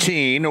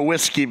 15, a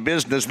whiskey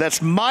business.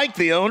 That's Mike,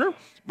 the owner.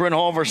 Brent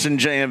Halverson,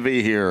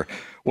 JMV here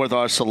with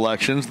our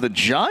selections. The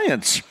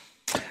Giants,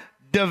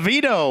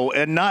 DeVito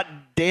and not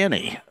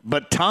Danny,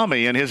 but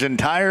Tommy and his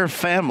entire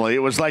family. It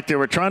was like they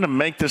were trying to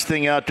make this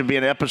thing out to be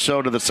an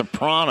episode of The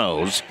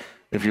Sopranos,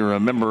 if you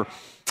remember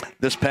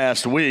this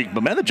past week.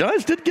 But, man, the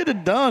Giants did get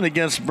it done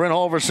against Brent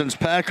Holverson's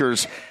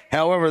Packers.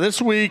 However,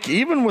 this week,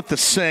 even with the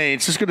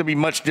Saints, it's going to be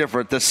much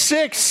different. The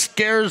 6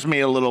 scares me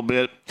a little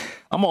bit.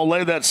 I'm going to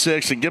lay that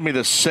 6 and give me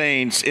the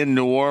Saints in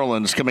New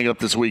Orleans coming up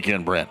this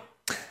weekend, Brent.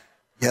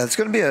 Yeah, it's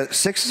going to be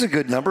 6 is a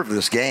good number for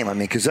this game. I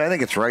mean, because I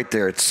think it's right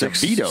there. It's 6,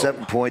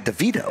 7 point.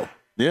 DeVito.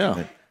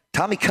 Yeah.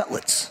 Tommy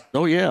Cutlets.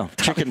 Oh, yeah.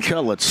 Chicken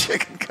cutlets.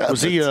 Chicken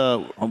cutlets.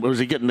 Was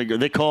he getting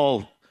they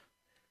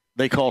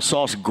call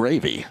sauce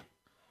gravy.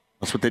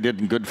 That's what they did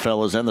in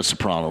Goodfellas and The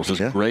Sopranos is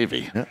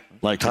gravy. Yeah.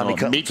 Like Tommy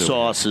meat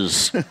sauce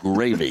is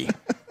gravy.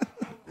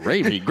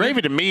 Gravy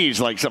to me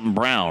is like something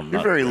brown.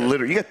 You're very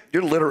literal.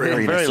 You're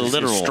literary. Very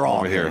literal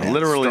strong here. Man.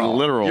 Literally strong.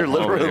 literal. You're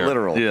literally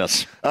literal.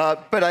 Yes.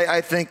 But I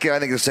think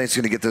the Saints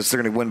are going to get this.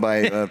 They're going to win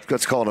by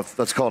let's call it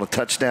a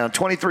touchdown.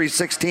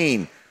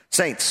 23-16.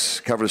 Saints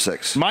cover the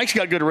 6. Mike's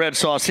got good red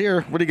sauce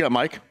here. What do you got,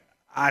 Mike?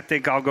 I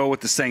think I'll go with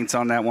the Saints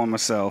on that one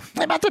myself.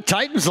 How about the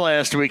Titans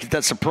last week?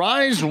 That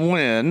surprise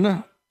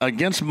win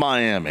against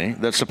Miami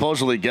that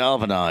supposedly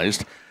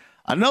galvanized.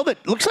 I know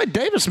that looks like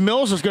Davis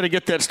Mills is going to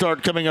get that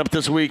start coming up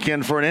this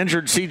weekend for an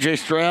injured C.J.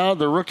 Stroud.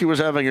 The rookie was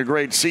having a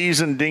great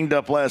season, dinged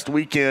up last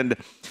weekend.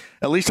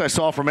 At least I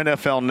saw from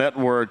NFL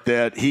Network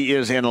that he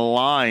is in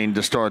line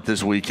to start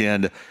this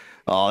weekend.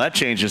 Oh, that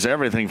changes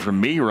everything for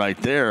me right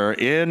there.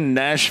 In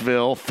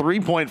Nashville,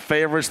 3-point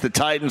favorites. The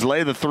Titans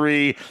lay the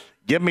 3.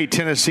 Give me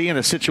Tennessee in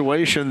a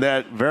situation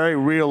that very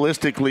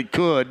realistically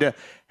could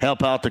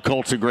help out the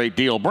Colts a great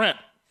deal. Brent.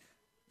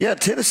 Yeah,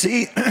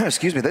 Tennessee,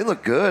 they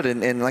look good.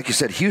 And like you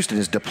said, Houston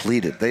is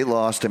depleted. They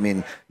lost. I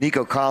mean,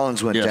 Nico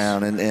Collins went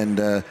down,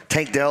 and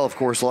Tank Dell, of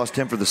course, lost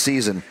him for the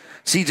season.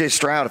 C.J.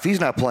 Stroud, if he's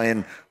not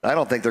playing, I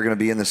don't think they're going to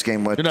be in this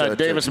game. You're not a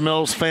Davis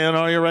Mills fan,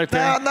 are you, right there?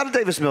 No, I'm not a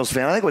Davis Mills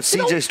fan. I think what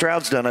C.J.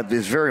 Stroud's done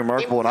is very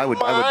remarkable, and I would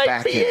back him.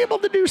 Might be able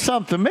to do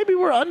something. Maybe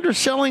we're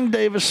underselling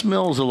Davis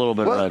Mills a little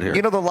bit right here.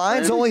 You know, the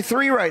line's only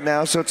 3 right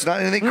now, so it's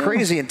not anything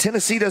crazy, and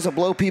Tennessee doesn't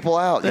blow people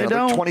out. They're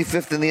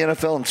 25th in the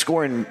NFL in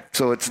scoring,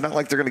 so it's not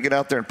like they're going to get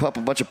out there and pump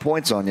a bunch of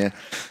points on you.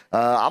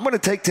 I'm going to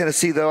take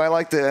Tennessee, though. I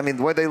like the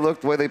way they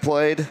looked, the way they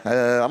played.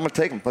 I'm going to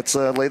take them. Let's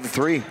lay the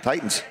 3.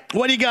 Titans.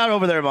 What do you got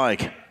over there,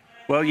 Mike?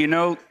 Well,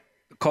 the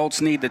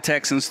Colts need the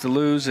Texans to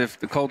lose if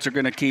the Colts are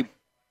going to keep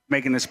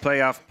making this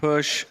playoff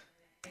push.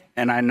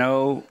 And I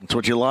know that's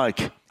what you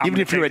like. Even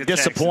if you were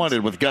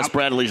disappointed with Gus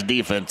Bradley's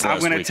defense last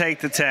week. I'm going to take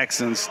the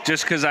Texans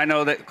just because I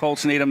know that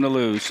Colts need them to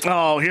lose.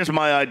 Oh, here's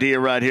my idea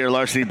right here.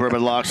 Larceny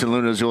Bourbon Locks and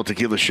Luna Azul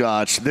Tequila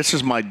Shots. This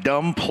is my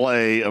dumb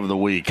play of the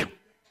week.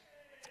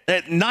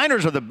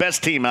 Niners are the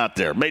best team out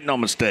there. Make no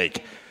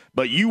mistake.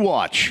 But you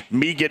watch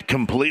me get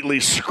completely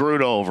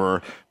screwed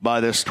over by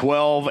this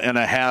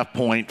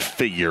 12.5-point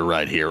figure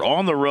right here.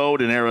 On the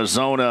road in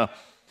Arizona,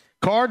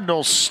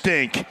 Cardinals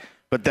stink,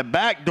 but the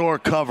backdoor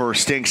cover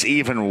stinks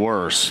even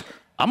worse.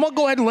 I'm going to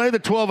go ahead and lay the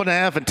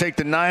 12.5 and take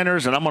the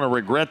Niners, and I'm going to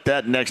regret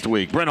that next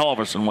week. Brent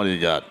Holverson, what do you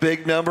got?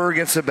 Big number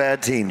against a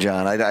bad team,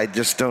 John. I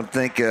just don't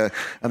think.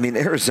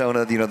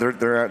 Arizona,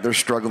 they're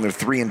struggling. They're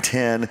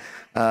 3-10.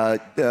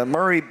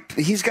 Murray,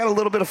 he's got a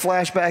little bit of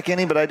flashback in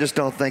him, but I just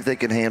don't think they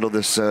can handle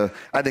this.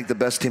 I think the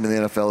best team in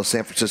the NFL is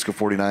San Francisco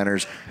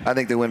 49ers. I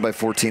think they win by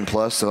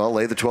 14+, so I'll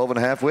lay the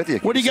 12.5 with you.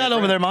 What do you got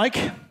over there, Mike?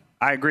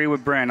 I agree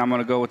with Brent. I'm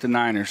going to go with the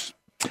Niners.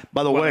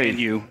 By the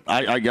way,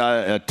 I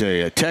got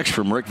a text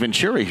from Rick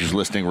Venturi, who's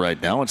listening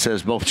right now. It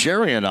says, both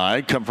Jerry and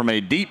I come from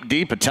a deep,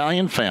 deep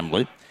Italian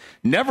family.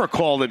 Never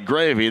called it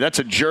gravy. That's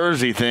a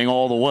Jersey thing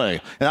all the way.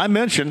 And I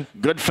mentioned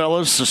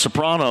Goodfellas, The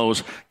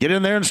Sopranos. Get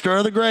in there and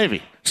stir the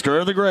gravy.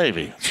 Stir the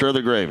gravy. Stir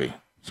the gravy.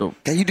 So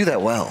yeah, you do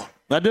that well.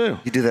 I do.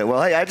 You do that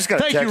well. Hey, I just got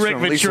a text Thank you, Rick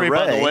from Venturi, Lisa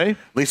Ray. by the way.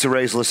 Lisa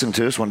Ray's listening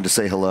to us. Wanted to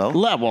say hello.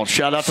 Well,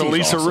 shout out to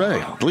Lisa awesome.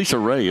 Ray. Lisa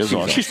Ray is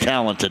awesome. She's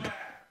talented.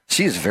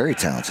 She is very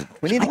talented.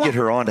 We need to get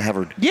her on to have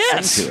her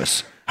sing to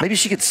us. Maybe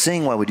she could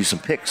sing while we do some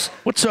picks.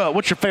 What's your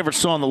favorite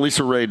song that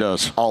Lisa Ray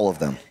does? All of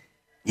them.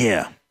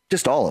 Yeah.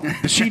 Just all of them.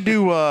 Does she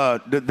do?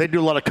 They do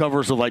a lot of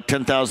covers of like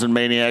 10,000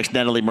 Maniacs,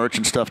 Natalie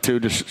Merchant stuff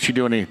too. Does she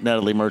do any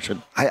Natalie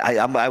Merchant?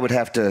 I would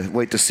have to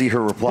wait to see her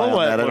reply on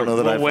that. I don't know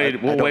that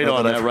we'll wait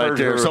on that right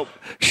there. So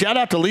shout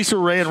out to Lisa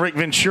Ray and Rick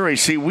Venturi.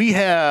 See, we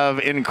have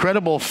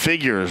incredible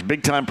figures,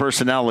 big time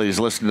personalities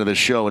listening to this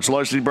show. It's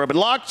Larceny Bourbon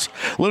Locks,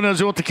 Luna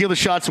Azul Tequila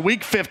Shots,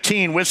 Week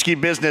 15 Whiskey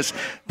Business.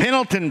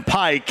 Pendleton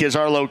Pike is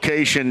our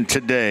location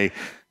today.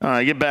 All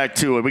right, get back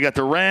to it. We got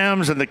the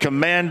Rams and the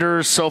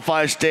Commanders,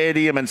 SoFi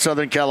Stadium in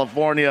Southern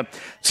California.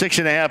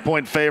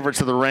 6.5-point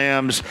favorites of the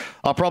Rams.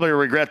 I'll probably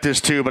regret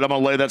this too, but I'm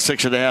going to lay that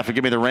 6.5 and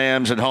give me the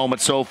Rams at home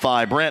at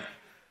SoFi. Brent?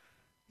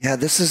 Yeah,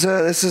 this is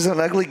an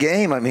ugly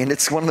game. I mean,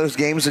 it's one of those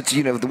games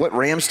that, what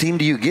Rams team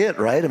do you get,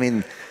 right? I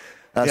mean,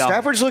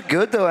 Stafford's looked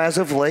good, though, as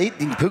of late.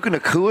 Puka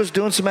Nakua's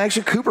doing some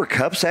action. Cooper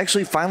Kupp's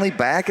actually finally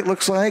back, it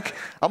looks like.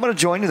 I'm going to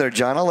join you there,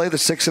 John. I'll lay the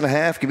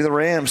 6.5. Give me the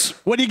Rams.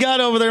 What do you got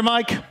over there,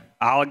 Mike?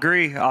 I'll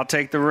agree. I'll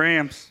take the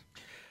Rams.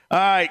 All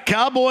right,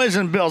 Cowboys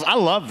and Bills. I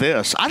love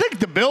this. I think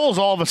the Bills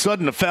all of a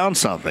sudden have found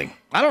something.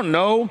 I don't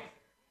know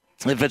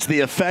if it's the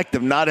effect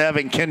of not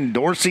having Ken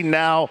Dorsey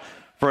now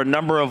for a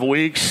number of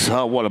weeks,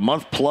 a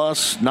month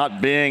plus,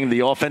 not being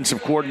the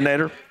offensive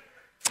coordinator.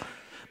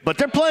 But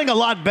they're playing a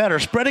lot better,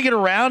 spreading it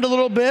around a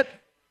little bit.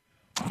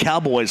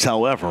 Cowboys,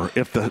 however,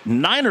 if the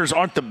Niners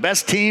aren't the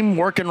best team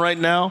working right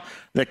now,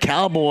 the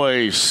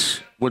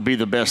Cowboys would be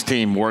the best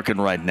team working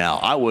right now,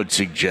 I would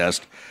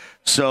suggest.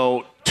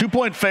 So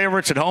 2-point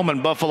favorites at home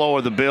in Buffalo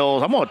or the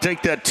Bills. I'm going to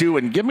take that too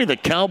and give me the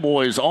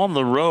Cowboys on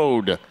the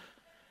road.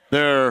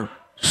 I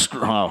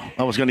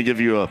was going to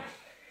give you a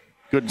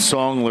good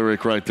song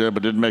lyric right there,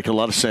 but didn't make a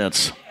lot of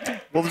sense.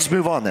 Well, let's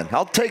move on then.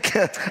 I'll take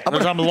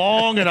I'm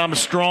long and I'm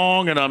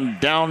strong and I'm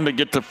down to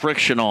get the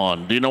friction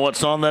on. Do you know what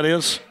song that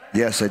is?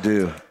 Yes, I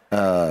do.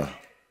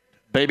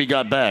 Baby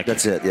Got Back.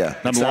 That's it, yeah.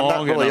 I'm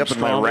long and I'm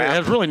strong. It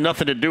has really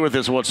nothing to do with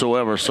this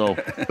whatsoever. So,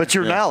 but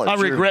your knowledge. I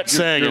regret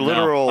saying it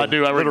literal, now. I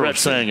do. I regret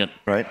saying it.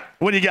 Right.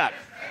 What do you got?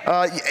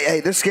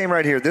 Hey, this game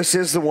right here, this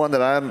is the one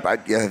that I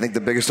think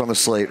the biggest on the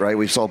slate, right?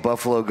 We saw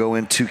Buffalo go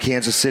into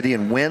Kansas City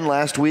and win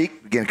last week.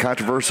 Again,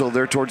 controversial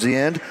there towards the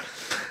end.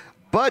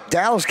 But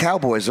Dallas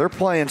Cowboys, they're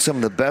playing some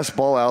of the best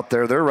ball out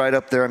there. They're right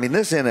up there. I mean,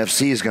 this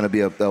NFC is going to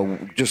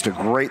be just a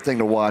great thing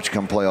to watch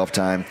come playoff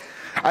time.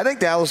 I think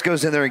Dallas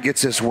goes in there and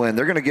gets this win.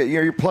 They're going to get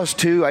your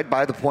 +2. I'd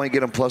buy the point,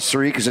 get them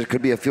 +3 because it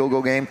could be a field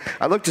goal game.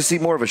 I'd look to see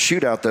more of a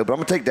shootout, though, but I'm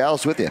going to take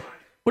Dallas with you.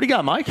 What do you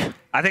got, Mike?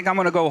 I think I'm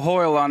going to go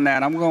Hoyle on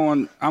that. I'm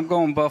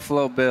going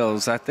Buffalo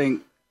Bills. I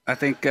think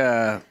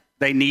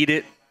they need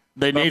it.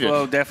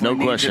 Buffalo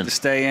definitely needs it to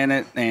stay in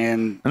it,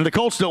 and the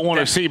Colts don't want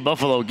to see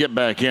Buffalo get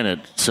back in it.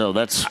 So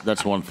that's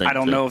one thing. I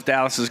don't know if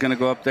Dallas is going to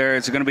go up there.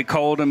 It's going to be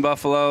cold in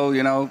Buffalo.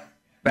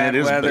 Bad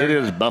weather. It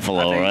is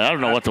Buffalo, right? I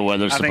don't know what the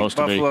weather's supposed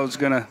to be.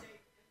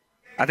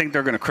 I think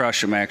they're going to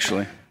crush them,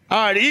 actually. All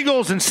right,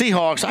 Eagles and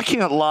Seahawks. I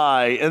can't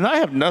lie, and I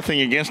have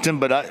nothing against them,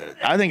 but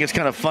I think it's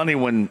kind of funny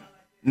when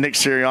Nick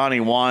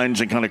Sirianni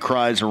whines and kind of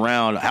cries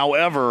around.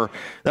 However,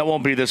 that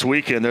won't be this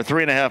weekend. They're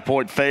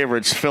 3.5-point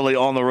favorites. Philly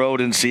on the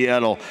road in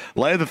Seattle.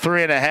 Lay the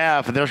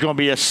 3.5, and there's going to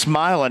be a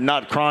smiling,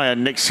 not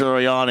crying Nick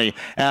Sirianni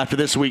after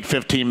this Week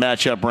 15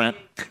 matchup, Brent.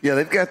 Yeah,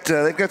 they've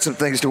got some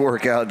things to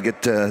work out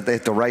and they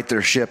have to right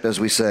their ship, as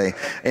we say.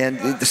 And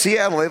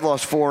Seattle, they've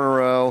lost 4 in a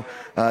row.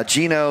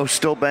 Geno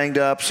still banged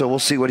up, so we'll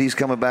see what he's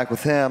coming back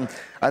with him.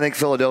 I think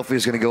Philadelphia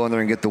is going to go in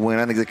there and get the win.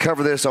 I think they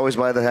cover this, always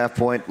by the half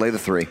point, lay the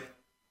 3.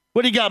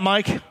 What do you got,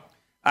 Mike?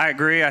 I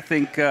agree. I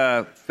think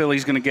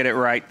Philly's going to get it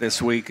right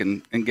this week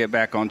and get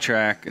back on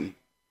track.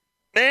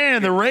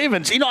 And the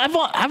Ravens.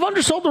 I've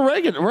undersold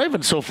the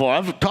Ravens so far.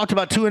 I've talked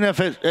about 2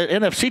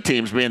 NFC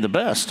teams being the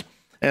best.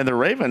 And the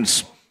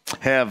Ravens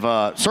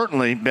have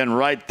certainly been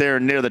right there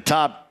near the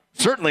top,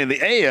 certainly in the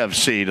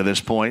AFC to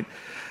this point.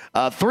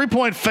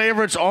 3-point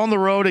favorites on the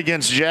road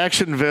against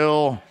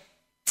Jacksonville.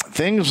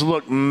 Things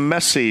look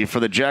messy for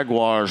the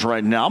Jaguars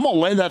right now. I'm going to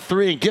lay that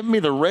 3 and give me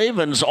the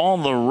Ravens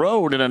on the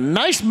road in a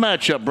nice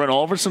matchup. Brent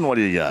Alverson, what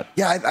do you got?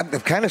 Yeah, I'm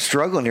kind of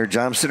struggling here,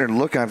 John. I'm sitting there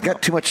looking. I've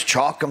got too much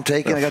chalk I'm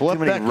taking. I got too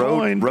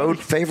many road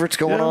favorites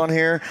going on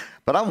here.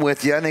 But I'm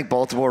with you. I think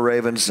Baltimore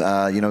Ravens,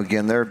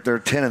 again, they're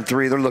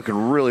 10-3. They're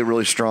looking really,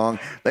 really strong.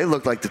 They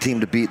look like the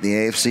team to beat in the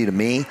AFC to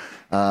me.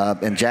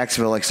 And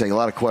Jacksonville, like I say, a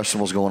lot of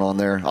questionables going on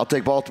there. I'll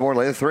take Baltimore,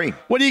 lay the 3.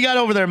 What do you got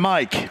over there,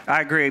 Mike?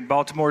 I agree.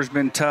 Baltimore's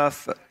been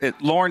tough.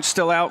 Lawrence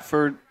still out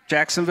for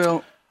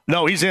Jacksonville?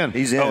 No, he's in.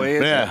 He's in. Oh, he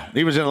is? Yeah,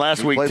 he was in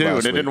last week, too, and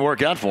it didn't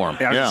work out for him.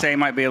 Yeah, I was going to say he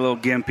might be a little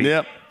gimpy.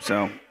 Yep.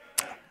 So,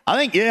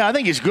 I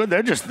think he's good.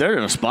 They're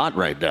in a spot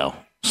right now.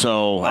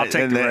 So I'll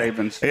take the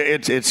Ravens.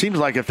 It seems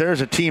like if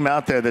there's a team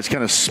out there that's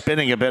kind of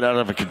spinning a bit out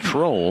of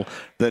control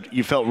that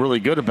you felt really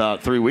good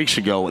about 3 weeks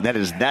ago, that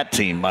is that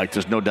team, Mike.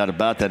 There's no doubt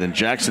about that in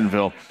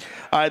Jacksonville.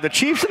 All right, the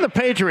Chiefs and the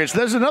Patriots.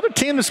 There's another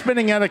team that's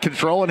spinning out of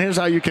control, and here's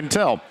how you can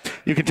tell.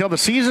 You can tell the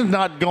season's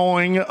not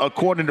going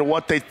according to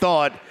what they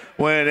thought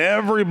when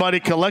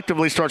everybody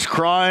collectively starts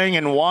crying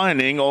and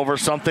whining over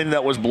something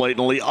that was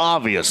blatantly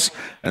obvious,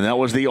 and that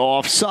was the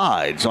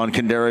offsides on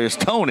Kadarius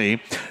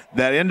Toney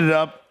that ended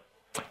up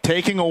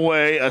taking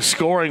away a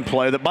scoring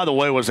play that, by the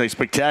way, was a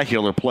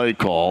spectacular play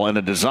call and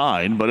a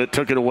design, but it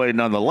took it away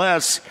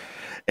nonetheless.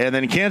 And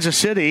then Kansas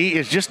City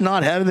is just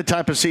not having the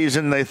type of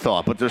season they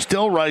thought, but they're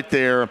still right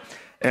there,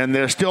 and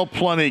they're still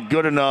plenty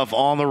good enough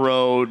on the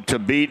road to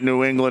beat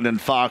New England and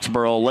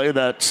Foxborough. Lay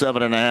that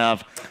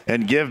 7.5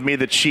 and give me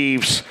the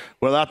Chiefs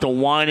without the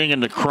whining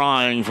and the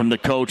crying from the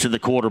coach and the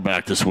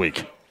quarterback this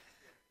week.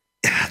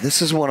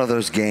 This is one of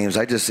those games.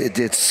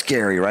 It's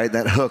scary, right?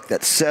 That hook,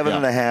 that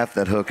 7.5,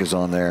 that hook is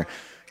on there.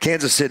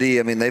 Kansas City,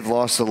 I mean, they've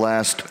lost the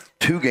last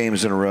 2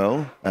 games in a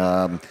row.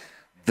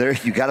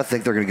 You got to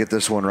think they're going to get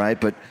this one right,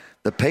 but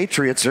the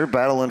Patriots, they're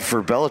battling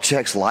for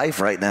Belichick's life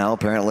right now,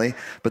 apparently.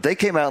 But they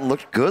came out and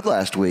looked good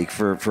last week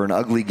for an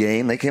ugly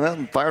game. They came out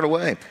and fired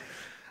away.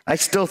 I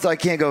still I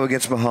can't go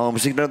against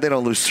Mahomes. They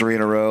don't lose 3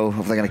 in a row.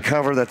 If they're going to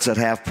cover, that's at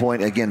half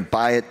point. Again,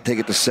 buy it, take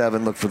it to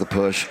 7, look for the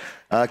push.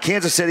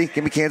 Kansas City,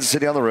 give me Kansas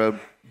City on the road.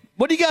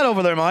 What do you got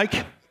over there, Mike?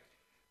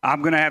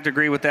 I'm going to have to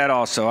agree with that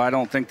also. I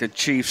don't think the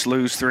Chiefs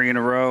lose 3 in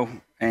a row,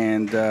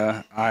 and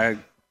I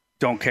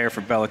don't care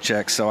for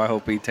Belichick, so I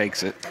hope he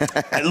takes it.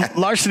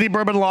 Larceny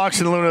Bourbon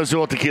Locks and Luna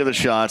Azul Tequila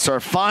Shots.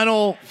 Our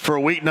final for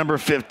week number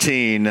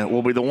 15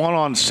 will be the one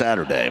on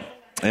Saturday,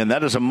 and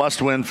that is a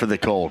must-win for the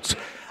Colts.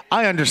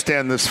 I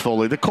understand this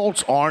fully. The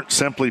Colts aren't,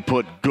 simply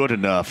put, good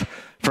enough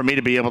for me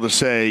to be able to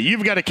say,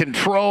 you've got to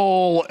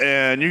control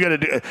and you got to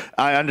do.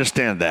 I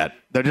understand that.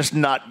 They're just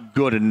not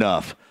good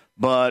enough.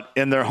 But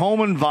in their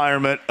home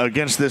environment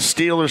against this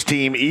Steelers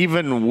team,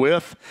 even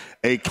with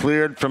a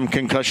cleared from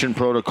concussion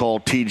protocol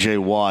TJ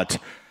Watt,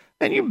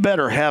 and you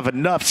better have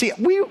enough. See,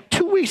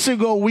 2 weeks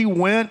ago we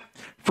went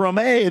from,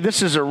 hey,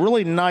 this is a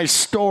really nice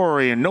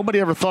story and nobody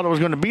ever thought it was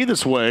going to be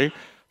this way,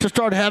 to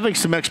start having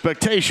some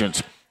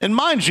expectations. And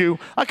mind you,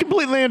 I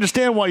completely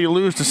understand why you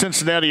lose to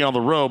Cincinnati on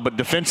the road, but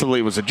defensively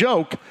it was a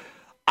joke.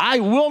 I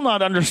will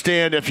not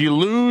understand if you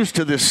lose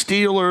to the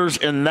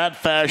Steelers in that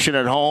fashion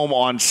at home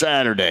on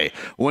Saturday,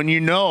 when you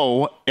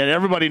know, and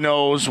everybody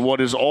knows what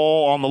is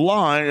all on the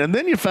line, and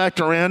then you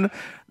factor in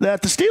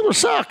that the Steelers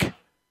suck.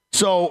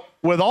 So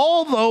with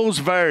all those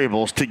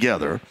variables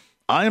together,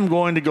 I am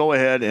going to go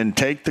ahead and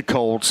take the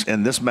Colts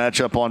in this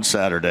matchup on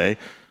Saturday.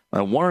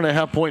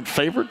 1.5-point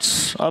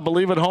favorites, I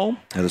believe, at home.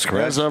 That is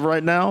correct. As of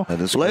right now. That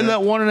is correct. Lay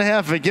that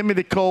 1.5 and give me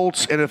the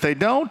Colts. And if they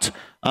don't,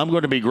 I'm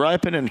going to be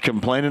griping and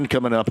complaining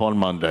coming up on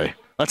Monday.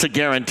 That's a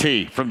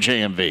guarantee from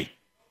JMV.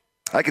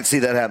 I can see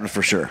that happening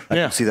for sure. I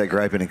can see that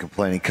griping and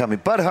complaining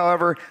coming. But,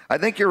 however, I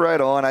think you're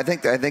right on. I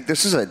think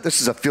this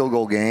is a field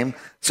goal game.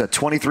 It's a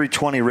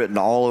 23-20 written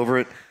all over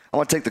it. I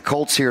want to take the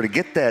Colts here to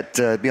get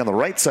that, be on the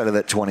right side of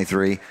that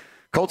 23.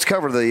 Colts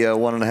cover the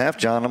 1.5.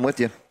 John, I'm with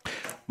you.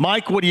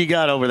 Mike, what do you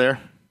got over there?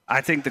 I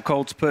think the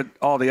Colts put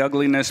all the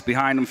ugliness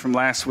behind them from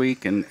last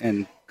week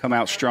and come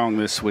out strong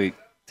this week.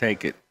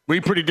 Take it. Were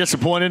you pretty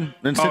disappointed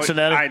in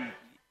Cincinnati?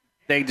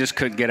 They just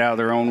couldn't get out of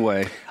their own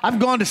way. I've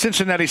gone to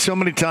Cincinnati so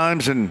many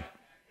times and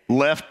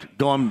left,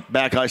 going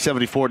back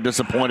I-74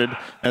 disappointed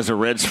as a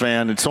Reds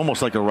fan. It's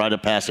almost like a rite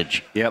of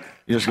passage. Yep.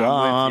 You just go,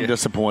 I'm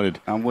disappointed.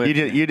 I'm with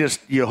you.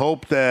 You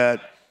hope that,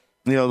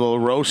 the La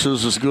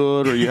Rosa's is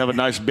good, or you have a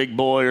nice big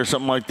boy or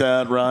something like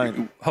that,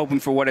 right? Hoping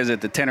for,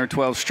 the 10 or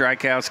 12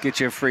 strikeouts, get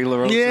you a free La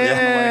Rosa.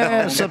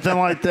 Yeah, something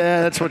like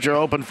that. That's what you're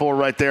hoping for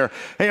right there.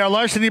 Hey, our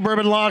Larceny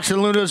Bourbon Locks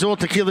and Luna Azul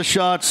Tequila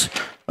Shots.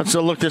 Let's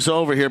look this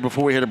over here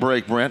before we hit a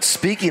break, Brent.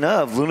 Speaking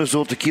of Luna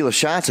Azul Tequila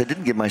Shots, I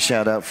didn't give my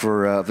shout-out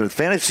for the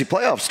fantasy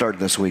playoffs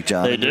starting this week,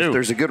 John. They do.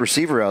 There's a good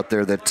receiver out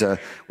there that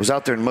was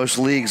out there in most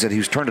leagues that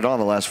he's turned it on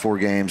the last 4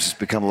 games. He's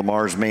become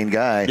Lamar's main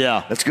guy.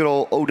 Yeah. That's good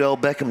old Odell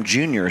Beckham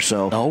Jr.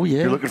 So if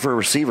you're looking for a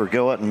receiver,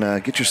 go out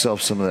and get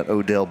yourself some of that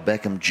Odell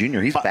Beckham Jr.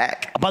 He's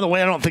back. By the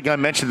way, I don't think I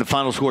mentioned the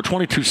final score.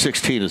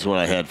 22-16 is what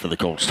I had for the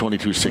Colts,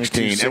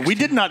 22-16. And we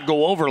did not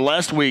go over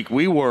last week.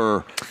 We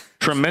were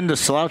tremendous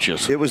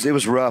slouches. It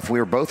was rough. We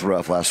were both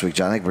rough last week,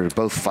 John. I think we were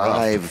both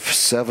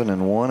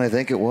 5-7-1. I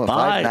think it was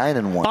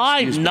 5-9-1.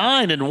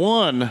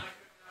 5-9-1.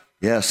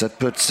 Yes, that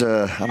puts.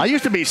 I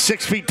used to be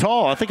 6 feet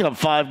tall. I think I'm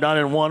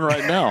 5'9"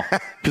 right now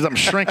because I'm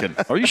shrinking.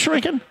 Are you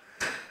shrinking?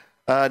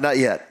 Not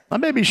yet. I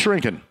may be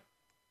shrinking.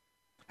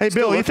 Hey,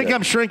 Bill, you think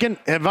I'm shrinking?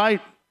 Have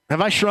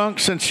I shrunk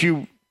since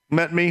you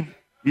met me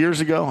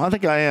years ago? I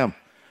think I am.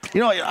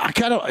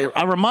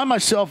 I remind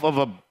myself of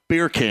a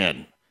beer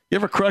can. You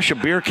ever crush a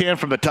beer can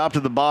from the top to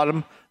the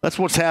bottom? That's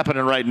what's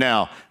happening right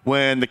now.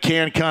 When the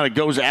can kind of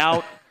goes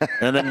out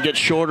and then gets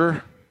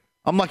shorter,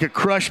 I'm like a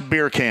crushed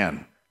beer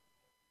can.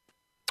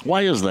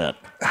 Why is that?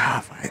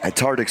 It's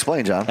hard to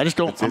explain, John. I just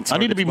don't. I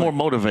need to be more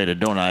motivated,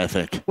 don't I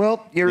think.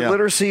 Well, your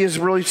literacy is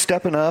really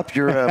stepping up.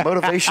 Your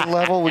motivation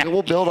level,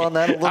 we'll build on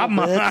that a little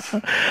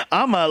bit.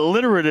 I'm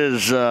literate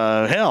as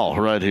hell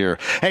right here.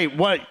 Hey,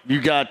 what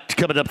you got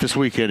coming up this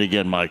weekend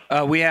again, Mike?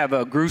 We have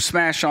a Groove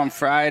Smash on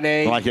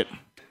Friday. I like it.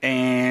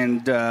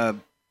 And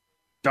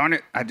darn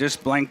it, I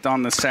just blanked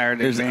on the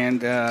Saturday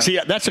band. See,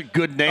 that's a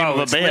good name of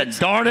a band.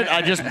 Darn it,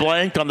 I just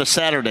blanked on the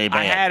Saturday band.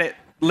 I had it.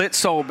 Lit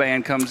Soul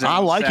Band comes in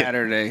on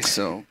Saturday.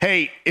 So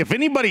hey, if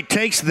anybody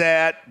takes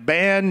that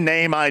band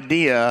name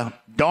idea,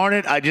 darn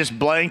it, I just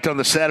blanked on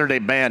the Saturday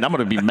band. I'm going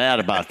to be mad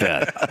about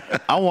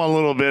that. I want a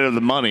little bit of the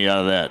money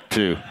out of that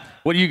too.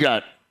 What do you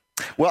got?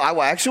 Well,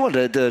 I actually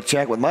wanted to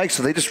chat with Mike.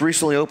 So they just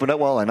recently opened up.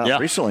 Well, not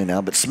recently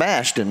now, but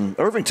Smashed in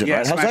Irvington,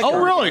 right? How's that going?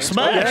 Oh, really?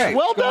 Smashed? Okay.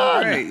 Well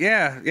done. Great.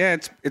 Yeah.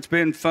 It's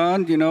been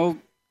fun.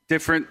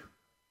 Different,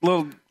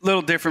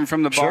 little different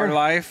from the bar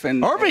life.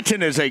 And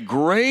Irvington is a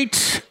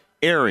great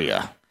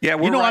area. Yeah,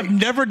 I've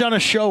never done a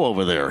show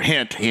over there.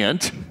 Hint,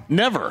 hint.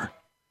 Never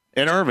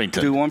in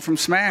Irvington. Do one from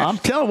Smash. I'm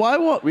telling you, why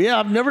won't? Yeah,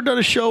 I've never done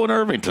a show in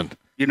Irvington.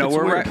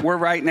 We're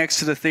right next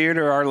to the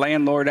theater. Our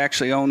landlord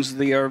actually owns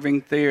the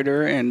Irving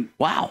Theater, and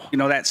wow,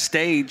 that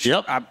stage.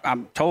 Yep.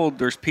 I'm told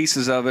there's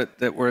pieces of it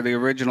that were the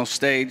original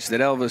stage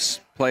that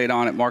Elvis played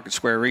on at Market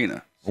Square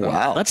Arena. So,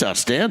 wow, that's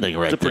outstanding,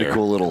 right there. It's a pretty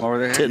cool little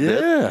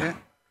tidbit. Yeah.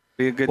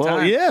 Be a good time.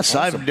 Well, yes,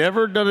 awesome. I've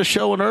never done a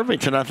show in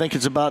Irvington. I think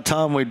it's about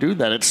time we do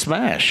that. It's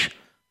Smash.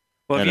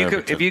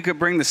 Well, if you could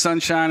bring the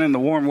sunshine and the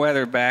warm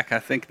weather back, I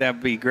think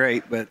that'd be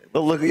great. But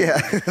look, yeah,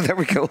 there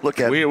we go. Look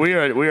at we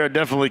are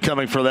definitely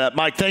coming for that.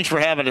 Mike, thanks for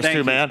having us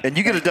too, man. And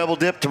you get a double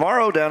dip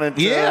tomorrow down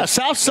in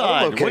South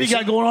Side. What do you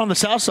got going on the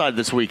South Side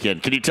this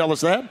weekend? Can you tell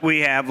us that? We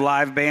have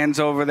live bands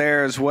over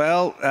there as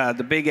well.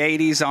 The Big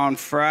 80s on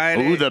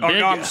Friday. Ooh,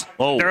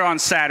 they're on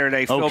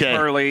Saturday. Phil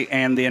Purley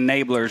and the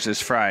Enablers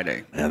is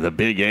Friday. Yeah, the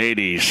Big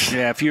 80s.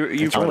 Yeah, if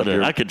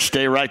I could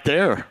stay right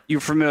there. You're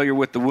familiar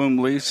with the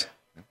Wombleys?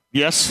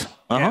 Yes.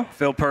 Yeah,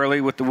 Phil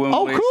Purley with the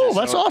Wombleys. Oh, cool.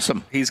 That's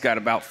awesome. He's got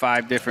about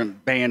 5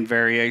 different band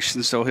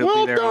variations, so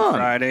he'll be there on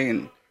Friday.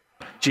 And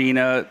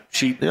Gina,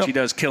 she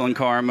does Killin'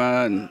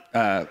 Karma and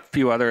a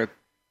few other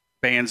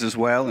bands as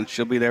well, and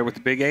she'll be there with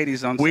the Big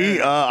 80s on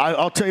Saturday.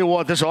 I'll tell you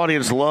what, this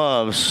audience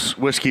loves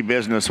whiskey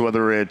business,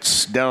 whether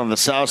it's down on the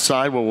South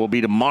Side, where we'll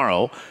be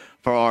tomorrow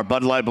for our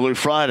Bud Light Blue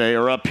Friday,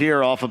 or up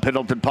here off of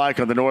Pendleton Pike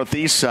on the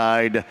northeast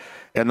side,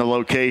 and the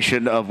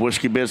location of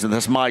Whiskey Business.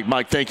 That's Mike.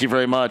 Mike, thank you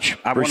very much.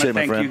 I want to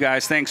thank you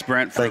guys. Thanks,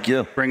 Brent, for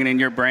bringing in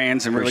your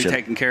brands and really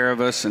taking care of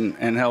us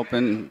and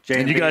helping.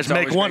 And you guys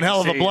make one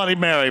hell of a Bloody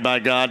Mary, by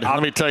God.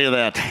 Let me tell you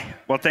that.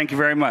 Well, thank you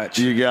very much.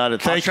 You got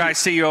it. I'll try to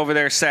see you over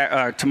there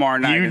tomorrow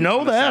night. You know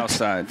on the that. South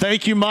Side.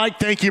 Thank you, Mike.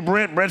 Thank you,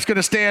 Brent. Brent's going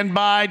to stand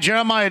by.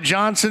 Jeremiah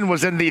Johnson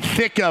was in the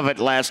thick of it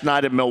last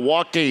night in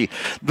Milwaukee.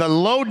 The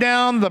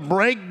lowdown, the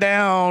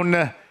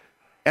breakdown,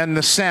 and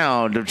the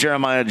sound of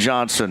Jeremiah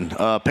Johnson,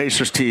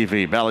 Pacers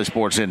TV, Valley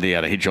Sports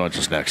Indiana. He joins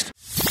us next.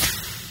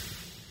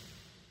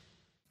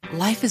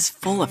 Life is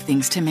full of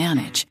things to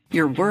manage.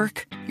 Your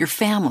work, your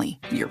family,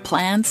 your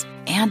plans,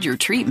 and your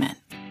treatment.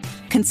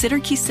 Consider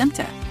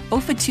Kesimpta,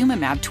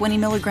 ofatumumab 20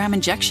 milligram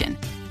injection.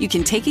 You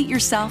can take it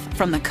yourself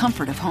from the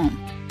comfort of home.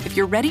 If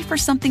you're ready for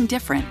something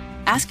different,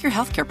 ask your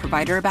healthcare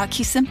provider about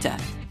Kesimpta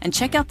and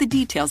check out the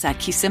details at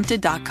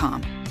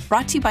kesimpta.com.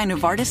 Brought to you by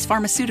Novartis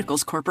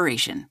Pharmaceuticals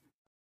Corporation.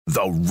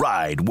 The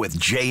Ride with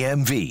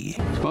JMV.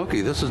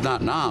 Smokey, this is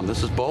not Nam.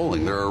 This is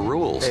bowling. There are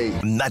rules.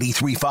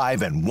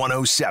 93.5 and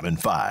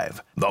 107.5.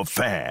 The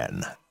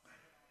Fan.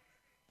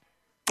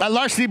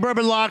 Larceny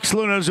Bourbon Locks,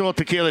 Luna Azul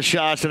Tequila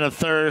Shots on a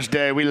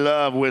Thursday. We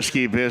love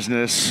whiskey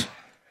business.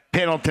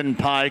 Pendleton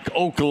Pike,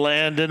 Oak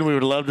Landon. We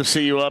would love to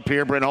see you up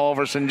here. Brent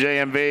Halverson,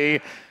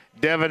 JMV.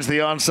 Devin's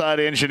the on-site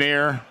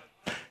engineer.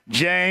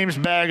 James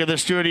back at the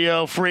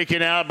studio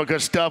freaking out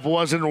because stuff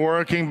wasn't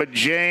working, but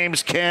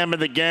James, Cam,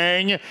 and the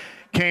gang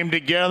came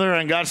together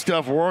and got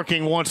stuff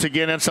working once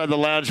again inside the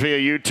lounge via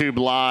YouTube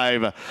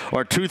Live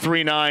or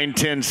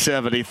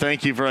 239-1070.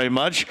 Thank you very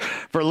much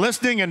for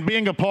listening and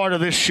being a part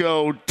of this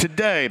show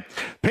today.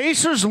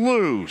 Pacers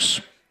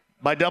lose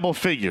by double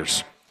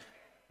figures.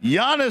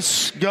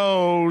 Giannis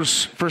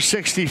goes for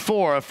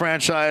 64, a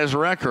franchise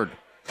record.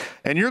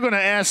 And you're going to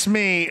ask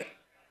me,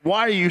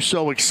 why are you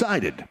so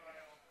excited?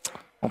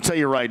 I'll tell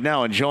you right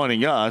now, and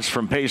joining us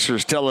from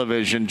Pacers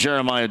Television,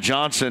 Jeremiah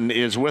Johnson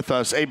is with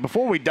us. Hey,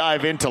 before we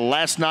dive into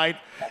last night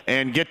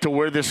and get to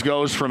where this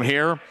goes from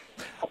here,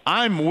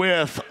 I'm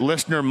with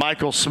listener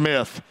Michael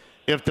Smith.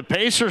 If the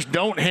Pacers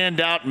don't hand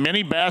out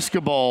many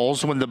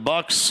basketballs when the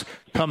Bucks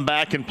come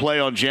back and play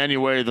on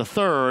January the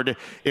 3rd,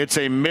 it's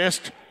a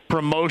missed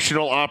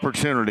promotional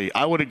opportunity.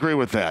 I would agree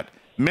with that.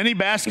 Many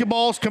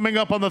basketballs coming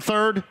up on the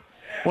 3rd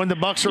when the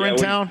Bucks are in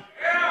town?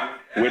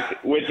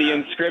 With the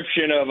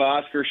inscription of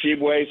Oscar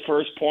Tshiebwe's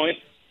first point.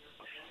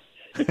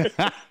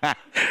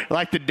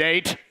 Like the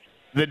date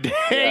and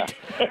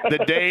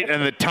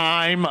the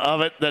time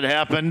of it that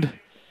happened.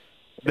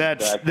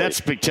 That's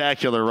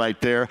spectacular right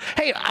there.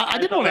 Hey, I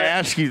did want to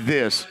ask you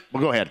this.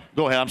 Well, go ahead.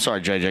 I'm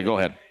sorry, JJ. Go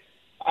ahead.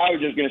 I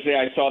was just going to say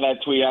I saw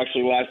that tweet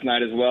actually last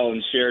night as well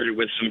and shared it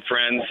with some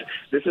friends.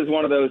 This is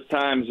one of those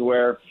times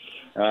where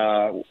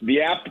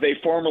the app they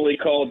formerly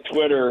called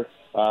Twitter,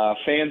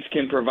 fans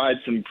can provide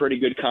some pretty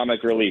good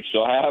comic relief.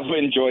 So I have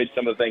enjoyed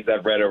some of the things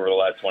I've read over the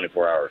last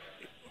 24 hours.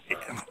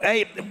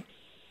 Hey,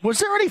 was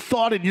there any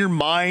thought in your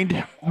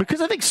mind?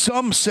 Because I think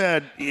some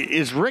said,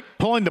 is Rick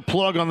pulling the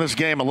plug on this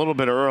game a little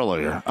bit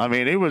earlier? I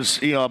mean, it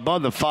was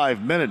above the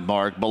 5-minute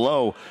mark,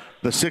 below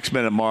the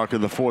 6-minute mark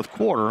of the fourth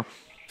quarter.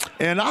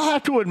 And I'll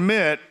have to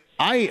admit,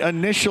 I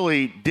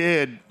initially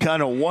did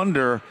kind of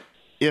wonder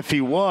if he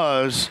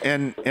was,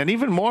 and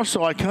even more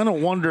so, I kind of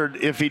wondered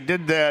if he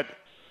did that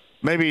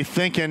maybe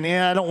thinking,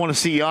 I don't want to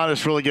see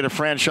Giannis really get a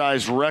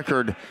franchise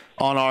record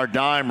on our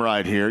dime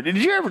right here. Did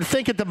you ever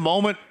think at the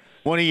moment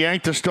when he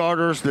yanked the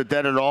starters that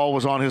at all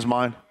was on his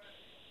mind?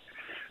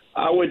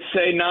 I would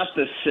say not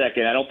the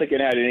second. I don't think it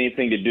had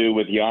anything to do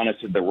with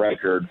Giannis at the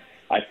record.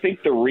 I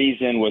think the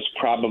reason was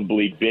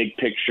probably big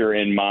picture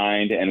in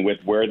mind and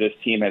with where this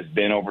team has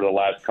been over the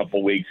last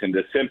couple weeks, and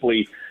to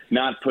simply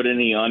not put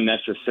any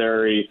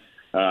unnecessary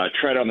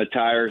tread on the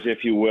tires,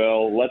 if you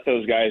will. Let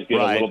those guys get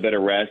a little bit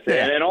of rest.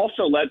 Yeah. And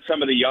also let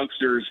some of the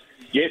youngsters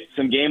get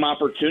some game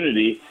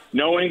opportunity,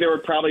 knowing there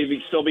would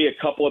probably still be a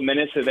couple of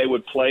minutes that they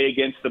would play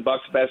against the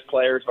Bucks' best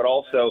players, but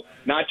also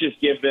not just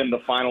give them the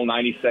final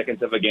 90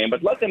 seconds of a game,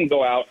 but let them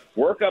go out,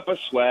 work up a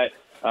sweat,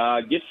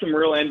 get some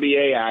real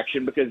NBA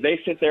action because they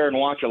sit there and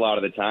watch a lot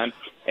of the time.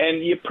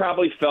 And you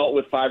probably felt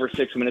with 5 or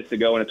 6 minutes to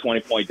go in a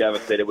 20-point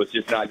deficit, it was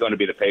just not going to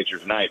be the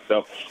Pacers' night.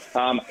 So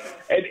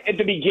at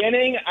the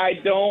beginning, I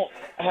don't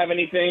have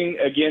anything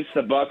against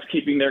the Bucks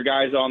keeping their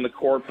guys on the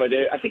court, but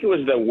I think it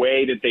was the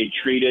way that they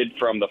treated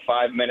from the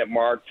 5-minute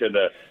mark to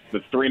the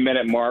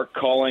 3-minute mark,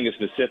 calling a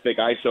specific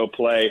ISO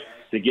play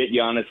to get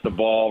Giannis the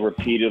ball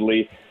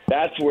repeatedly.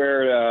 That's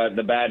where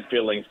the bad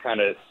feelings kind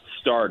of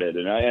started.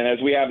 And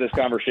as we have this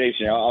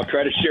conversation, I'll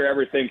try to share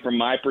everything from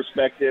my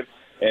perspective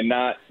and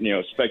not,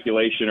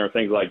 speculation or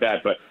things like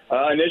that. But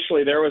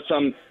initially, there was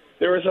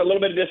a little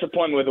bit of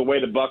disappointment with the way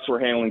the Bucks were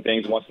handling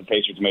things once the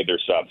Pacers made their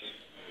subs.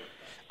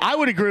 I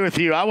would agree with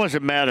you. I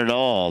wasn't mad at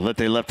all that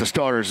they left the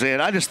starters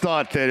in. I just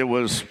thought that it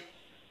was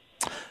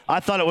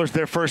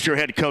their first-year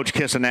head coach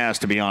kissing ass,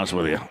 to be honest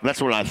with you.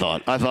 That's what I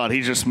thought. I thought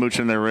he's just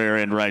smooching their rear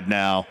end right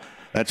now.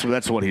 That's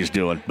what he's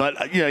doing.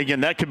 But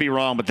again, that could be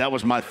wrong. But that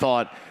was my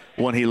thought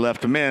when he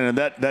left them in, and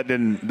that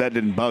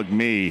didn't bug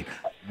me.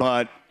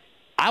 But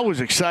I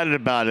was excited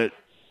about it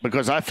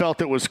because I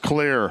felt it was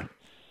clear.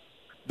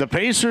 The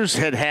Pacers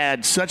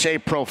had such a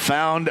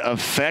profound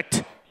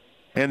effect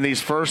in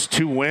these first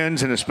 2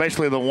 wins, and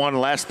especially the one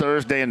last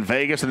Thursday in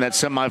Vegas in that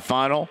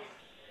semifinal,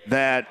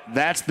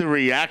 that's the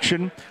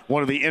reaction.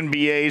 One of the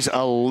NBA's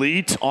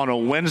elite on a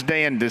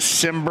Wednesday in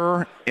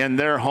December in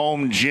their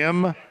home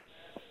gym.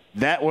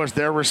 That was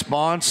their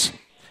response.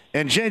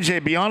 And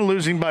JJ, beyond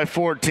losing by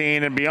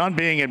 14 and beyond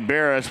being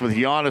embarrassed with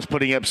Giannis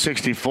putting up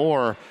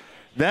 64,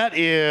 that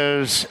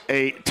is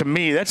to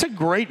me, that's a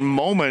great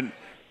moment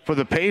for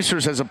the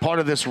Pacers as a part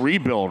of this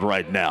rebuild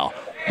right now,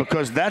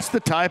 because that's the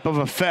type of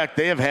effect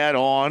they have had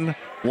on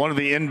one of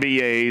the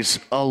NBA's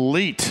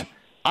elite.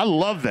 I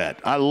love that.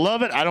 I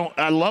love it.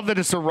 I love that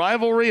it's a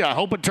rivalry. I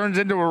hope it turns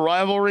into a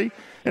rivalry.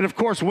 And of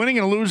course, winning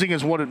and losing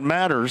is what it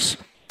matters,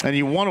 and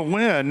you want to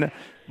win.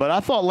 But I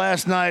thought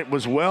last night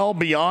was well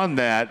beyond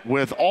that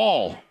with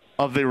all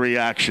of the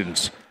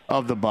reactions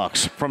of the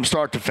Bucks from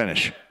start to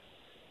finish.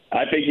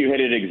 I think you hit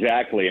it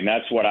exactly, and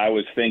that's what I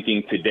was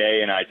thinking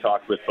today. And I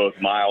talked with both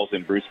Miles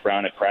and Bruce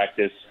Brown at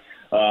practice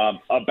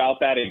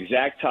about that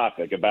exact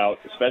topic, about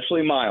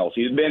especially Miles.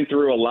 He's been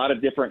through a lot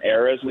of different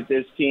eras with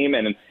this team,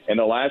 and in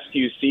the last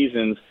few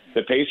seasons,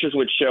 the Pacers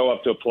would show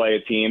up to play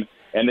a team,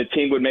 and the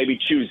team would maybe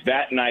choose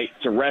that night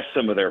to rest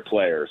some of their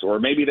players, or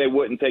maybe they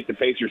wouldn't take the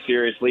Pacers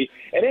seriously.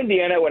 And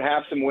Indiana would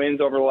have some wins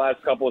over the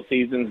last couple of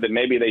seasons that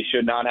maybe they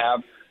should not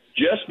have,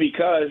 just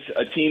because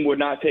a team would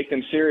not take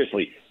them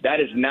seriously.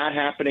 That is not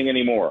happening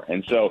anymore.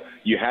 And so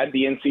you had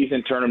the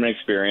in-season tournament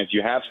experience.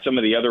 You have some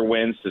of the other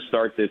wins to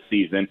start this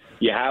season.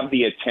 You have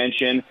the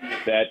attention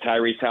that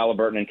Tyrese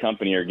Halliburton and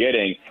company are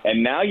getting.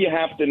 And now you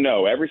have to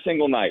know every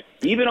single night,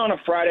 even on a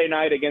Friday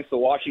night against the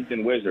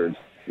Washington Wizards,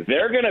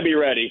 they're going to be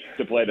ready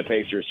to play the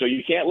Pacers. So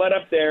you can't let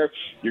up there.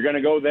 You're going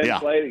to go then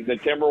play the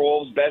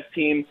Timberwolves, best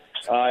team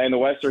in the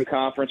Western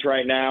Conference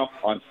right now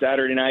on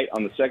Saturday night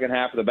on the second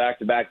half of the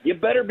back-to-back. You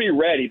better be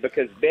ready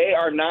because they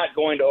are not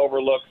going to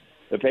overlook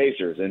the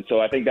Pacers. And so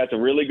I think that's a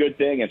really good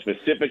thing, and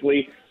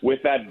specifically with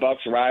that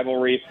Bucks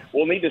rivalry,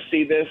 we'll need to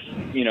see this,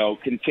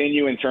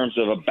 continue in terms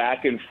of a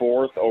back and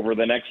forth over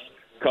the next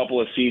couple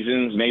of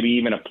seasons, maybe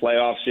even a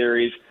playoff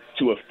series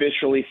to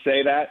officially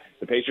say that.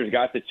 The Pacers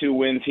got the 2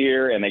 wins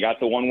here, and they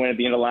got the 1 win at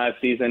the end of last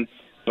season.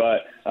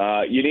 But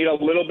you need a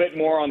little bit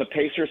more on the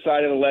Pacers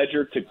side of the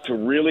ledger to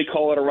really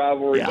call it a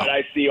rivalry. Yeah. But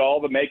I see all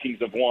the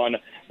makings of one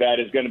that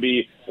is going to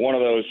be one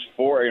of those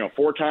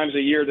 4 times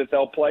a year that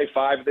they'll play,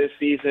 5 this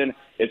season.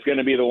 It's going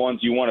to be the ones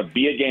you want to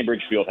be at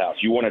Gainbridge Fieldhouse.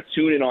 You want to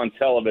tune in on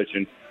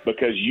television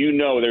because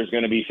there's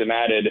going to be some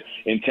added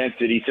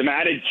intensity, some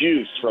added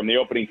juice from the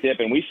opening tip,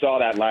 and we saw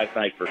that last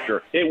night for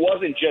sure. It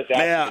wasn't just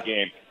after the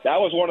game. That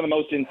was one of the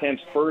most intense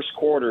first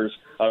quarters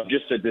of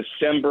just a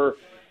December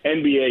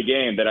NBA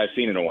game that I've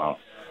seen in a while.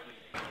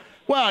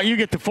 Well, you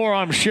get the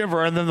forearm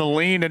shiver and then the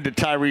lean into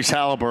Tyrese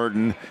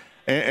Halliburton,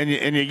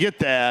 and you get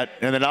that,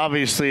 and then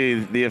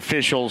obviously the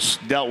officials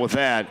dealt with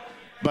that.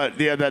 But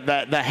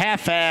the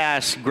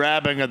half-ass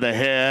grabbing of the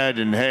head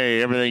and,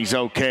 hey, everything's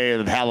okay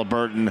with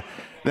Halliburton,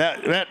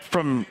 that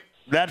from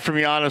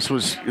Giannis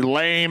was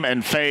lame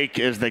and fake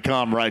as they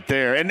come right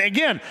there. And,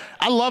 again,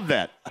 I love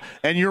that.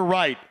 And you're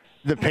right.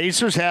 The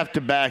Pacers have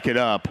to back it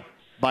up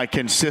by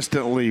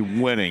consistently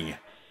winning.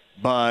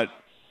 But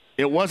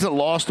it wasn't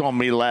lost on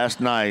me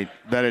last night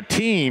that a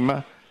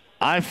team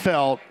I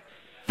felt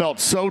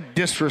so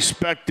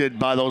disrespected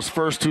by those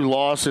first 2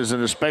 losses,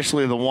 and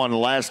especially the one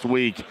last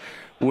week,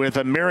 with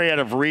a myriad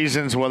of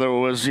reasons, whether it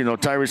was,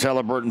 Tyrese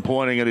Halliburton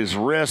pointing at his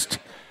wrist,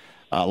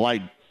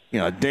 like,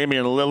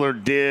 Damian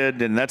Lillard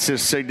did, and that's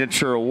his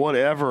signature or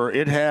whatever.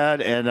 It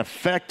had an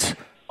effect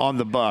on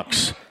the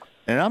Bucks.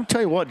 And I'm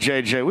telling you what,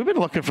 JJ, we've been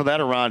looking for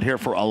that around here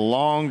for a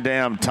long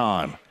damn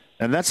time.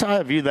 And that's how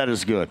I view that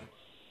as good.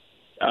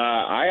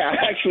 I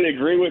actually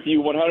agree with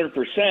you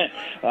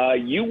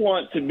 100%. You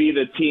want to be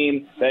the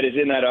team that is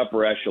in that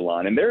upper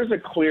echelon. And there's a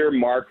clear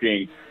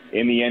marking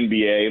in the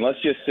NBA,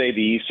 let's just say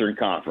the Eastern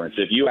Conference.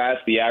 If you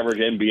ask the average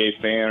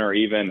NBA fan or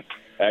even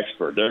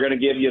expert. They're going to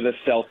give you the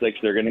Celtics.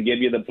 They're going to give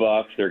you the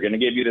Bucks. They're going to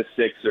give you the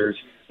Sixers.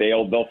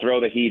 They'll throw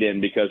the Heat in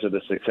because of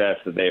the success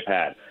that they've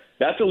had.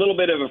 That's a little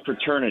bit of a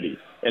fraternity.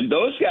 And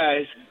those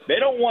guys, they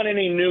don't want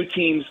any new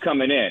teams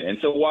coming in. And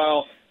so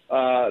while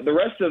the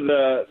rest of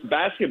the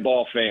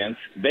basketball fans,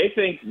 they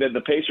think that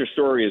the Pacers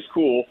story is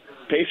cool,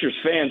 Pacers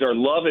fans are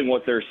loving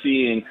what they're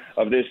seeing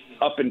of this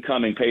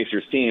up-and-coming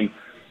Pacers team.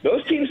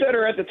 Those teams that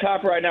are at the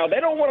top right now, they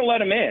don't want to let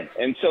them in.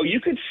 And so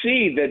you could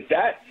see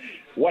that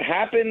what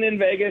happened in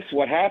Vegas,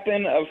 what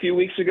happened a few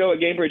weeks ago at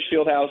Gainbridge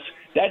Fieldhouse,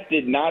 that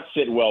did not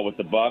sit well with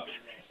the Bucks.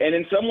 And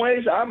in some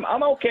ways,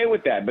 I'm okay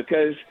with that,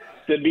 because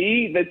to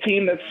be the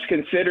team that's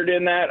considered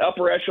in that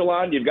upper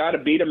echelon, you've got to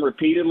beat them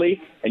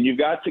repeatedly, and you've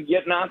got to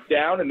get knocked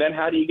down, and then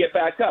how do you get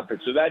back up?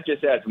 And so that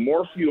just adds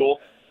more fuel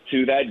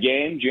to that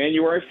game,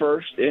 January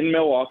 1st in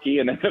Milwaukee,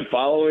 and then the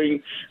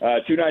following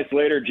 2 nights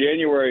later,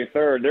 January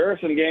 3rd. There are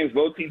some games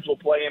both teams will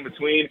play in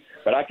between,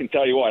 but I can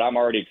tell you what, I'm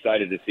already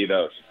excited to see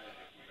those.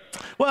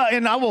 Well,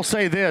 and I will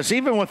say this,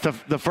 even with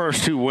the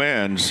first 2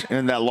 wins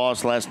in that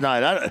loss last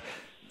night,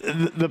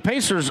 the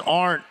Pacers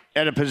aren't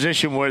at a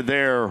position where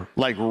they're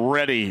like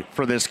ready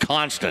for this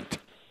constant,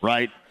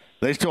 right?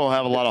 They still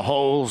have a lot of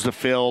holes to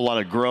fill, a lot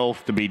of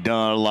growth to be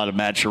done, a lot of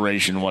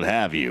maturation, what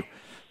have you.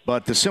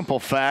 But the simple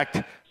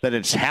fact that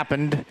it's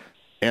happened,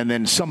 and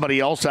then somebody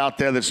else out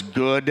there that's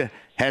good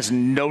has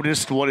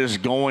noticed what is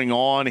going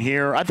on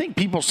here, I think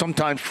people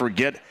sometimes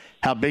forget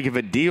how big of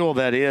a deal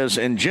that is.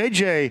 And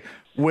JJ,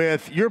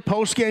 with your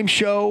post-game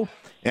show,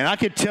 and I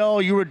could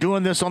tell you were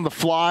doing this on the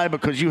fly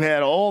because you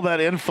had all that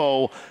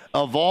info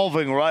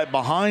evolving right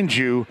behind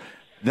you.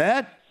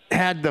 That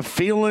had the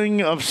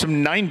feeling of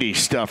some 90s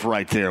stuff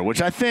right there,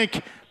 which I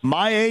think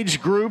my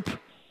age group,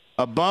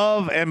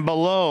 above and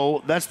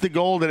below, that's the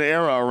golden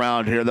era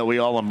around here that we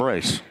all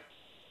embrace.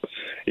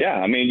 Yeah,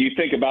 I mean, you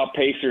think about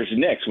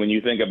Pacers-Knicks when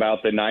you think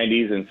about the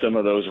 90s and some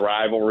of those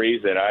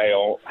rivalries, and I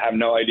have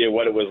no idea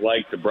what it was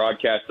like to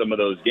broadcast some of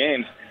those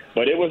games.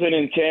 But it was an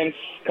intense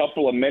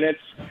couple of minutes,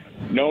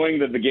 knowing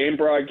that the game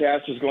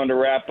broadcast was going to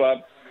wrap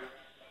up,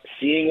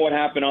 seeing what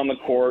happened on the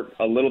court,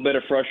 a little bit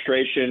of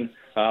frustration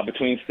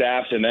between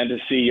staffs, and then to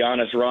see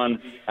Giannis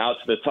run out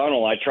to the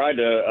tunnel. I tried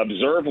to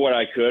observe what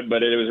I could,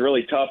 but it was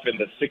really tough in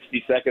the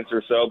 60 seconds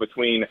or so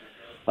between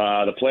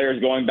the players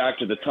going back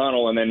to the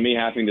tunnel and then me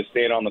having to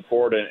stand on the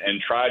court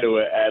and try to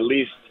at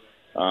least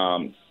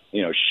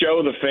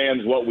show the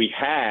fans what we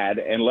had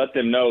and let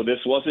them know this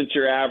wasn't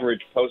your average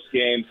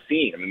post-game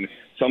scene. I mean,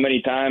 so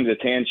many times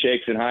it's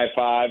handshakes and high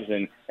fives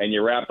and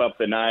you wrap up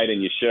the night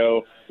and you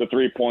show the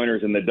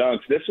three-pointers and the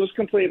dunks. This was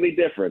completely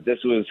different.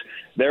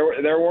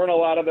 There weren't a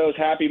lot of those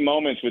happy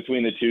moments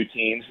between the two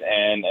teams,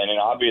 and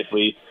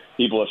obviously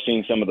people have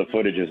seen some of the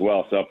footage as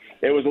well. So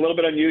it was a little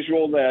bit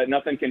unusual that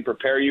nothing can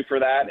prepare you for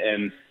that,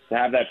 and to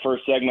have that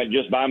first segment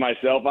just by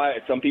myself,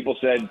 some people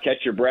said catch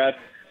your breath,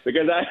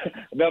 because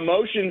the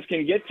emotions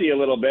can get to you a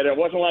little bit. It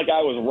wasn't like I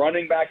was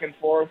running back and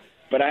forth,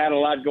 but I had a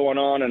lot going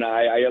on, and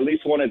I at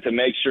least wanted to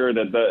make sure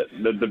that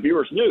the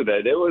viewers knew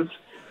that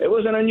it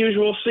was an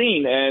unusual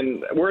scene,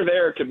 and we're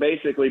there to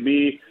basically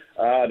be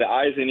the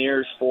eyes and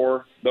ears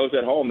for those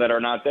at home that are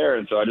not there.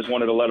 And so I just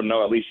wanted to let them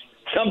know at least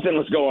something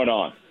was going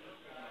on.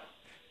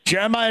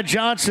 Jeremiah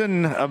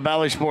Johnson of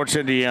Valley Sports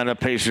Indiana,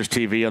 Pacers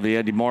TV on the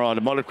Andy Moore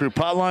Automotive Group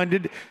hotline.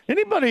 Did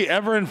anybody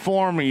ever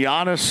inform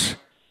Giannis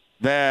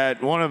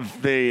that one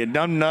of the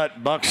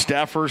numbnut Bucks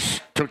staffers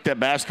took that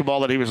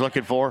basketball that he was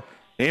looking for?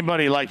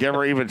 Anybody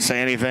ever even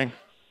say anything?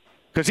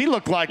 Because he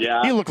looked like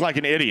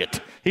an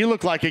idiot. He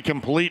looked like a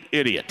complete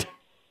idiot.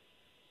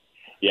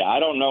 Yeah, I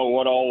don't know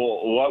what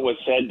was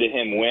said to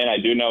him when. I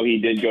do know he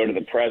did go to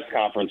the press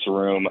conference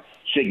room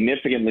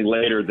significantly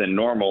later than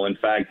normal. In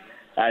fact,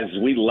 as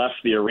we left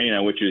the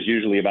arena, which is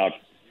usually about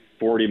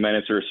 40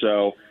 minutes or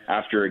so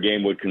after a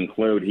game would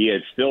conclude, he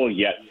had still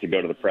yet to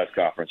go to the press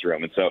conference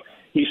room. And so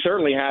he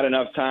certainly had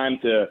enough time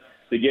to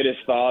get his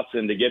thoughts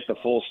and to get the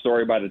full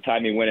story by the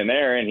time he went in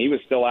there, and he was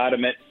still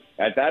adamant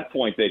at that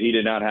point that he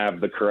did not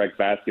have the correct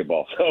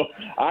basketball. So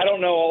I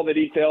don't know all the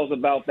details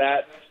about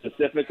that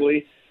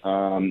specifically.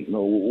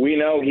 We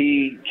know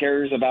he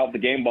cares about the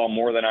game ball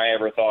more than I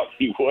ever thought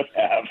he would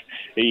have.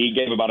 He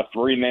gave about a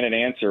 3-minute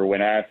answer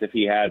when asked if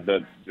he had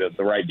the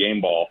right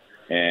game ball,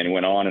 and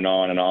went on and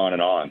on and on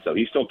and on. So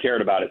he still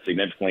cared about it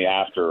significantly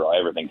after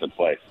everything took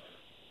place.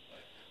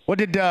 What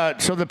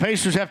so the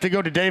Pacers have to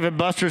go to Dave &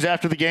 Buster's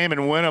after the game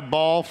and win a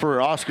ball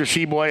for Oscar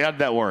Tshiebwe? How did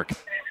that work?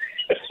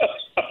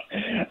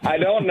 I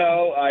don't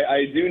know.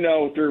 I do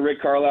know through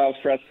Rick Carlisle's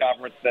press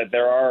conference that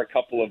there are a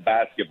couple of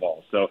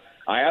basketballs. So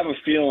I have a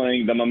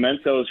feeling the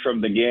mementos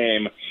from the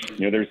game,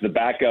 there's the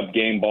backup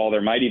game ball.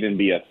 There might even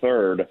be a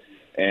third.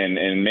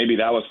 And maybe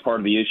that was part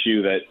of the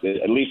issue, that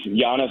at least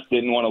Giannis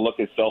didn't want to look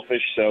as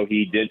selfish, so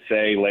he did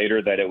say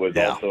later that it was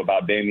also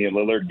about Damian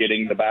Lillard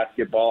getting the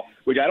basketball,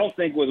 which I don't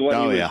think was what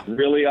he was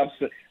really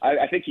upset.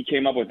 I think he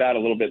came up with that a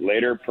little bit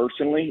later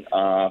personally,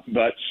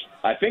 but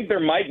I think there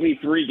might be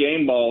 3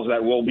 game balls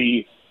that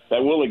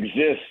will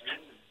exist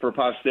for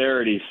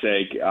posterity's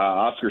sake.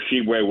 Oscar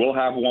Tshiebwe will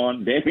have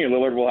one, Damian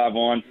Lillard will have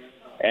one,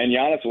 and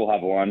Giannis will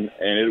have one,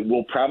 and it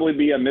will probably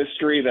be a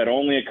mystery that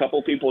only a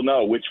couple people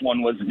know which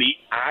one was the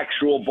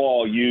actual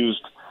ball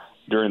used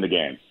during the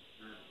game.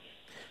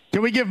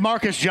 Can we give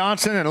Marcus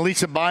Johnson and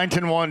Lisa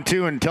Byington one,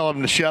 too, and tell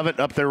them to shove it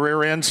up their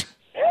rear ends?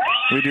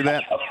 Can we do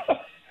that?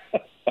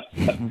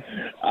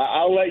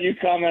 I'll let you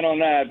comment on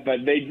that,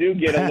 but they do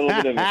get a little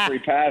bit of a free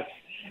pass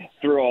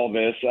through all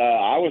this.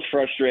 I was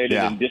frustrated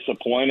and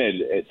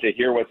disappointed to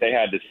hear what they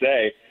had to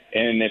say,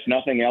 and if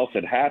nothing else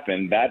had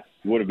happened, that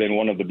would have been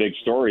one of the big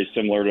stories,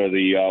 similar to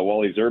the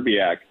Wally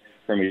Zerbiak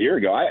from a year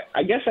ago.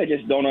 I guess I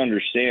just don't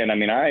understand. I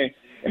mean, I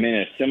am in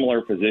a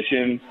similar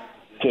position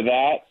to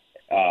that.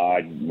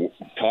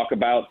 Talk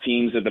about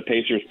teams that the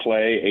Pacers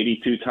play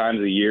 82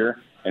 times a year,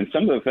 and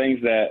some of the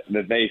things that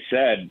they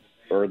said,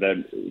 or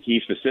that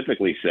he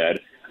specifically said,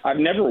 I've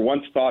never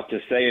once thought to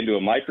say into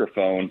a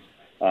microphone.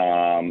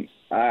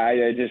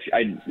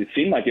 It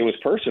seemed like it was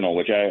personal,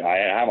 which I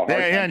have a hard time.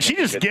 Yeah, and she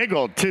just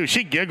giggled too.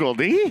 She giggled.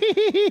 He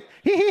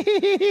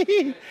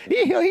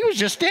was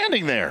just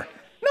standing there.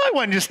 No, he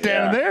wasn't just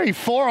standing there. He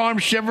forearm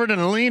shivered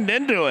and leaned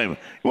into him.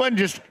 He wasn't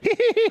just.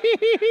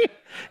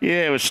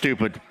 Yeah, it was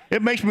stupid.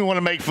 It makes me want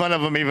to make fun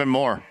of him even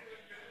more.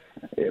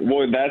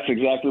 Well, that's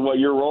exactly what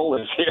your role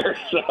is here.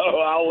 So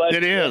I'll let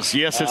it you. Is.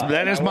 Yes,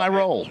 that is my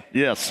role.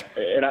 Yes.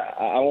 And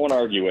I won't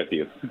argue with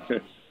you.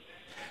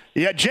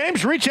 Yeah,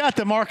 James, reach out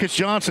to Marcus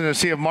Johnson and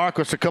see if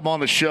Marcus will come on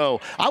the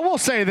show. I will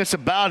say this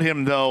about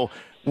him, though.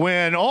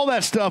 When all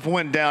that stuff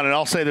went down, and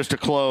I'll say this to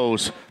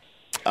close,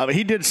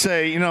 he did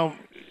say,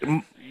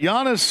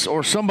 Giannis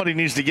or somebody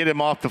needs to get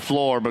him off the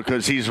floor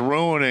because he's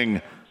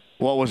ruining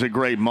what was a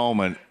great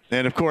moment.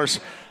 And, of course,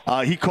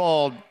 he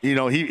called,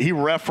 he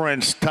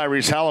referenced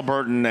Tyrese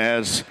Halliburton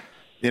as,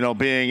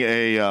 being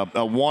a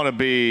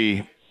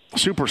wannabe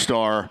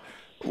superstar.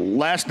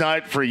 Last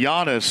night for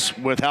Giannis,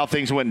 with how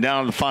things went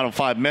down in the final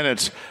 5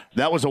 minutes,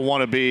 that was a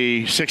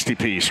wannabe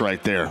 60-piece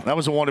right there. That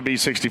was a wannabe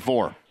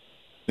 64.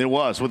 It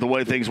was, with the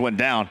way things went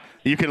down.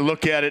 You can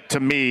look at it, to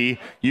me,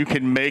 you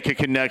can make a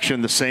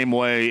connection the same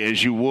way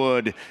as you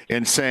would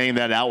in saying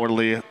that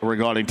outwardly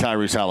regarding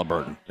Tyrese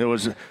Halliburton. That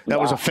was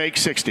a fake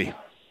 60.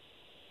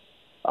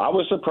 I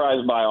was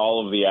surprised by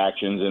all of the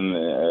actions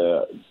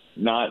and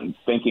not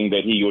thinking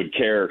that he would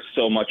care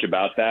so much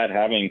about that,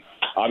 having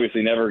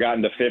obviously never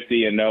gotten to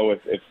 50 and know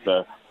if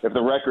the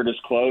record is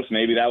close,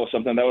 maybe that was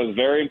something that was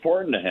very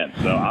important to him.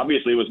 So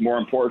obviously it was more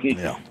important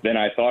than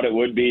I thought it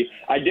would be.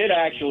 I did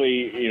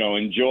actually,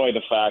 enjoy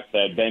the fact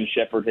that Ben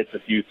Shepherd hits a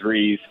few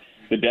threes.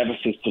 The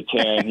deficit's to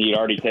 10. He had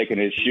already taken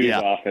his shoes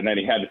off, and then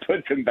he had to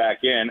put them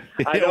back in.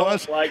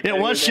 It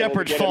was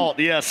Shepherd's fault,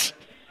 yes.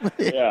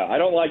 Yeah, I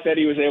don't like that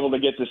he was able to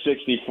get to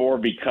 64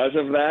 because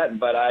of that,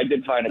 but I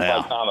did find it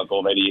quite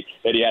comical that he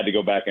had to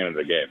go back into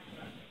the game.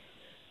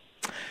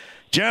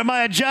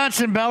 Jeremiah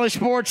Johnson, Bally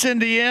Sports,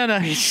 Indiana.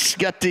 He's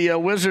got the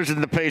Wizards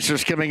and the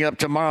Pacers coming up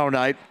tomorrow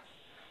night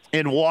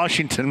in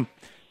Washington,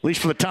 at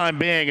least for the time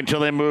being, until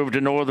they move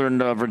to Northern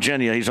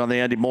Virginia. He's on the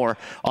Andy Moore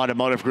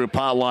Automotive Group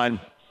hotline.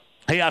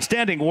 Hey,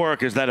 outstanding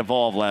work as that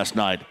evolved last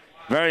night.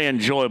 Very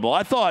enjoyable.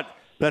 I thought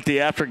that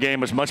the after game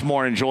was much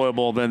more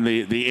enjoyable than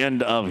the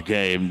end of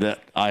game that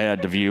I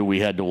had to view, we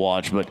had to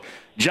watch. But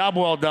job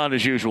well done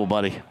as usual,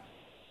 buddy.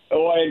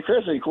 Oh, and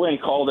Chris and Quinn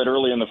called it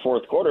early in the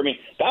fourth quarter. I mean,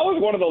 that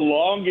was one of the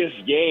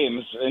longest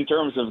games in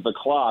terms of the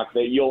clock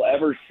that you'll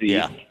ever see.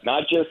 Yeah.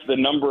 Not just the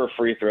number of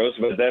free throws,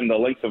 but then the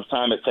length of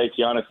time it takes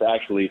Giannis to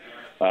actually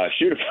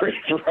shoot a free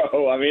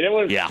throw. I mean, it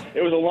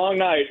was a long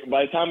night.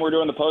 By the time we're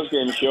doing the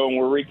postgame show and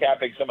we're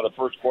recapping some of the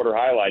first quarter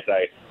highlights,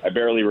 I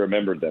barely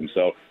remembered them.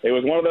 So it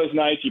was one of those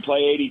nights. You play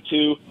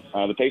 82.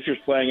 The Pacers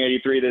playing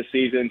 83 this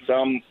season.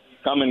 Some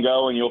come and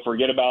go, and you'll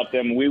forget about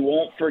them. We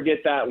won't forget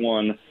that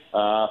one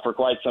for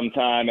quite some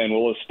time, and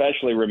we'll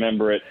especially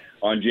remember it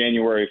on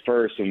January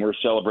 1st, and we're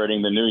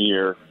celebrating the new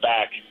year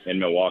back in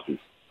Milwaukee.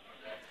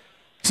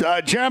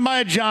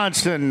 Jeremiah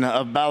Johnson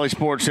of Bally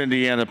Sports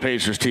Indiana,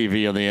 Pacers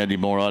TV on the Andy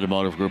Moore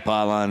Automotive Group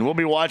hotline. We'll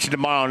be watching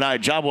tomorrow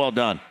night. Job well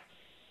done.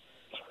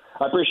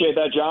 I appreciate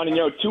that, John. And,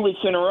 2 weeks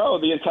in a row,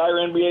 the entire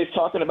NBA is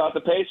talking about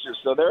the Pacers.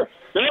 So there are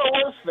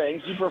worse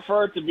things. You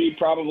prefer it to be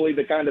probably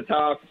the kind of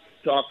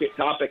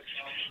topics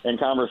and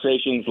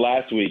conversations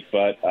last week.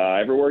 But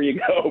everywhere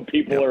you go,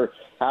 people are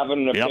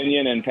having an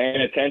opinion and paying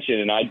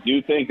attention. And I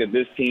do think that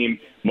this team,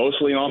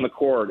 mostly on the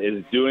court,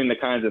 is doing the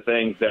kinds of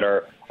things that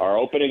are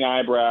opening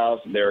eyebrows.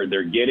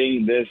 They're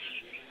getting this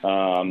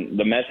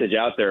the message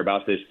out there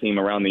about this team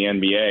around the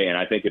NBA, and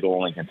I think it will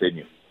only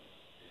continue.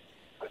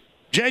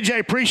 JJ,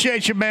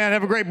 appreciate you, man.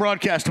 Have a great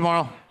broadcast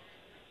tomorrow.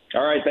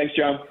 All right. Thanks,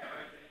 John.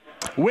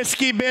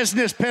 Whiskey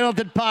Business,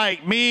 Pendleton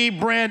Pike. Me,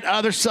 Brent,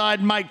 other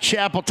side, Mike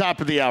Chappell,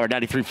 top of the hour,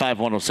 93.5,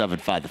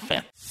 107.5, The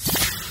Fan.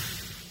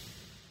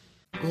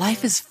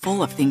 Life is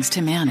full of things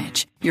to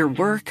manage. Your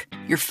work,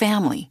 your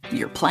family,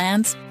 your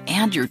plans,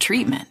 and your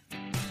treatment.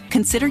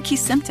 Consider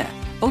Kesimpta,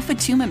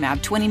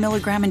 ofatumumab 20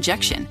 milligram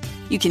injection.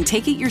 You can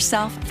take it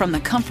yourself from the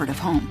comfort of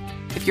home.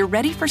 If you're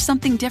ready for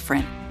something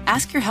different,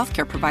 ask your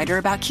healthcare provider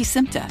about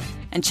Kesimpta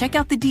and check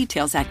out the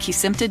details at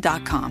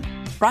kesimpta.com.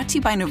 Brought to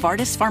you by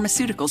Novartis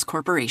Pharmaceuticals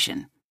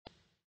Corporation.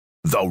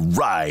 The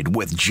Ride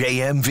with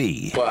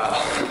JMV. Wow.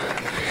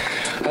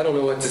 I don't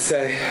know what to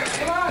say.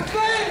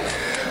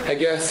 I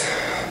guess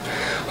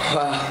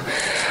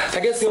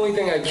the only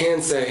thing I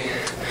can say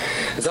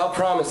is I'll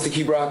promise to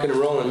keep rocking and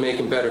rolling and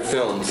making better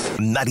films.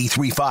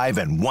 93.5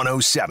 and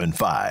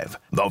 107.5.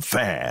 The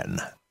Fan.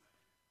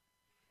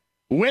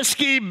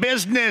 Whiskey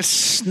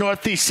Business,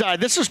 Northeast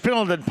Side. This is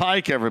Pendleton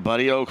Pike,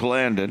 everybody, Oak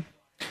Landon.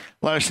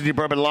 Larceny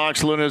Bourbon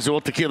Locks, Luna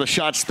Azul Tequila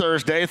Shots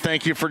Thursday.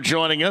 Thank you for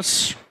joining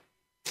us.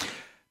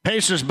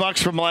 Pacers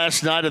Bucks from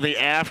last night of the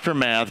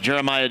aftermath.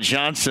 Jeremiah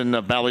Johnson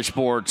of Valley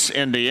Sports,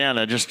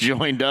 Indiana, just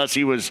joined us.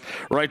 He was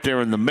right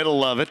there in the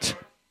middle of it.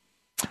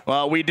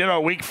 Well, we did our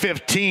Week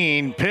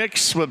 15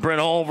 picks with Brent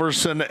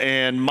Holverson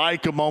and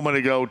Mike a moment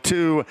ago,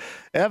 too.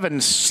 Evan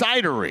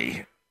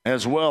Sidery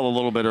as well a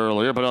little bit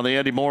earlier. But on the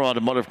Andy Moore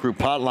Automotive Group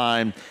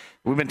hotline,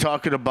 we've been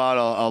talking about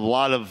a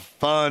lot of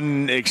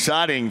fun,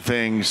 exciting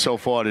things so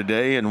far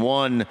today. And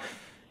one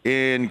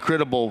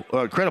incredible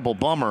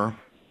bummer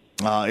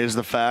is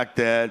the fact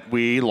that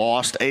we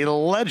lost a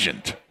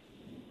legend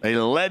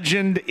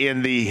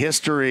in the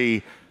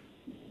history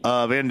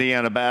of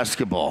Indiana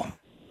basketball.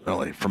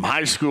 Really, from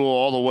high school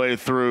all the way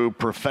through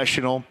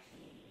professional.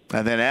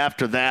 And then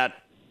after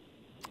that,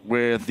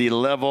 with the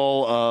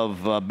level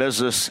of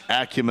business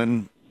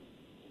acumen,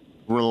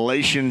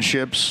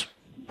 relationships,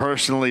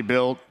 personally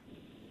built,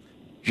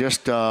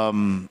 just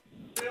an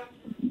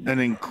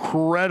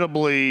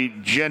incredibly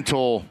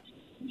gentle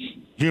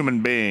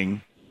human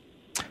being.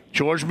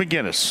 George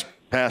McGinnis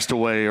passed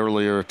away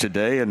earlier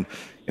today. And,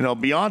 you know,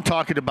 beyond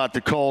talking about the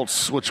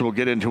Colts, which we'll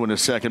get into in a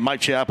second, Mike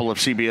Chappell of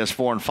CBS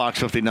 4 and Fox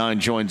 59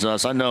 joins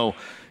us. I know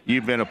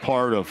you've been a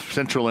part of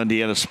Central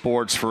Indiana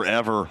sports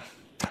forever.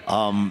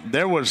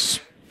 There was,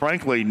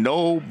 frankly,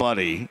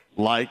 nobody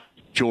like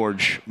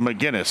George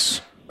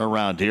McGinnis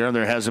around here, and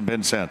there hasn't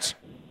been since.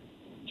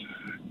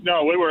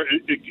 No, we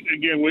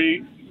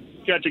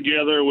got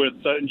together with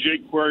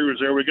Jake Query was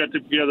there. We got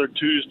together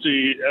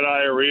Tuesday at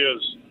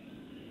IREA's.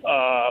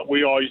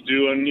 We always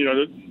do, and, you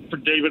know, for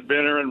David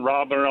Benner and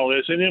Robin and all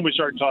this, and then we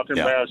started talking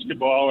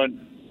basketball,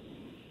 and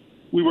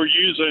we were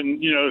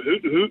using, you know,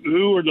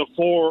 who are the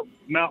four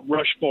Mount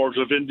Rushmores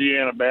of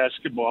Indiana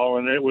basketball,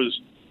 and it was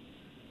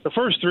the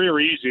first three are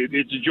easy.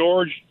 It's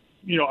George,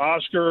 you know,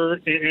 Oscar,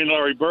 and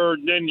Larry Bird.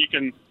 And then you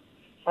can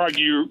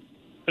argue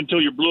until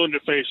you're blue in the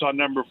face on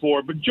number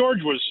four. But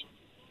George was,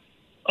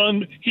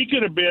 he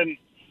could have been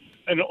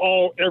an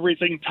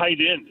everything tight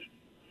end.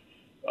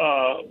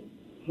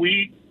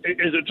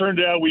 As it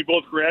turned out, we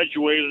both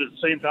graduated at the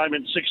same time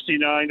in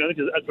 '69. I think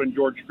that's when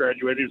George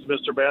graduated. He was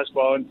Mr.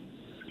 Basketball, and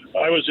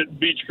I was at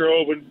Beach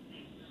Grove, and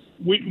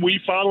we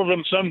followed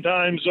them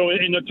sometimes. So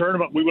in the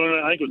tournament, we went,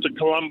 I think it was to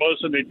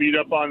Columbus, and they beat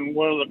up on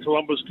one of the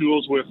Columbus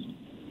schools was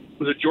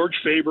it George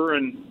Faber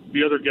and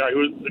the other guy who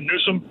was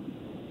Newsom,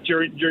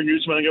 Jerry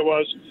Newsom, I think it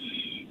was.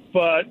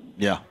 But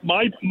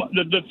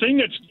the thing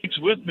that sticks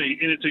with me,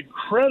 and it's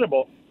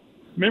incredible.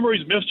 Remember,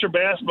 he's Mr.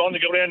 Basketball, and they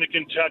go down to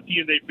Kentucky,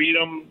 and they beat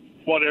him.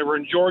 Whatever,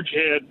 and George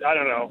had, I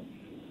don't know,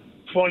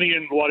 20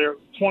 and 12,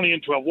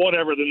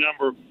 whatever the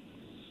number.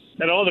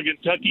 And all the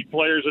Kentucky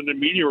players and the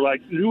media were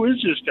like, who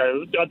is this guy?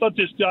 I thought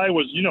this guy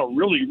was, you know,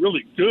 really,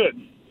 really good.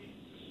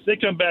 They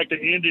come back to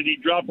Indy, and he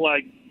dropped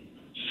like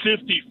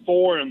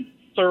 54 and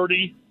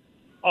 30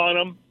 on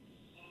them.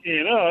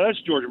 And, that's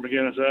George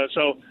McGinnis.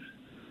 So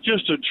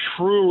just a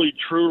truly,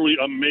 truly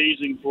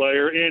amazing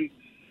player. And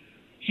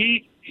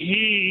he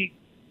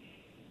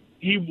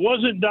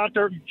wasn't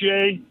Dr.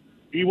 J.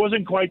 He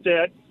wasn't quite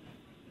that,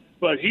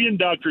 but he and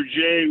Dr.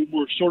 J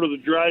were sort of the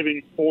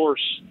driving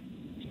force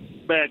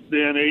back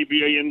then,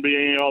 ABA,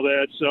 NBA, and all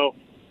that. So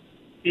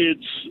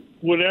it's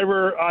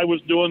whenever I was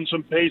doing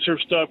some Pacer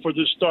stuff for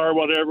the Star,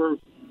 whatever,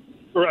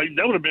 or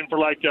that would have been for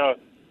like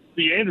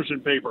the Anderson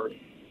paper.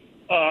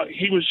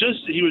 He was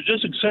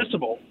just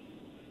accessible.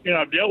 You know,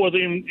 I've dealt with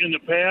him in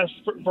the past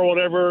for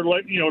whatever,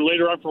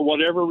 later on for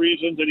whatever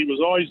reasons, and he was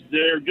always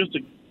there. Just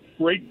a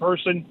great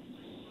person.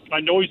 I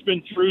know he's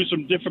been through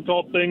some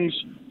difficult things,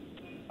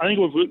 I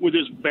think with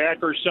his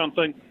back or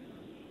something.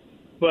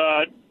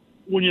 But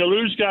when you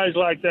lose guys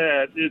like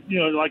that,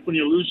 like when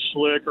you lose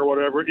Slick or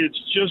whatever, it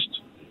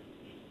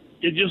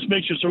just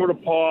makes you sort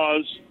of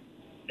pause,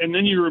 and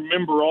then you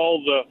remember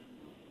all the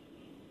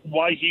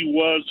why he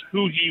was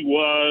who he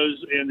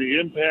was and the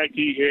impact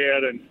he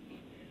had.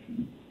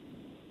 And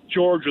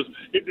George was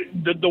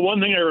the one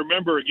thing I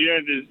remember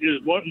again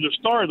is what the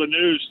Star of the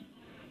News.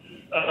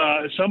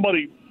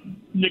 Somebody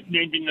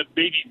nicknamed him the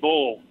Baby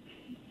Bull,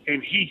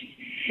 and he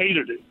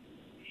hated it.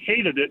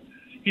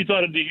 He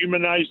thought it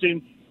dehumanized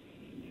him,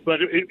 but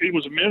it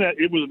was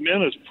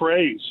meant as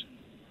praise.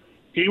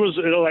 He was,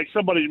 like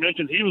somebody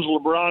mentioned, he was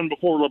LeBron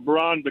before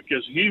LeBron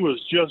because he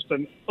was just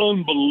an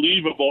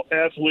unbelievable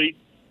athlete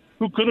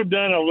who could have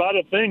done a lot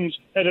of things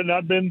had it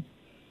not been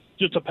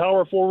just a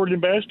power forward in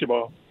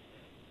basketball.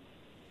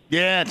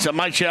 Yeah, it's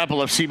Mike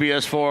Chappell of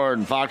CBS 4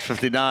 and Fox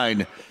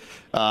 59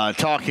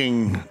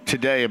 talking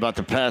today about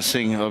the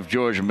passing of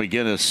George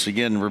McGinnis.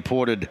 Again,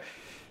 reported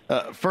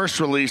first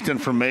released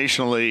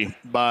informationally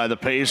by the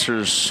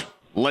Pacers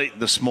late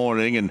this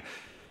morning. And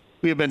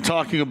we have been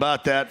talking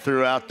about that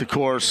throughout the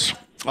course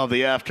of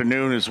the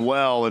afternoon as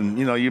well. And,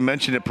 you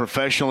mentioned it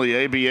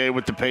professionally, ABA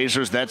with the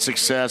Pacers, that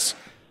success,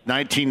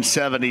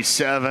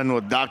 1977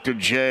 with Dr.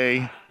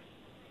 J.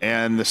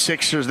 And the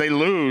Sixers, they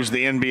lose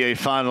the NBA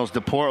Finals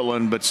to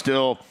Portland, but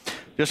still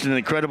just an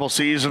incredible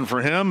season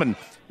for him. And,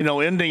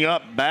 ending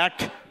up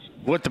back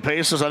with the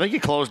Pacers. I think he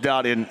closed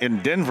out in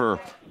Denver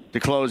to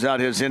close out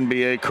his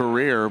NBA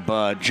career,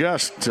 but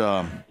just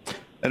an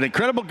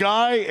incredible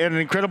guy and an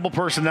incredible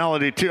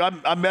personality, too.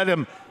 I met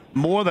him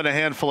more than a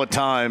handful of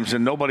times,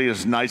 and nobody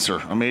is nicer.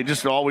 I mean,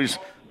 just always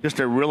just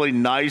a really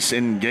nice,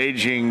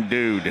 engaging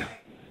dude.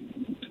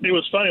 It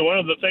was funny. One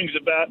of the things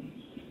about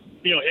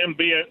him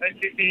being,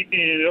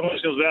 it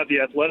almost goes about the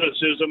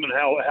athleticism and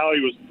how he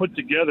was put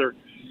together.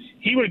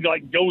 He would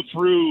go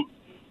through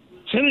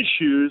tennis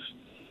shoes.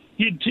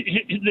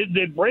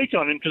 They'd break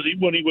on him because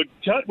when he would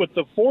cut with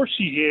the force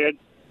he had,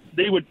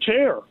 they would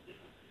tear.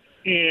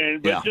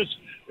 And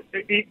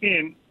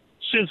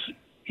since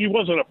he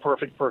wasn't a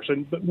perfect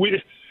person, but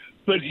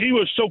he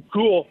was so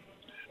cool.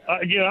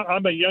 Again,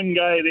 I'm a young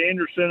guy at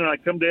Anderson, and I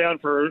come down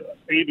for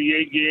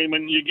ABA game,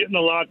 and you get in the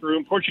locker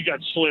room. Of course, you got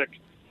Slick.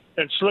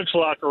 And Slick's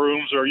locker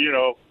rooms are,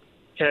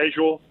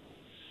 casual.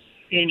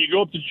 And you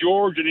go up to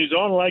George, and he's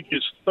on like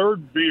his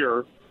third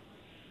beer,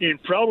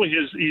 and probably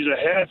he's a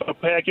half a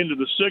pack into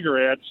the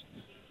cigarettes.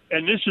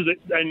 And this is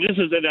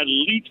an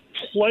elite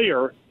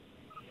player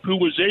who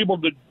was able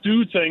to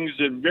do things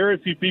that very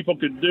few people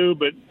could do.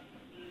 But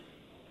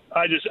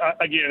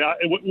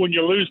when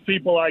you lose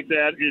people like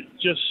that, it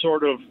just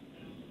sort of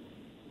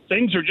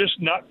things are just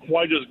not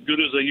quite as good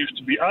as they used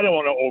to be. I don't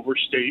want to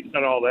overstate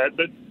and all that,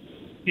 but.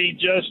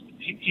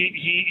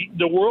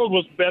 The world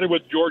was better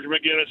with George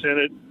McGinnis,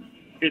 and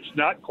it's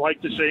not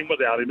quite the same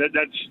without him.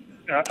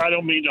 I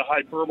don't mean to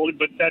hyperbole,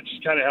 but that's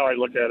kind of how I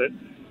look at it.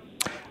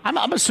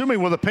 I'm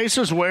assuming, will the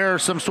Pacers wear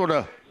some sort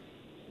of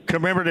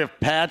commemorative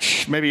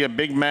patch, maybe a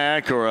Big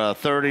Mac or a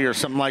 30 or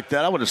something like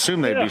that? I would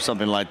assume they'd do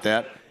something like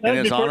that in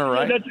his honor,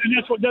 right?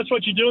 That's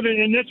what you do,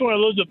 and that's one of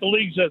those that the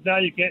league says, now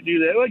you can't do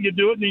that. Well, you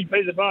do it, and you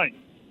pay the fine.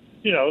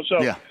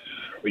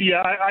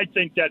 I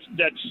think that's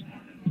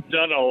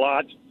done a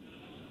lot.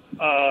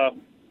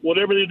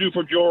 Whatever they do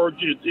for George,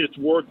 it's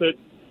worth it.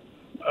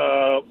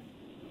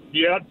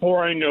 The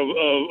outpouring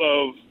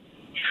of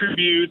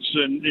tributes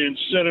and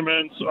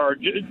sentiments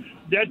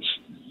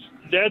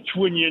that's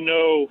when you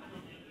know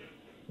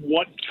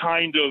what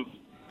kind of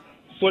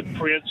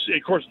footprints.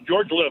 Of course,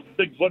 George left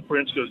big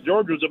footprints because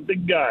George was a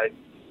big guy.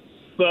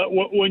 But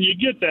when you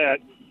get that,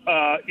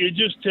 it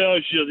just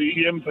tells you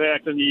the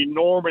impact and the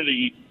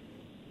enormity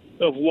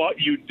of what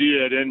you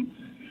did. And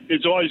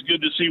it's always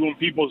good to see when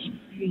people,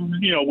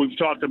 we've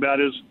talked about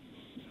is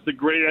the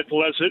great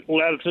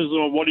athleticism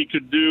of what he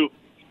could do.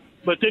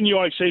 But then you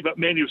always say, but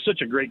man, he was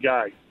such a great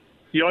guy.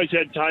 He always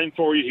had time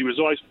for you. He was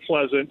always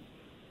pleasant.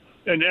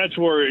 And that's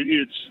where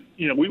it's,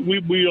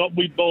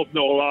 we both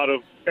know a lot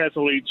of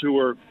athletes who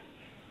are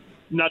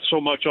not so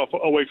much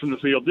away from the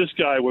field. This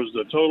guy was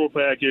the total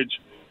package,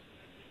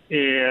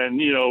 and,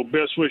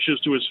 best wishes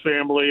to his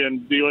family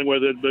and dealing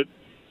with it. But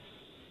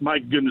my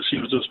goodness, he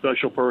was a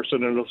special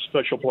person and a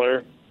special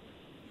player.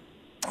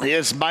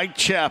 Yes, Mike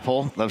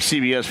Chappell of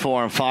CBS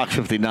 4 and Fox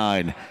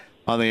 59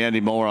 on the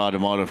Andy Moore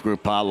Automotive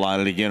Group hotline.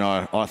 And again,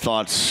 our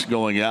thoughts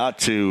going out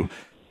to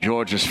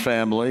George's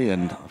family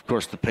and, of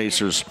course, the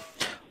Pacers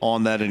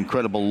on that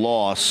incredible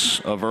loss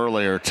of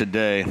earlier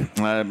today.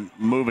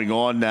 Moving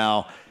on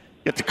now,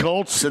 get the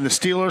Colts and the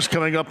Steelers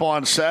coming up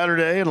on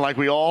Saturday. And like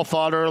we all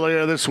thought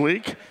earlier this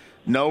week,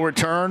 no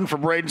return for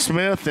Braden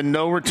Smith and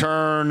no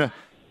return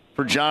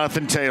for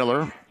Jonathan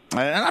Taylor. And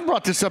I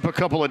brought this up a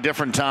couple of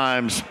different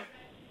times.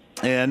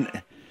 And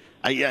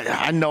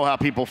I know how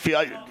people feel.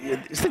 I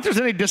think there's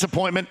any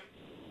disappointment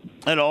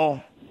at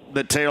all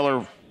that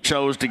Taylor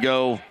chose to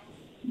go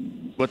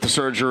with the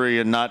surgery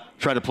and not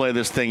try to play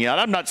this thing out.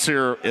 I'm not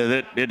sure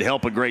that it'd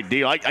help a great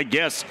deal. I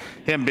guess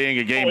him being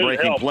a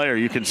game-breaking player,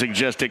 you can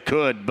suggest it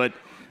could. But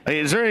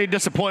is there any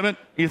disappointment,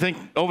 you think,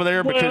 over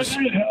there because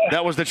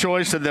that was the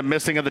choice and the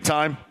missing of the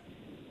time?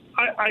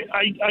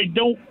 I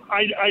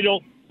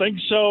don't think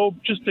so,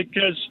 just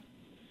because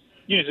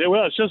you say,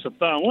 well, it's just a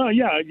thumb. Well,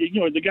 yeah,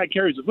 the guy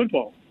carries the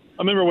football.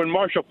 I remember when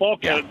Marshall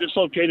Faulk had a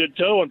dislocated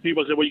toe and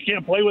people said, well, you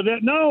can't play with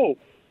that. No.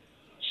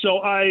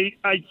 So I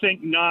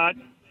think not.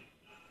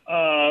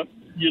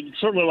 You'd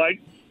certainly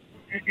like,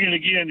 and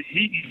again,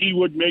 he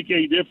would make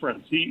a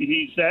difference.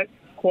 He's that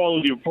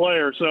quality of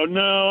player. So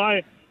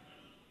no,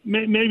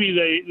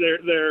 maybe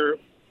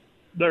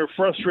they're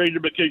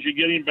frustrated because you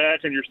get him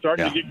back and you're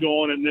starting to get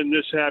going, and then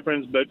this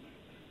happens. But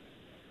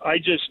I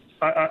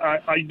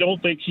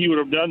don't think he would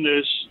have done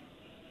this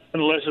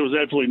unless it was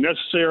absolutely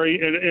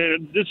necessary.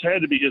 And this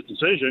had to be his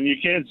decision. You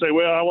can't say,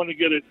 well, I want to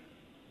get it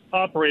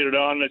operated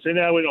on. And they say,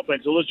 no, we don't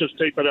think so. Let's just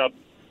tape it up.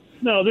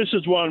 No, this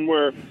is one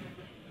where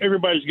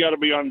everybody's got to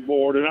be on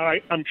board. And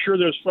I'm sure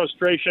there's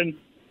frustration.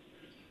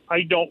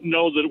 I don't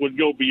know that it would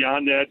go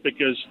beyond that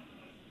because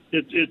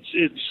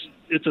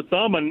it's a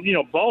thumb. And,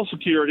 ball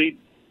security,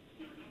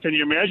 can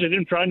you imagine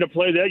him trying to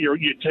play that?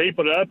 You tape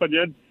it up and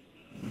then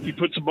He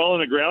puts the ball on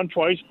the ground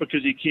twice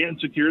because he can't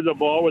secure the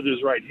ball with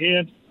his right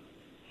hand.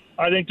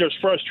 I think there's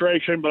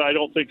frustration, but I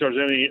don't think there's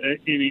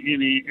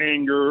any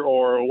anger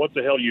or what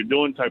the hell you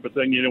doing type of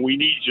thing. We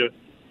need you.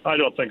 I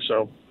don't think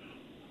so.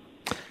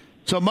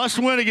 So must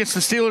win against the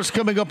Steelers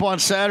coming up on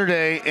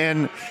Saturday,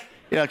 and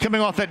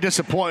coming off that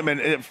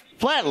disappointment,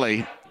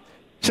 flatly,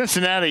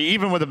 Cincinnati,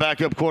 even with a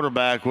backup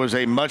quarterback, was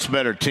a much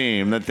better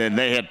team than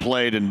they had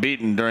played and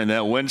beaten during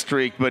that win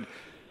streak. But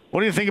what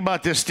do you think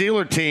about this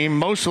Steeler team,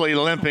 mostly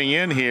limping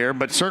in here,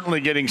 but certainly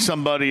getting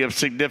somebody of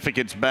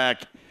significance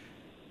back?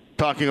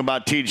 Talking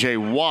about T.J.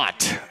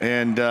 Watt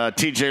and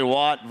T.J.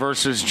 Watt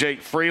versus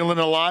Jake Freeland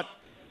a lot.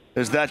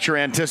 Is that your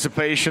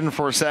anticipation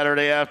for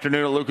Saturday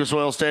afternoon at Lucas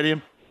Oil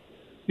Stadium?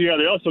 Yeah,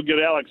 they also get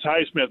Alex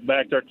Highsmith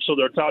back there, so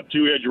their top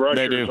two edge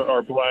rushers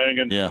are playing.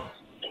 And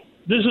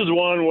this is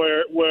one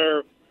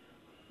where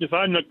if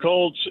I'm the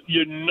Colts,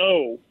 he's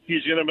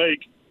going to make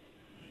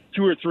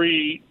 2 or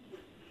 3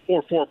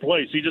 or 4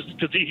 plays. Because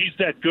he's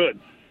that good.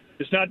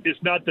 It's not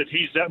that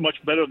he's that much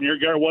better than your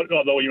guy,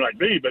 although he might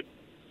be, but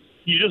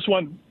you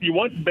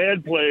want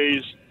bad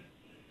plays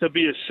to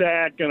be a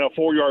sack and a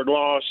 4-yard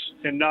loss,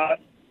 and not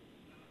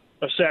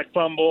a sack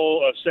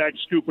fumble, a sack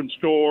scoop and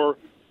score.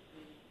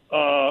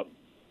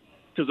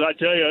 Because I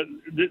tell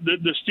you,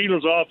 the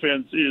Steelers'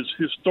 offense is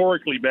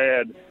historically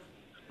bad.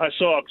 I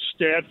saw a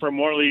stat from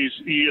one of these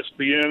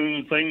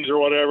ESPN things or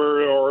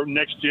whatever, or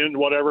Next Gen,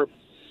 whatever.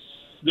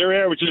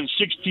 They're averaging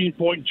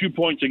 16.2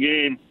 points a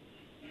game.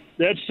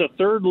 That's the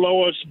third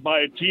lowest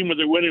by a team with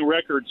a winning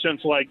record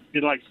since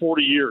in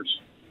 40 years.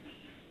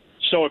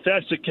 So if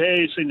that's the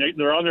case and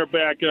they're on their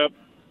backup,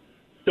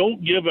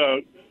 don't give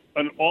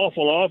an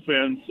awful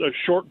offense a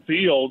short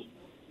field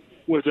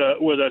with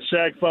a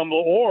sack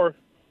fumble or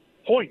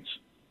points.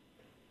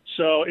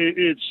 So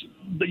he's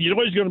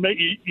going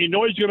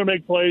to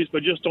make plays,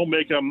 but just don't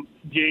make them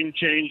game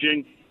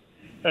changing.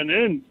 And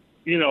then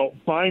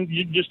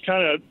you just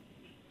kind of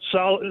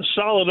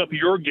solid up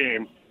your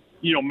game.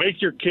 Make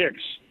your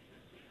kicks.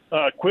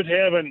 Quit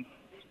having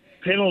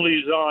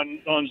penalties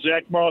on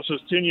Zach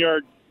Moss's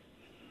 10-yard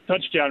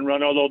touchdown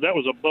run, although that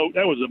was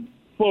a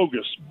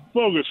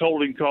bogus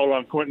holding call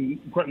on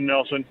Quentin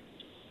Nelson.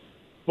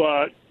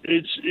 But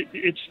it's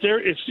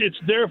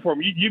there for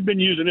him. You've been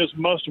using this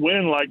must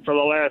win for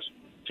the last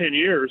 10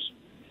 years,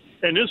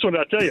 and this one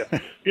I tell you,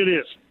 it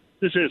is.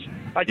 This is.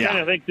 I kind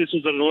of think this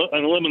is an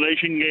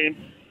elimination game.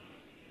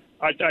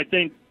 I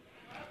think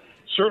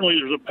certainly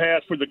there's a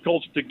path for the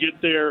Colts to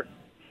get there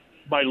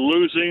by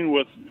losing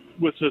with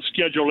the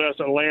schedule as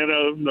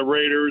Atlanta, the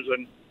Raiders,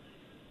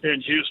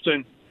 and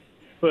Houston.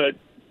 But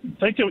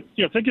think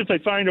if they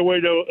find a way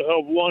to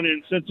have won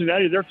in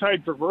Cincinnati, they're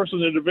tied for first in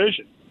the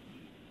division.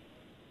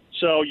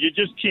 So you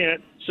just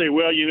can't say,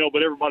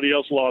 but everybody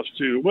else lost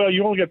too. Well,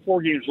 you only got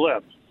 4 games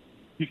left.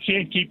 You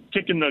can't keep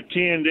kicking the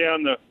can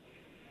down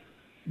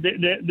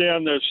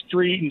the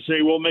street and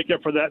say we'll make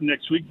up for that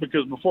next week,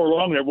 because before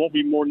long there won't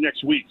be more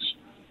next weeks.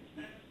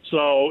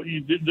 So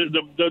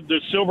the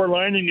silver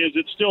lining is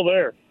it's still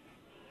there.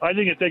 I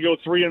think if they go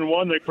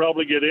 3-1, they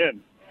probably get in.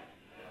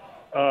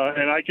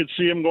 And I could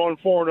see them going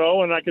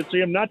 4-0, and I could see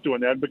them not doing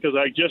that, because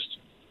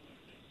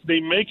they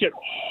make it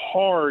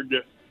hard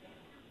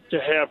to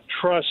have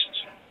trust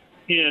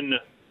in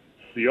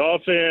the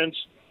offense,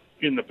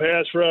 in the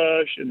pass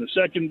rush, in the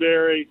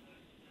secondary.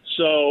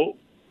 So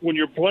when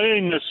you're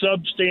playing a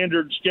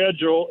substandard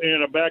schedule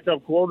and a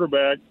backup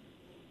quarterback,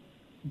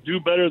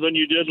 do better than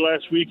you did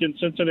last week in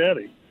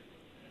Cincinnati.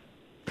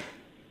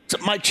 So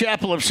Mike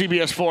Chappell of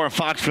CBS 4 and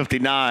Fox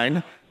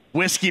 59.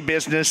 Whiskey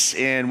Business,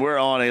 and we're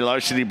on a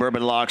Larceny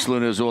Bourbon Locks,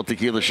 Luna Azul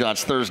Tequila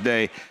Shots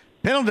Thursday.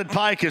 Pendleton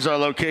Pike is our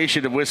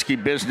location of Whiskey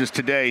Business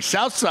today.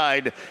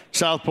 Southside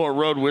Southport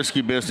Road Whiskey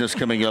Business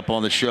coming up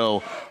on the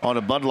show on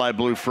a Bud Light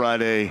Blue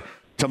Friday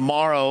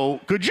tomorrow.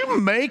 Could you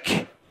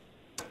make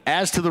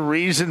as to the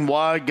reason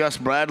why Gus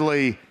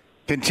Bradley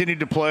continued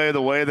to play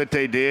the way that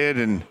they did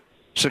and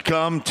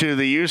succumb to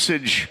the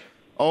usage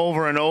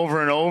over and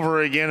over and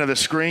over again of the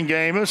screen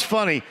game? It was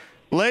funny.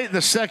 Late in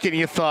the second,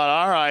 you thought,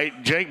 all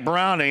right, Jake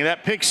Browning,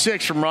 that pick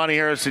 6 from Ronnie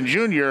Harrison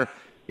Jr.,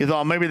 you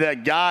thought maybe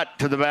that got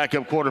to the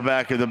backup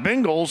quarterback of the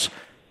Bengals.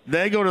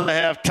 They go to the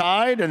half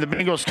tied, and the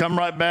Bengals come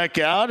right back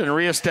out and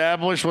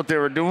reestablish what they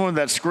were doing with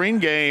that screen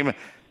game,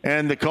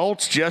 and the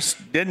Colts just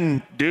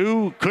couldn't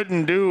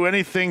do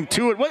anything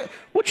to it.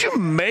 What you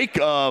make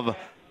of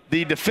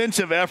the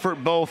defensive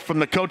effort both from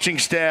the coaching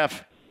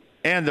staff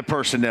and the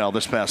personnel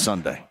this past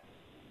Sunday?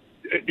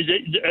 They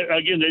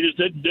just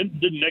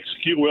didn't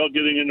execute well,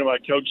 getting into my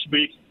coach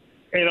speak.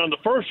 And on the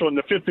first one,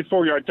 the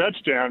 54-yard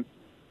touchdown,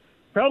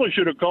 probably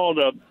should have called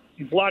a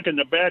block in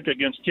the back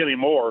against Kenny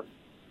Moore.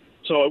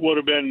 So it would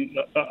have been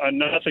a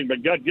nothing.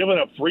 But giving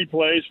up 3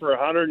 plays for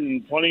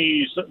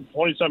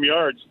 20-some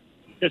yards,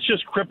 it's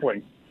just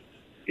crippling.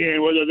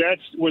 And whether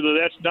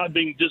that's not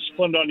being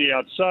disciplined on the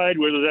outside,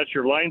 whether that's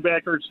your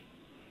linebackers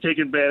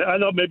taking bad. I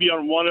know maybe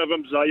on one of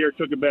them Zaire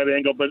took a bad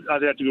angle, but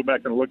I'd have to go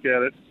back and look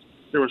at it.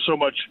 There was so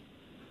much,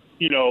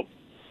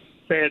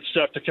 bad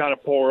stuff to kind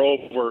of pour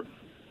over.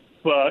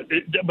 But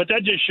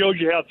that just shows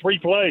you how 3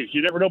 plays.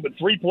 You never know, but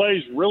 3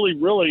 plays really,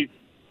 really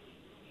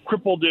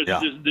crippled this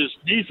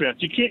defense.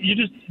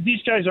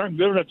 These guys aren't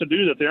good enough to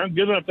do that. They aren't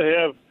good enough to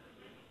have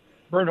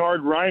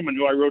Bernhard Raimann,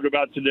 who I wrote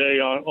about today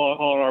on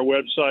our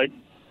website.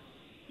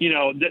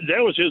 That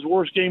was his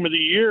worst game of the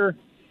year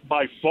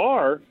by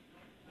far,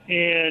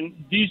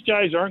 and these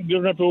guys aren't good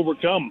enough to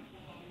overcome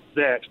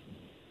that.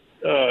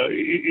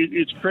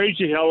 It's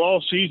crazy how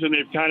all season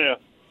they've kind of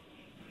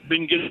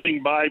been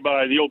getting by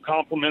the old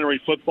complimentary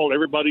football.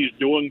 Everybody's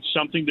doing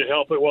something to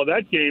help it. Well,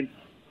 that game,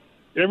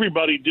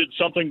 everybody did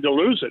something to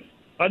lose it.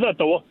 I thought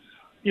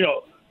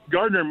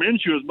Gardner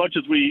Minshew, as much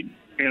as we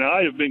and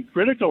I have been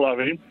critical of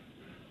him,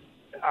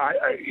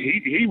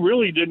 he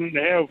really didn't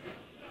have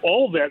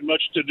all that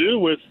much to do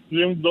with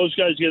those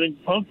guys getting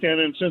punked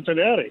in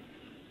Cincinnati.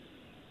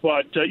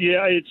 But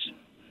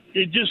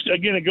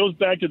it goes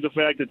back to the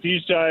fact that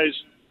these guys,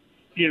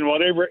 in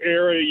whatever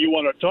area you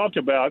want to talk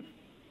about,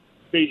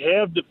 they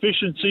have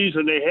deficiencies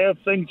and they have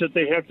things that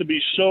they have to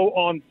be so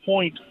on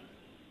point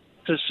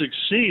to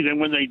succeed. And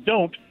when they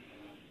don't,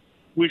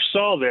 we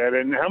saw that.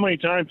 And how many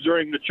times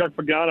during the Chuck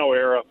Pagano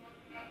era,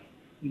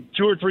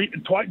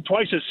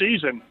 twice a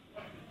season,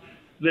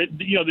 that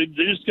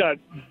they just got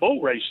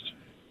boat raced.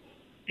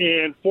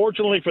 And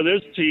fortunately for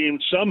this team,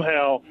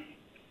 somehow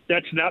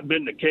that's not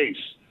been the case.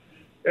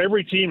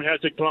 Every team has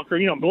a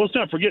clunker. But let's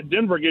not forget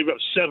Denver gave up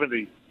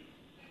 70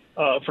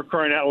 for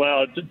crying out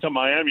loud to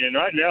Miami, and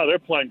right now they're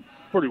playing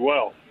pretty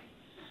well.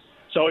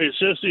 So it's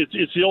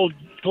the old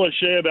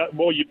cliche about,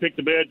 boy, you picked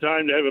a bad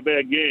time to have a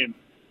bad game,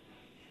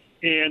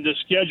 and the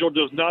schedule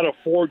does not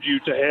afford you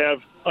to have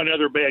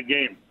another bad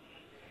game.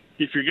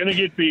 If you're going to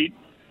get beat,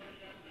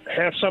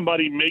 have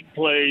somebody make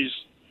plays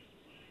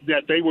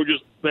that they were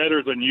just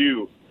better than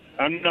you.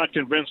 I'm not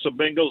convinced the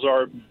Bengals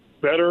are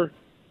better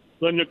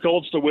than the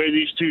Colts the way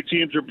these two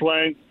teams are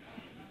playing,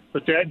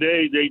 but that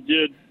day they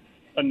did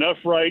enough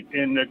right,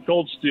 and the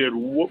Colts did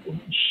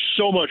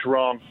so much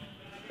wrong.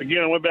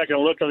 Again, I went back and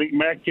looked. I think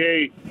Matt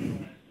Kay,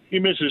 he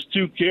misses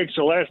 2 kicks.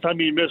 The last time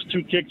he missed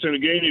 2 kicks in a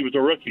game, he was a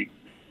rookie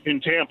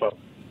in Tampa.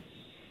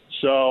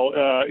 So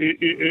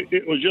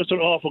it was just an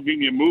awful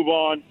game. You move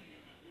on,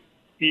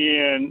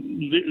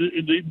 and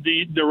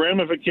the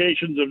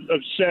ramifications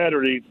of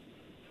Saturday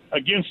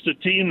against a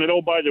team that,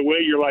 oh, by the way,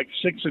 you're like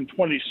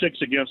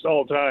 6-26 against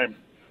all time.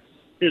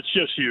 It's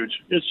just huge.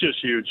 It's just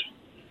huge.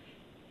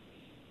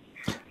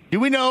 Do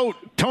we know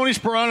Tony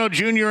Sperano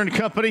Jr. and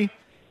company,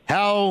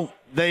 how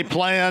they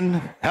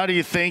plan? How do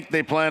you think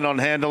they plan on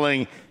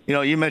handling,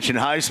 you mentioned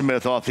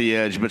Highsmith off the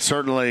edge, but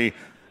certainly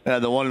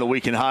the one that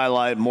we can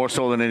highlight more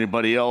so than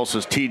anybody else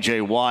is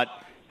T.J. Watt.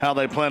 How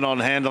they plan on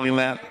handling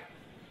that?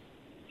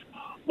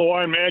 Oh,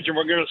 I imagine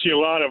we're going to see a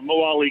lot of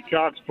Mo Ali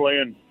Cox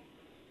playing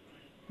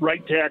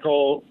right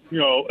tackle,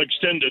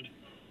 extended.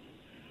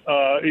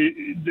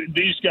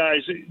 These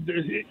guys,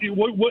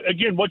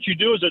 what you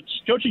do as a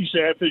coaching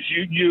staff is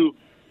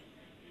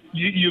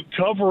you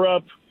cover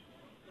up,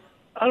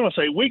 I don't want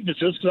to say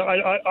weaknesses, because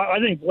I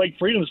think Blake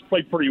Freedom's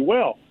played pretty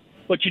well,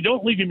 but you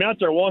don't leave him out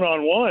there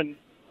one-on-one,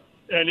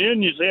 and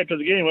then you say after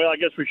the game, well, I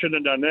guess we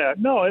shouldn't have done that.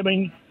 No, I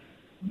mean,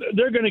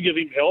 they're going to give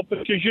him help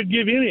because you'd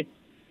give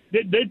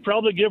they'd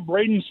probably give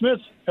Braden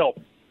Smith help.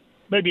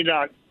 Maybe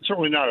not,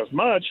 certainly not as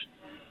much,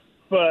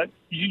 but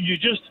you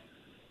just,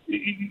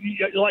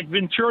 like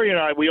Venturi and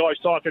I, we always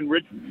talk, and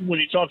Rich, when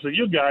he talks to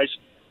you guys,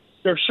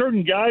 there are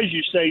certain guys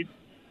you say,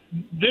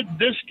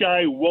 this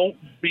guy won't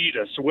beat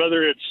us,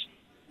 whether it's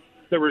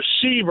the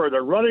receiver,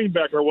 the running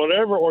back, or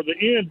whatever, or the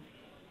end.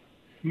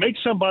 Make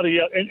somebody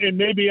else, and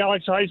maybe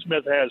Alex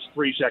Highsmith has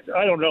 3 sacks.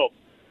 I don't know.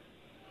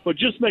 But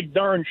just make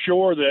darn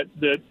sure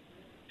that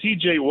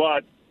T.J.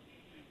 Watt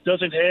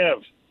doesn't have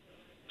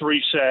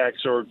 3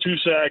 sacks or 2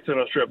 sacks and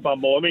a strip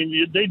fumble. I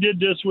mean, they did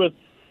this with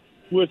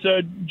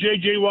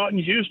J.J. Watt in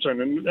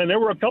Houston, and there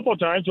were a couple of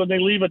times when they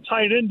leave a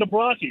tight end to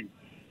block him.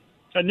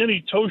 And then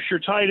he toasts your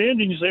tight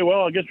end, and you say,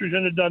 well, I guess we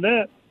shouldn't have done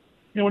that.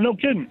 No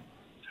kidding.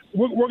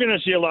 We're going to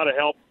see a lot of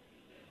help,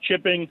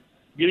 chipping,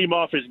 get him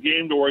off his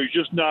game to where he's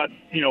just not,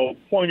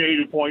 point A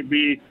to point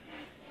B,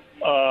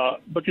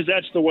 because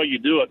that's the way you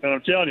do it. And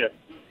I'm telling you,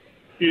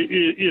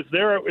 if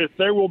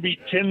there will be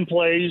 10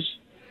 plays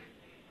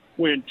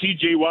when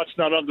T.J. Watt's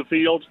not on the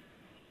field,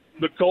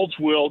 the Colts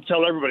will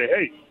tell everybody,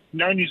 hey,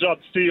 90's off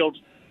the field,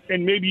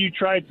 and maybe you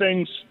try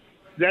things.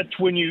 That's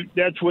when you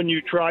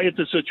try it.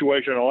 The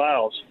situation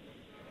allows.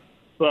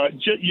 But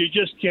you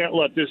just can't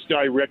let this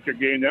guy wreck your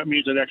game. That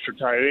means an extra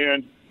tight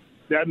end.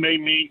 That may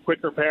mean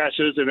quicker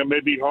passes, and it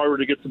may be harder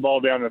to get the ball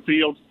down the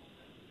field.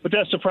 But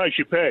that's the price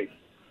you pay.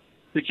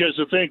 Because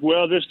to think,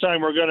 well, this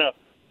time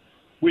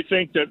we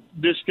think that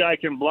this guy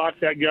can block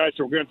that guy,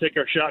 so we're going to take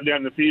our shot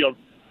down the field.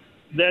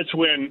 That's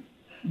when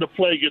the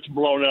play gets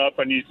blown up,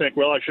 and you think,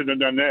 well, I shouldn't have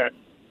done that.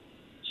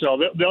 So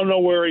they'll know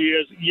where he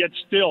is, yet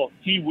still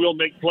he will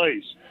make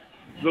plays.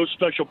 Those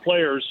special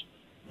players,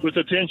 with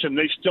attention,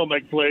 they still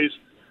make plays.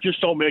 Just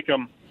don't make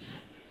them,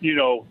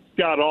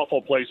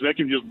 god-awful plays. Make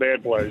them just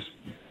bad plays.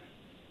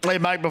 Hey,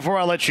 Mike, before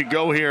I let you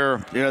go here,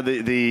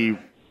 the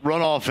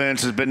run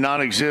offense has been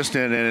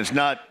non-existent, and it's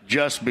not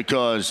just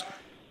because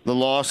the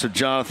loss of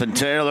Jonathan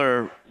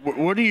Taylor.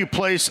 Where do you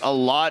place a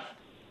lot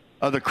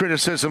of the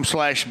criticism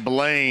 /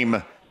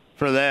 blame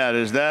for that?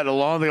 Is that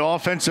along the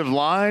offensive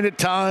line at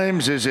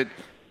times? Is it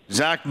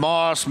Zach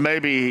Moss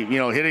maybe,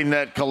 hitting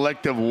that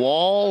collective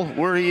wall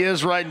where he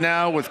is right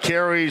now with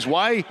carries?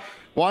 Why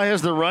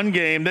has the run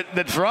game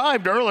that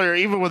thrived earlier,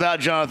 even without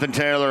Jonathan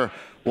Taylor,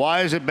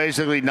 why is it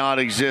basically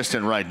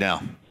non-existent right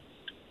now?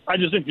 I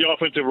just think the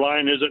offensive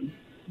line isn't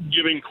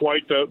giving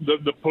quite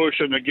the push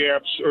and the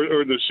gaps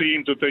or the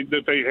seams that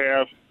they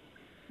have.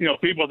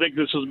 People think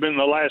this has been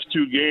the last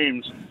 2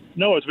 games.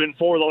 No, it's been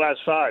 4 of the last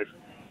 5.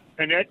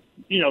 And that,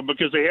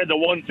 because they had the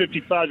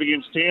 155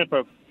 against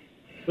Tampa,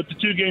 but the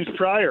 2 games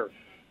prior,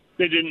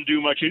 they didn't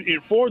do much. In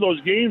 4 of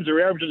those games,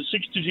 they're averaging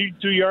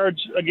 62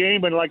 yards a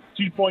game and like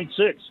 2.6.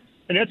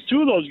 And that's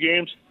 2 of those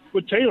games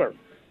with Taylor.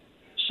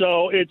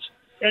 So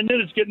and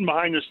then it's getting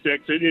behind the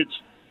sticks. It's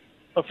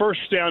a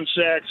first down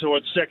sack, so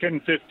it's 2nd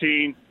and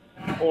 15,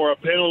 or a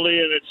penalty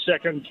and it's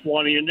 2nd and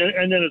 20, and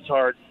then it's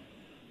hard.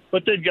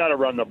 But they've got to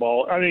run the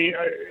ball. I mean,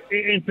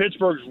 in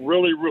Pittsburgh's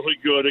really, really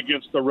good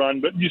against the run,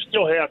 but you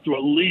still have to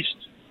at least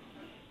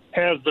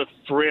have the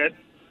threat.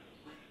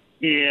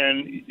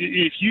 And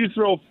if you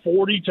throw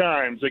 40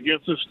 times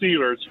against the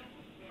Steelers,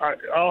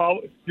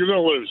 you're going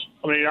to lose.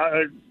 I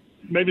mean,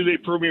 maybe they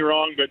prove me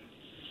wrong, but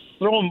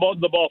throwing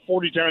the ball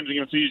 40 times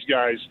against these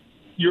guys,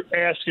 you're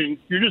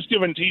just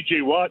giving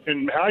T.J. Watt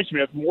and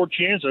Highsmith more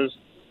chances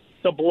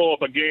to blow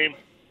up a game.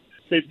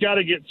 They've got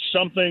to get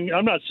something.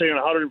 I'm not saying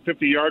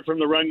 150 yards from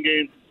the run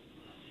game,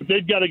 but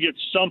they've got to get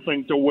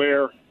something to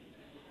where,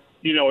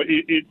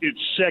 it's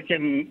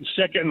second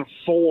and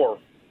 4,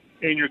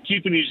 and you're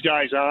keeping these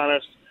guys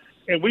honest.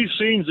 And we've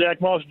seen Zach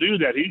Moss do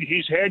that.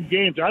 He's had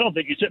games. I don't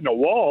think he's hitting a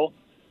wall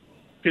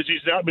because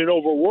he's not been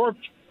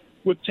overworked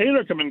with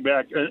Taylor coming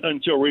back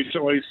until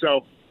recently.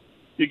 So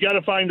you got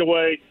to find a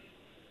way.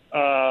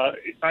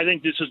 I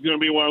think this is going to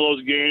be one of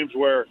those games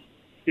where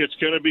it's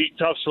going to be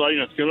tough sledding.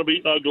 It's going to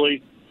be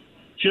ugly.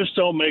 Just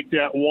don't make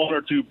that 1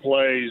 or 2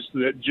 plays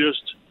that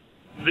just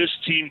this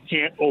team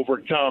can't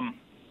overcome.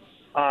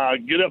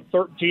 Get up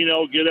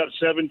 13-0, get up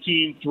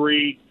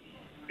 17-3,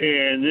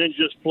 and then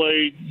just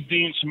play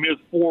Dean Smith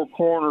 4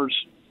 corners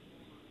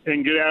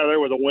and get out of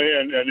there with a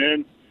win, and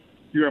then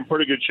you're in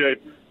pretty good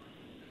shape.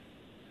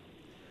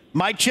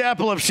 Mike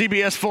Chappell of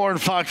CBS 4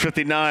 and Fox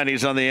 59.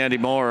 He's on the Andy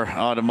Moore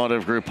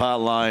Automotive Group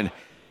hotline.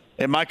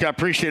 And, Mike, I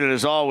appreciate it,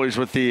 as always,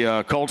 with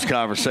the Colts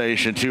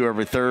conversation, too,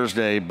 every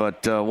Thursday.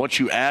 But what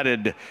you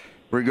added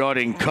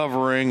regarding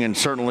covering and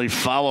certainly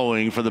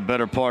following for the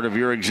better part of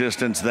your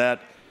existence, that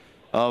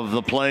of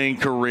the playing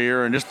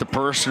career and just the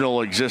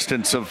personal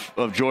existence of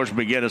George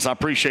McGinnis, I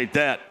appreciate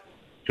that.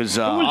 Because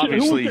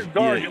obviously, who was the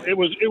guard? Yeah. It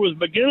was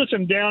McGinnis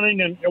and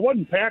Downing, and it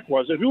wasn't Pack,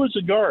 was it? Who was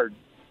the guard?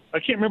 I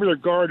can't remember their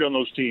guard on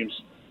those teams.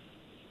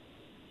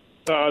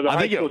 I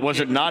think it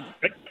wasn't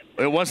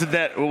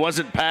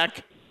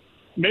Pack.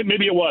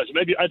 Maybe it was.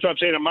 Maybe that's what I'm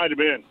saying. It might have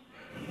been.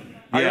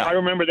 Yeah. I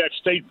remember that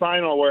state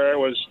final where it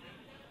was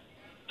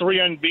 3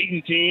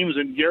 unbeaten teams,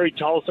 and Gary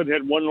Tolson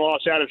had 1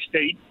 loss out of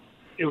state.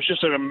 It was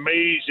just an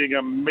amazing,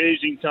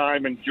 amazing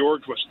time, and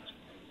George was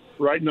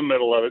right in the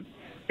middle of it.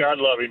 God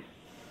love him.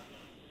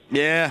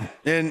 Yeah,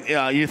 and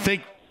you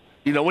think,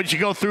 once you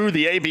go through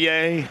the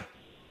ABA,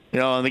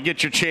 and they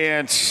get your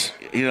chance,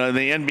 in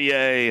the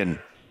NBA, and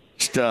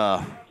just,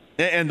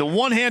 and the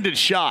one-handed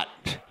shot.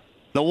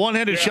 The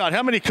one-handed shot.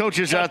 How many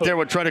coaches out there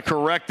would try to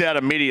correct that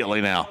immediately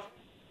now?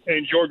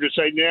 And George would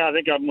say, I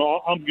think I'm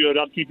good.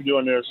 I'll keep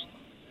doing this.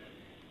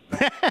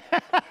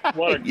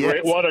 What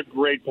a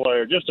great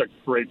player. Just a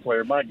great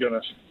player. My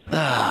goodness.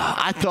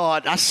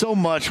 I so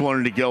much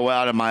wanted to go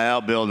out in my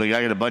outbuilding.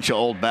 I got a bunch of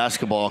old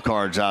basketball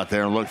cards out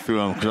there and look through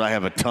them because I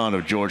have a ton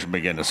of George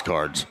McGinnis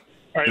cards.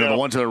 The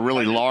ones that are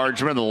really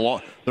large. Remember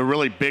the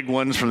really big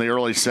ones from the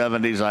early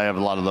 70s? I have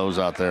a lot of those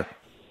out there.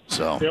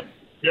 So. Yep.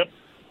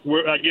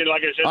 Again,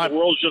 like I said, the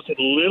world's just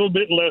a little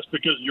bit less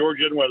because George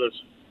isn't with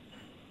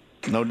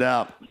us. No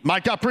doubt.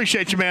 Mike, I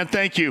appreciate you, man.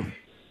 Thank you.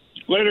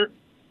 Later.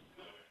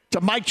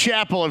 To Mike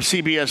Chappell of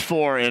CBS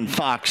 4 and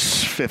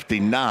Fox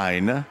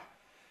 59.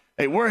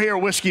 Hey, we're here,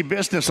 Whiskey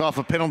Business off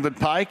of Pendleton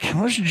Pike.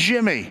 Where's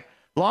Jimmy?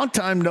 Long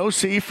time no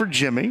see for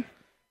Jimmy.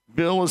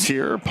 Bill is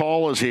here.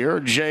 Paul is here.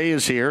 Jay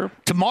is here.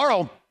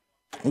 Tomorrow,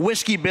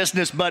 Whiskey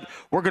Business, but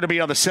we're going to be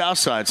on the south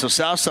side. So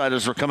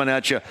Southsiders are coming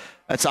at you.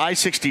 That's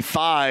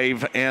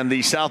I-65 and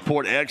the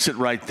Southport exit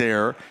right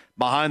there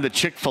behind the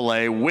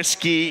Chick-fil-A.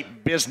 Whiskey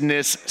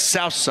Business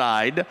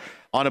Southside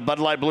on a Bud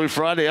Light Blue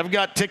Friday. I've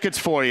got tickets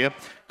for you.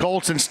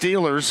 Colts and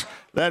Steelers.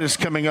 That is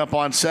coming up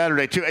on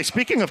Saturday, too. Hey,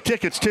 speaking of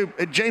tickets, too,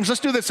 James,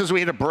 let's do this as we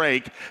hit a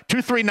break.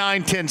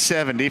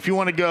 239-1070. If you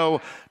want to go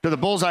to the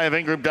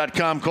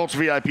bullseyeeventgroup.com, Colts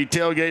VIP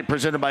tailgate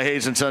presented by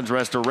Hayes & Sons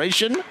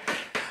Restoration.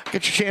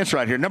 Get your chance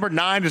right here. Number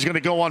 9 is going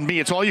to go on me.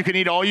 It's all you can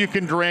eat, all you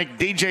can drink.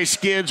 DJ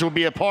Skids will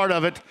be a part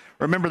of it.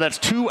 Remember, that's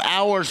 2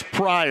 hours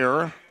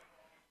prior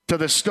to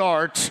the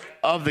start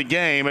of the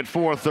game at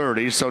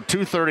 4:30. So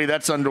 2:30,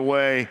 that's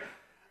underway.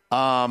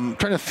 Trying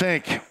to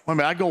think. Wait a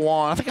minute,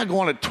 I think I go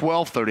on at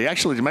 12:30.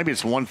 Actually, maybe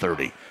it's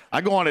 1:30.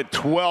 I go on at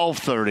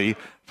 12:30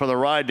 for the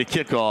ride to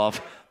kick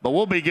off, but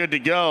we'll be good to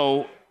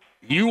go.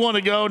 You want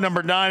to go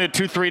number 9 at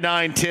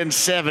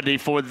 239-1070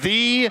 for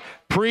the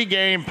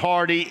pregame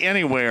party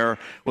anywhere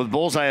with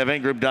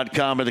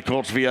bullseyeeventgroup.com and the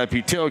Colts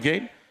VIP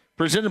tailgate.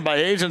 Presented by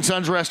Hayes &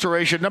 Sons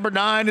Restoration. Number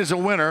 9 is a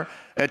winner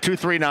at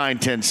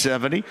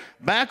 239-1070.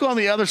 Back on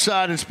the other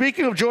side, and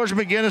speaking of George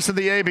McGinnis and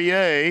the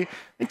ABA, I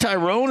think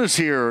Tyrone is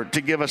here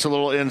to give us a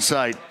little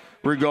insight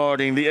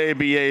regarding the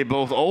ABA,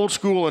 both old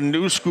school and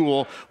new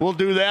school. We'll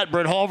do that.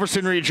 Brett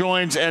Halverson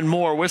rejoins and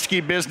more.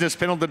 Whiskey Business,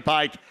 Pendleton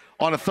Pike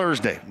on a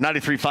Thursday.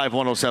 93.5,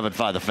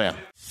 107.5 The Fan.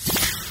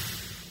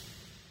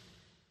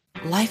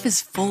 Life is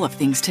full of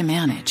things to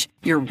manage.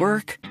 Your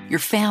work, your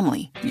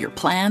family, your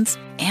plans,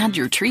 and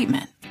your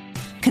treatment.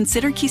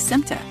 Consider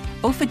Kesimpta,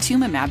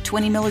 ofatumumab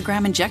 20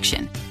 milligram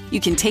injection. You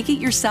can take it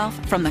yourself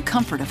from the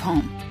comfort of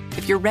home.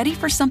 If you're ready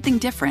for something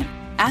different,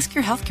 ask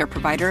your healthcare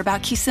provider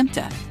about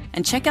Kesimpta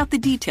and check out the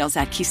details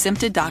at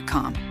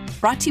kesimpta.com.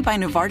 Brought to you by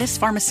Novartis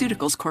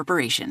Pharmaceuticals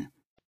Corporation.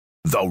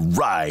 The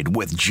Ride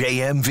with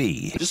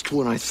JMV. Just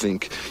when I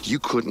think you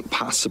couldn't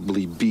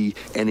possibly be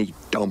any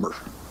dumber,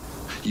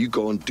 you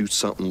go and do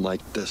something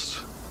like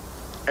this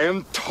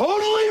and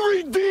totally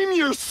redeem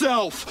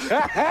yourself.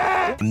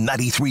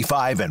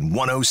 93.5 and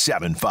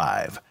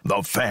 107.5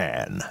 The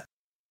Fan.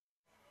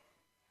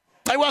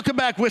 Hey, welcome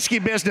back, Whiskey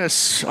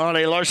Business on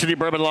a Larceny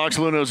Bourbon Logs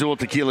Luna Azul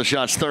Tequila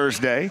Shots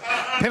Thursday.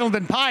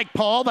 Pendleton Pike,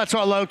 Paul, that's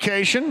our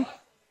location.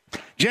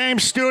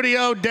 James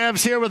Studio,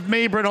 Dev's here with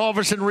me. Brett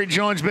Halverson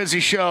rejoins. Busy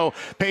show.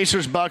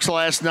 Pacers Bucks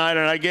last night,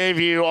 and I gave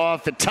you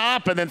off the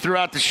top and then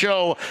throughout the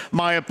show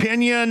my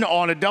opinion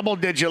on a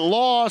double-digit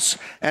loss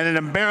and an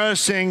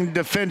embarrassing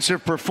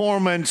defensive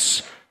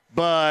performance.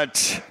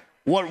 But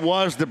what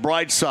was the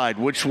bright side,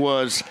 which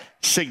was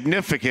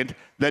significant,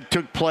 that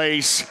took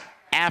place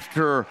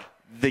after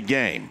the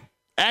game?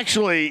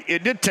 Actually,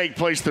 it did take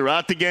place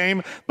throughout the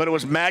game, but it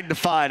was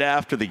magnified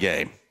after the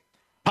game.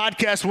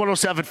 Podcast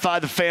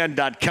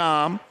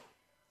 1075thefan.com.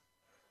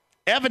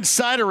 Evan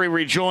Sidery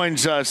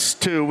rejoins us,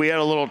 too. We had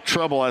a little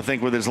trouble, I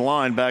think, with his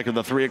line back in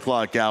the 3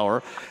 o'clock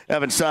hour.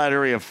 Evan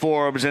Sidery of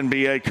Forbes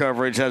NBA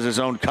coverage has his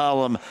own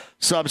column,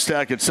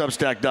 Substack at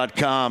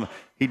substack.com.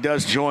 He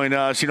does join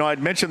us. You know,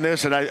 I'd mentioned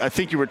this, and I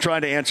think you were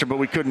trying to answer, but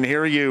we couldn't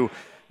hear you.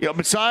 You know,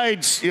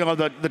 besides, you know,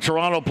 the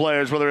Toronto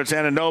players, whether it's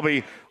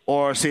Anunoby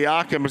or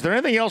Siakam, is there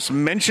anything else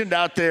mentioned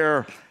out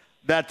there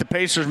that the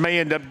Pacers may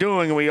end up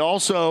doing? And we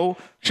also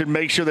should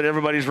make sure that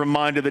everybody's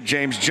reminded that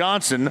James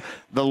Johnson,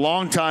 the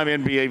longtime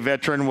NBA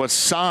veteran, was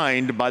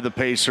signed by the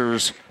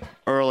Pacers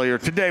earlier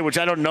today, which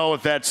I don't know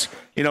if that's,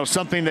 you know,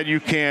 something that you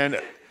can, you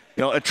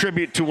know,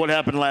 attribute to what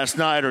happened last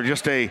night or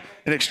just an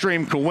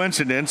extreme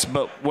coincidence,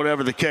 but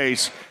whatever the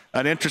case,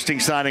 an interesting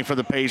signing for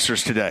the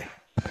Pacers today.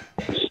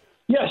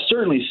 Yeah,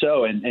 certainly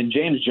so. And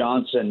James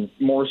Johnson,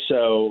 more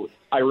so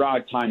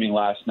ironic timing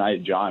last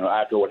night, John,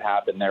 after what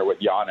happened there with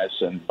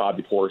Giannis and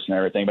Bobby Portis and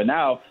everything. But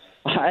now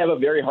I have a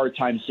very hard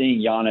time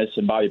seeing Giannis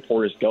and Bobby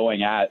Portis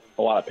going at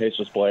a lot of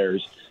Pacers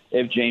players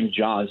if James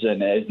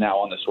Johnson is now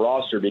on this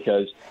roster,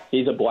 because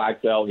he's a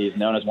black belt. He's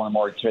known as one of the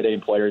more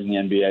intimidating players in the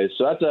NBA.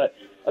 So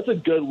that's a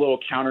good little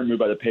counter move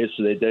by the Pacers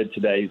they did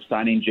today,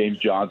 signing James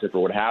Johnson for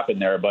what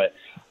happened there. But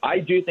I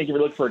do think if you're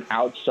looking for an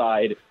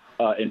outside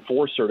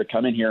enforcer to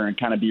come in here and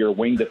kind of be your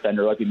wing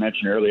defender, like we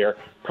mentioned earlier,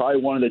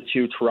 probably one of the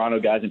two Toronto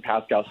guys in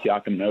Pascal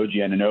Siakam and OG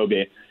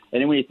Anunoby.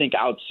 And then when you think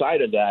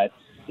outside of that,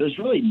 there's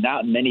really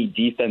not many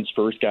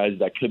defense-first guys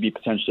that could be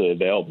potentially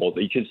available.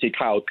 You can see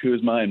Kyle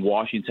Kuzma in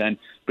Washington,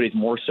 but he's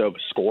more so a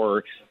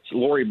scorer. So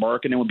Lauri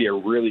Markkanen would be a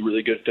really,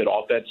 really good fit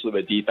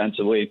offensively, but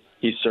defensively,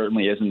 he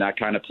certainly isn't that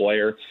kind of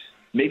player.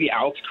 Maybe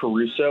Alex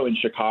Caruso in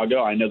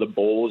Chicago. I know the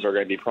Bulls are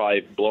going to be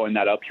probably blowing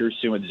that up here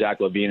soon with Zach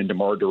LaVine and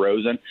DeMar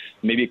DeRozan.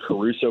 Maybe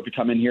Caruso could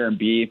come in here and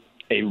be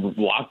a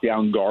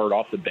lockdown guard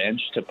off the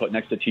bench to put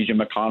next to TJ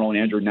McConnell and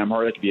Andrew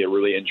Nembhard. That could be a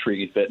really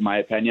intriguing fit, in my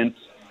opinion.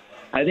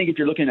 I think if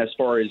you're looking as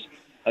far as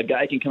a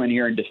guy can come in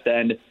here and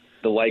defend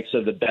the likes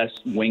of the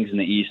best wings in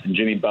the East, and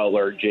Jimmy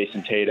Butler,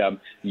 Jason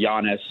Tatum,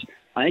 Giannis,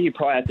 I think you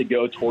probably have to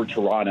go toward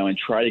Toronto and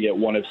try to get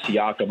one of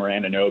Siakam or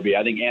Anunoby.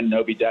 I think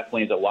Anunoby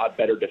definitely is a lot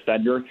better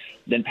defender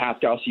than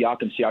Pascal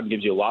Siakam. Siakam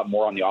gives you a lot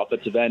more on the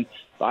offensive end.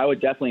 But I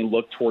would definitely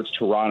look towards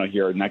Toronto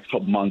here in the next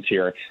couple months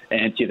here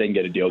and see if they can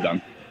get a deal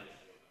done.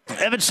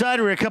 Evan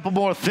Sidery, a couple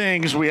more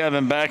things. We have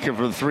him back here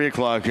for the 3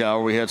 o'clock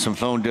hour. We had some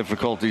phone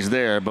difficulties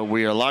there, but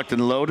we are locked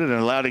and loaded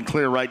and loud and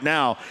clear right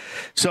now.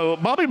 So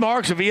Bobby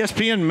Marks of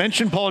ESPN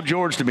mentioned Paul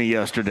George to me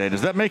yesterday.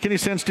 Does that make any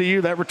sense to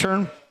you, that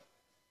return?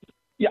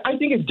 Yeah, I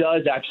think it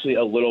does actually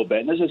a little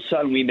bit. And this is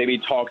something we maybe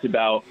talked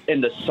about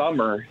in the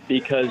summer,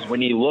 because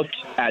when you looked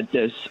at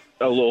this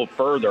a little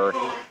further,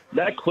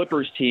 that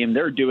Clippers team,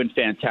 they're doing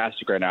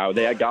fantastic right now.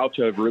 They got off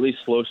to a really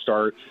slow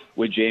start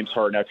with James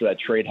Harden after that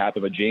trade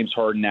happened, but James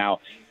Harden now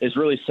is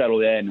really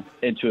settled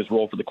into his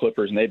role for the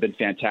Clippers, and they've been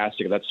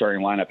fantastic. That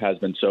starting lineup has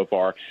been so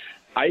far.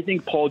 I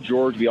think Paul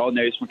George, we all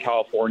know he's from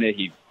California.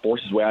 He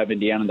forced his way out of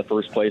Indiana in the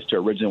first place to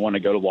originally want to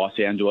go to Los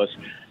Angeles.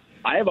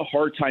 I have a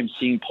hard time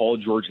seeing Paul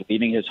George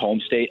leaving his home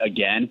state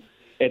again,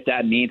 if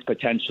that means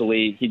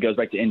potentially he goes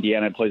back to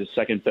Indiana and plays a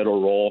second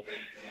fiddle role.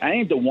 I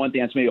think the one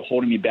thing that's maybe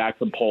holding me back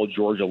from Paul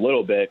George a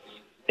little bit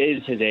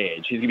is his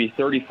age. He's going to be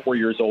 34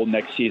 years old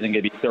next season,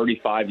 going to be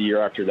 35 the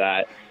year after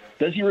that.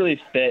 Does he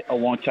really fit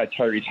alongside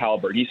Tyrese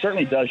Halliburton? He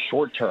certainly does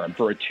short term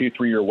for a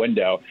 2-3 year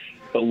window,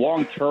 but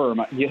long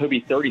term, he'll be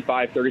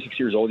 35, 36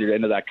 years old at the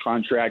end of that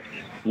contract.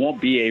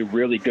 Won't be a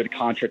really good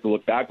contract to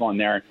look back on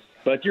there.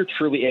 But if you're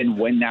truly in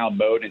win-now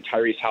mode, and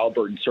Tyrese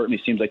Halliburton certainly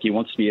seems like he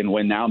wants to be in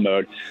win-now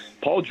mode,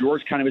 Paul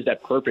George kind of is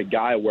that perfect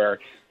guy where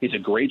he's a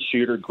great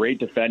shooter, great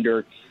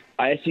defender.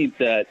 I think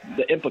that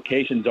the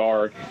implications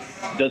are,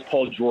 does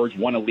Paul George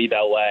want to leave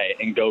L.A.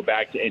 and go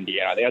back to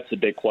Indiana? I think that's the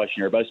big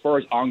question here. But as far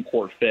as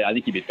on-court fit, I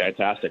think he'd be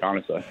fantastic,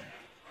 honestly.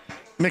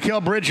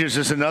 Mikal Bridges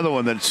is another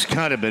one that's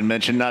kind of been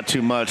mentioned, not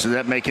too much. Does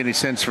that make any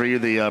sense for you,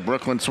 the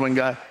Brooklyn swing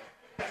guy?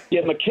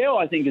 Yeah,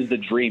 Mikal, I think, is the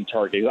dream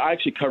target. I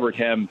actually covered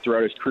him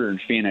throughout his career in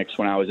Phoenix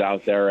when I was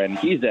out there, and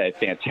he's a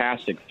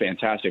fantastic,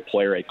 fantastic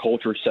player, a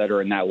culture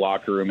setter in that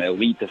locker room,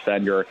 elite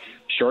defender,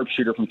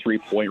 sharpshooter from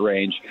three-point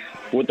range.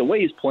 With the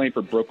way he's playing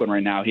for Brooklyn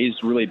right now, he's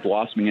really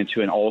blossoming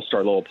into an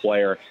all-star level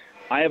player.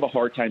 I have a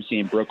hard time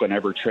seeing Brooklyn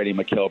ever trading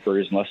Mikal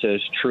Bridges unless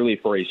it's truly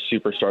for a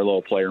superstar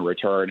level player in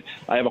return.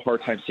 I have a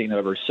hard time seeing them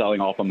ever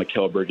selling off on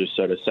Mikal Bridges,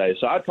 so to say.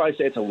 So I'd probably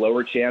say it's a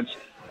lower chance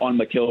on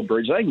Mikal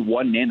Bridges. I think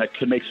one name that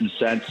could make some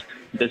sense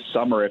this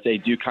summer, if they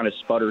do kind of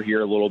sputter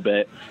here a little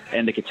bit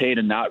and they continue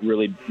to not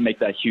really make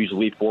that huge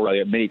leap forward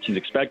like many teams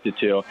expected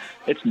to,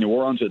 it's New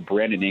Orleans with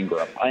Brandon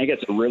Ingram. I think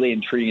it's a really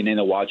intriguing name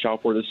to watch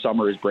out for this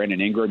summer is Brandon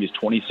Ingram. He's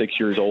 26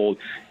 years old.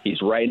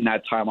 He's right in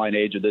that timeline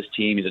age of this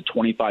team. He's a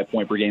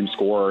 25-point-per-game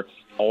scorer,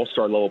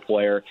 all-star level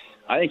player.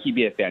 I think he'd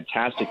be a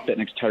fantastic fit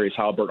next to Tyrese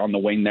Halliburton on the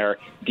wing there.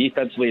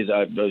 Defensively is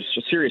a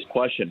serious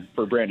question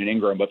for Brandon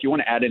Ingram, but if you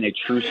want to add in a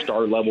true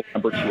star-level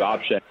number 2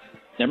 option,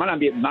 there might not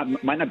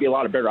be a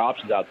lot of better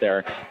options out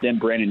there than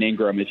Brandon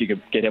Ingram if you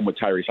could get him with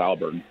Tyrese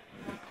Halliburton.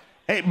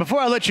 Hey, before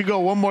I let you go,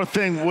 one more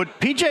thing. Would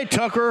P.J.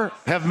 Tucker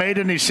have made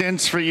any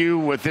sense for you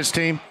with this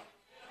team?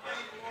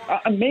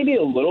 Maybe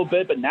a little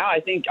bit, but now I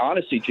think,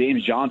 honestly,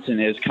 James Johnson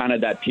is kind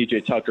of that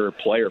P.J. Tucker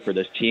player for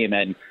this team.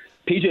 And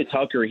P.J.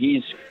 Tucker,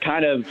 he's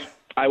kind of,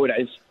 I would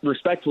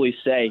respectfully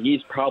say,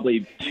 he's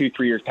probably 2-3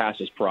 years past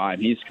his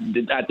prime. He's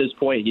at this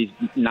point, he's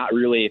not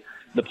really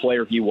the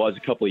player he was a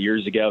couple of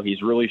years ago.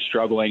 He's really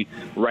struggling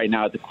right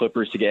now at the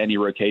Clippers to get any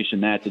rotation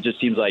minutes. It just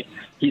seems like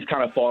he's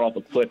kind of fallen off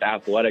a cliff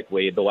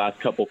athletically the last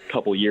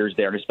couple years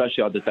there, and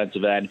especially on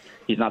defensive end,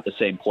 he's not the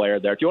same player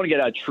there. If you want to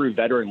get a true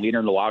veteran leader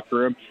in the locker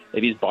room,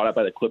 if he's bought up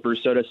by the Clippers,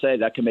 so to say,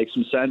 that can make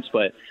some sense.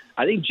 But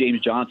I think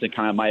James Johnson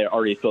kind of might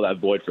already fill that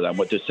void for them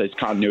with just his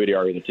continuity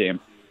already in the team.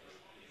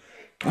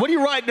 What are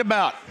you writing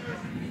about?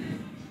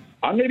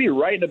 I'm going to be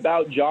writing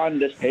about, John,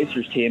 this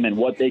Pacers team and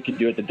what they can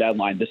do at the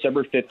deadline.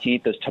 December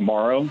 15th is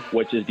tomorrow,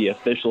 which is the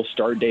official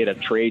start date of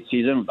trade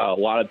season. A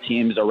lot of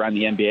teams around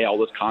the NBA, all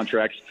those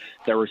contracts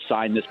that were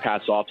signed this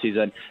past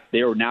offseason, they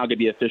are now going to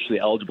be officially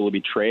eligible to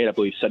be traded. I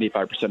believe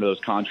 75% of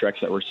those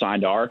contracts that were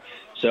signed are.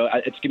 So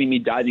it's going to be me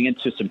diving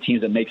into some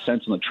teams that make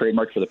sense on the trade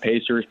market for the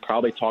Pacers,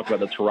 probably talk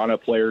about the Toronto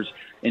players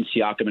in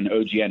Siakam and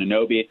OG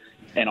Anunoby.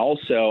 And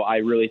also, I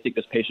really think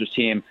this Pacers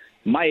team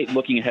might,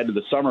 looking ahead to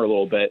the summer a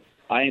little bit,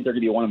 I think they're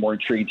going to be one of the more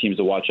intriguing teams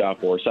to watch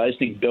out for. So I just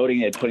think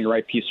building and putting the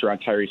right piece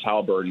around Tyrese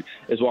Halliburton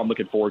is what I'm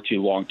looking forward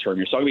to long term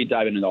here. So I'm going to be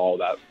diving into all of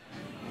that.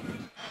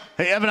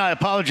 Hey, Evan, I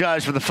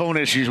apologize for the phone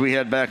issues we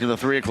had back in the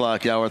 3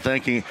 o'clock hour.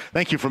 Thank you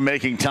for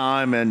making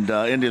time and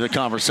into the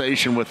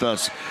conversation with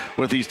us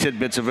with these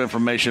tidbits of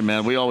information,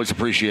 man. We always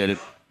appreciate it.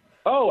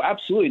 Oh,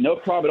 absolutely. No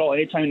problem at all.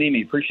 Anytime you need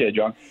me. Appreciate it,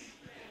 John.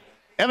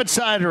 Evan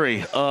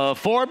Sidery,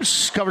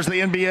 Forbes, covers the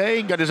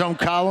NBA, got his own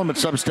column at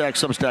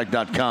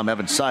Substack.com.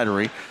 Evan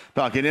Sidery,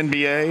 talking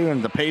NBA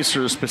and the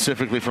Pacers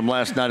specifically from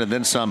last night and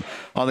then some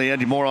on the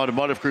Andy Moore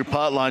Automotive Group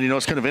hotline. You know,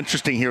 it's kind of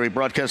interesting here. We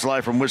broadcast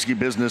live from Whiskey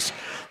Business.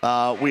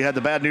 We had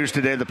the bad news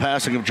today, the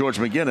passing of George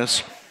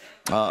McGinnis.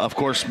 Of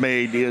course,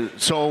 made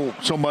so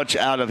much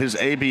out of his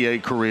ABA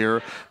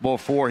career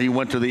before he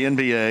went to the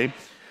NBA.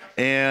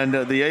 And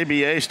the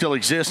ABA still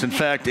exists. In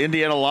fact,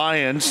 Indiana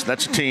Lions,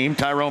 that's a team.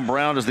 Tyrone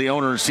Brown is the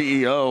owner and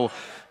CEO.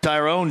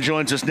 Tyrone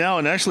joins us now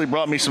and actually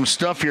brought me some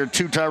stuff here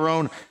too,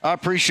 Tyrone. I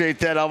appreciate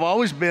that. I've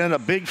always been a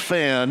big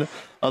fan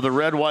of the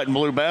red, white, and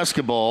blue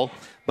basketball.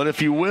 But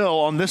if you will,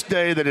 on this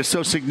day that is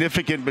so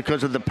significant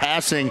because of the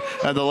passing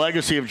and the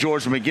legacy of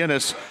George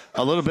McGinnis,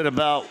 a little bit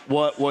about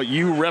what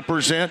you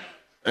represent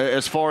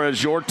as far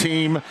as your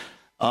team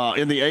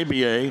in the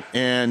ABA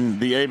and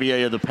the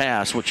ABA of the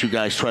past, what you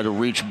guys try to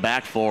reach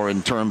back for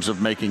in terms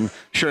of making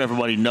sure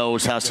everybody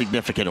knows how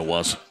significant it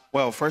was.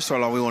 Well, first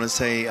of all, we want to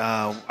say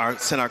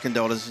send our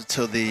condolences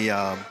to the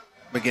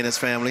McGinnis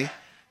family.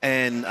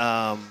 And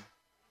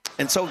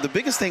so the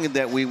biggest thing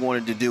that we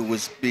wanted to do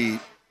was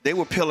they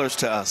were pillars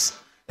to us.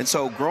 And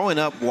so growing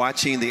up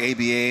watching the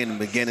ABA and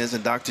McGinnis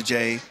and Dr.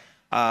 J,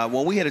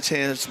 when we had a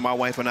chance, my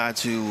wife and I,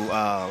 to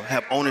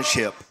have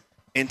ownership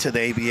into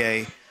the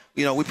ABA,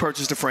 you know, we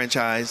purchased a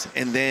franchise,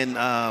 and then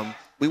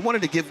we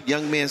wanted to give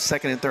young men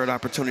second and third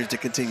opportunities to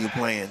continue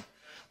playing.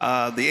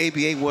 the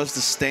ABA was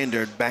the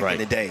standard back in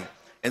the day.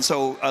 And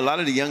so a lot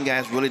of the young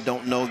guys really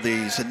don't know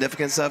the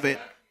significance of it,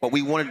 but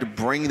we wanted to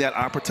bring that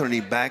opportunity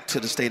back to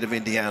the state of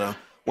Indiana,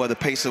 where the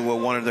Pacers were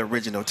one of the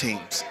original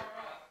teams.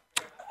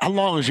 How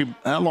long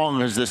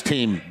has this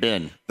team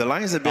been? The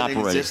Lions have been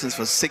operating? In existence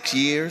for 6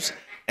 years,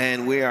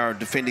 and we are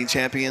defending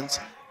champions.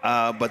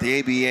 But the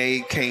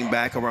ABA came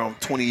back around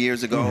 20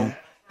 years ago,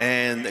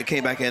 and it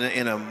came back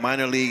in a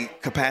minor league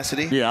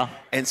capacity. Yeah.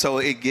 And so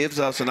it gives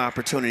us an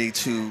opportunity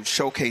to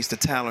showcase the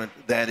talent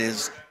that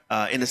is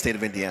in the state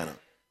of Indiana.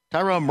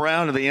 Tyrone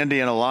Brown of the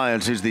Indiana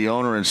Lions, he's the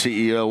owner and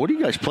CEO. What do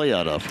you guys play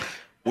out of?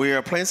 We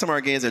are playing some of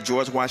our games at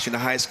George Washington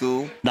High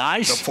School.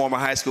 Nice. The former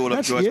high school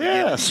of George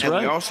Yes, and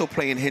right. we also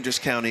play in Hendricks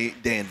County,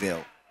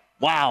 Danville.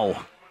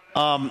 Wow.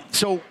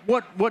 So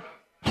what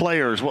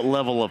players, what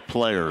level of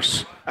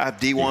players? I have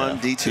D1,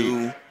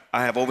 D2.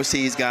 I have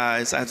overseas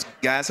guys. I have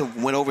guys who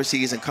went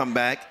overseas and come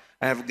back.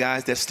 I have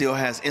guys that still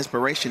has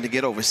inspiration to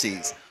get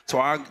overseas. So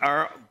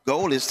our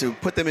goal is to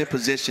put them in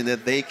position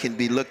that they can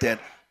be looked at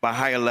by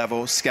higher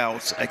level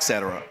scouts,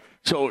 etc.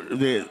 So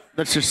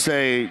let's just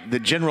say the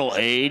general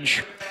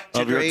age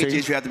of your team?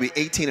 Is you have to be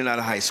 18 and out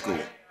of high school.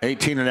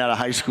 18 and out of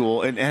high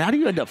school. And how do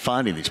you end up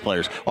finding these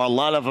players? Are a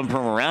lot of them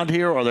from around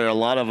here, or are there a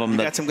lot of them You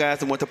got some guys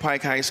that went to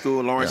Pike High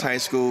School, Lawrence High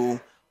School,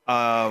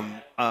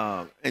 and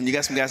you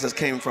got some guys that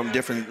came from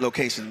different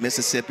locations,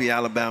 Mississippi,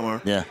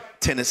 Alabama,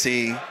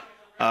 Tennessee,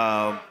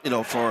 to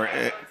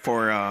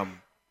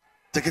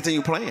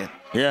continue playing.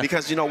 Yeah.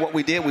 Because, what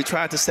we did, we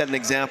tried to set an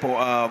example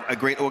of a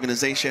great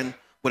organization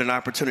with an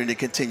opportunity to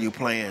continue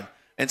playing.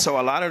 And so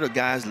a lot of the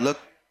guys look,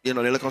 they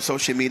look on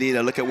social media,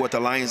 they look at what the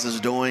Lions is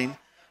doing,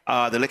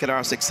 they look at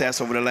our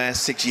success over the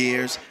last 6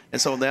 years, and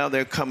so now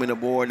they're coming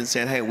aboard and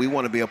saying, hey, we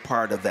want to be a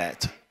part of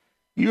that.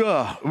 You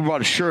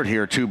brought a shirt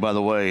here, too, by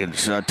the way.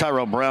 It's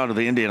Tyrone Brown of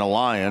the Indiana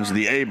Lions,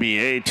 the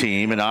ABA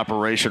team in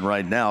operation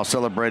right now,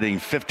 celebrating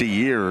 50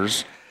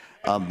 years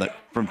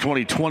from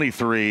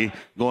 2023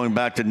 going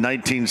back to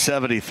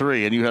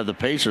 1973. And you have the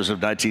Pacers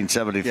of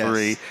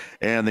 1973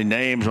 and the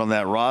names on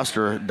that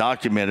roster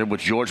documented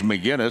with George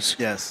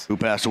McGinnis, who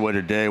passed away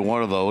today,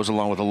 one of those,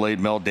 along with the late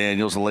Mel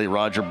Daniels, the late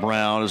Roger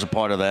Brown is a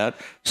part of that.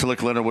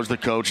 Slick Leonard was the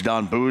coach.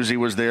 Don Boozy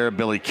was there.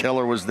 Billy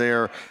Keller was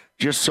there.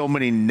 Just so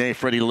many,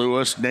 Freddie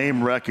Lewis,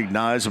 name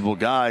recognizable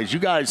guys. You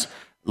guys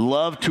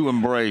love to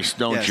embrace,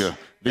 don't you?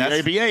 The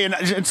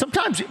ABA. And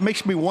sometimes it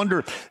makes me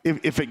wonder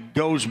if it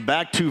goes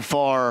back too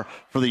far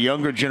for the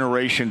younger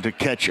generation to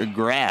catch a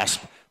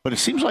grasp. But it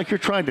seems like you're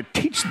trying to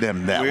teach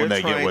them that when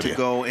they get with you. We're trying to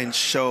go and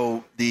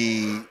show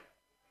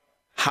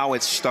how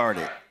it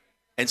started.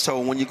 And so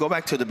when you go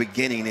back to the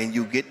beginning and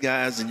you get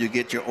guys and you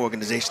get your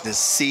organization to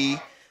see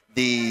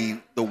the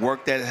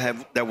work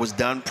that was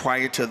done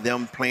prior to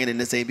them playing in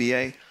this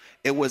ABA,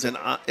 it was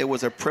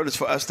a privilege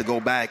for us to go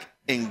back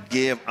and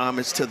give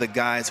homage to the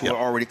guys who had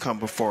already come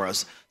before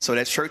us. So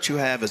that shirt you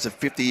have is a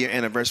 50-year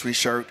anniversary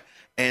shirt,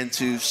 and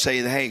to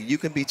say that, hey, you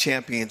can be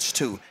champions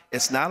too.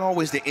 It's not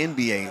always the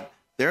NBA.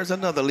 There's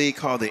another league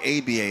called the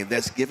ABA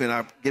that's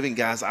giving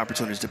guys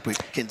opportunities to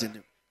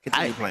continue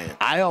playing.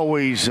 I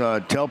always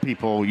tell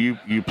people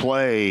you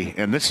play,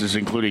 and this is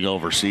including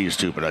overseas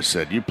too, but I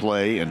said you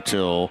play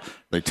until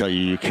they tell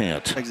you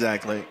can't.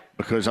 Exactly.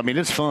 Because,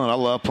 it's fun. I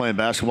love playing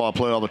basketball. I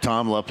play all the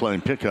time. I love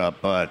playing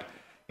pickup. But,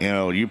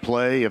 you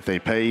play if they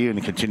pay you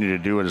and continue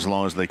to do it as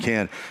long as they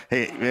can.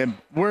 Hey, and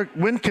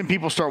when can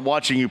people start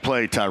watching you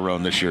play,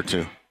 Tyrone, this year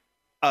too?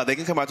 They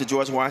can come out to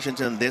George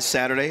Washington this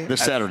Saturday.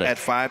 At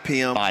 5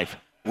 p.m. 5.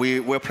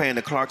 We're playing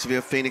the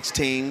Clarksville Phoenix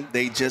team.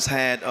 They just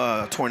had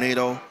a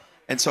tornado.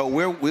 And so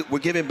we're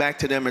giving back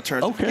to them in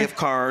terms of gift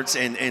cards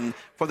and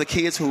for the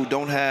kids who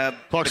don't have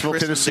Clarksville,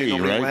 Tennessee,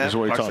 right? That's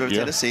what Clarksville,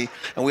 Tennessee.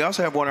 And we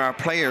also have one of our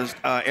players,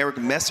 Eric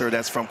Messer,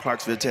 that's from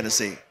Clarksville,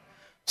 Tennessee.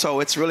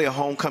 So it's really a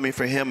homecoming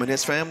for him and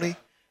his family.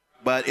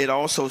 But it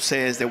also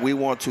says that we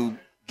want to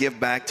give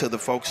back to the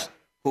folks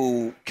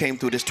who came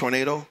through this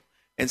tornado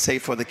and say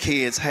for the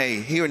kids, hey,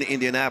 here in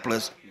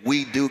Indianapolis,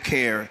 we do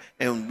care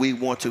and we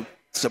want to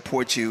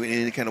support you in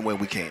any kind of way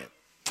we can.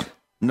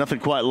 Nothing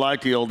quite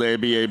like the old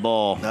ABA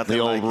ball, the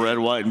old red,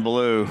 white, and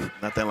blue.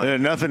 Nothing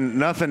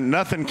like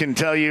Nothing can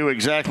tell you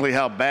exactly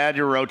how bad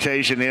your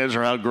rotation is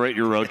or how great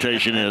your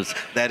rotation is.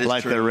 That is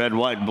like true. The red,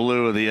 white, and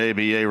blue of the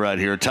ABA right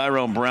here.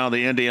 Tyrone Brown,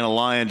 the Indiana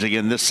Lions,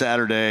 again this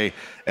Saturday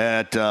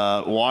at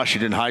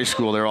Washington High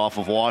School. They're off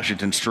of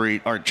Washington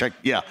Street.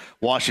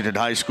 Washington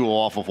High School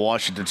off of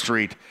Washington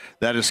Street.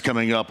 That is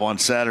coming up on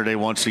Saturday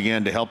once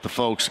again to help the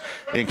folks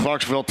in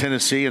Clarksville,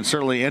 Tennessee, and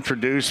certainly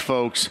introduce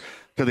folks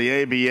to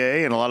the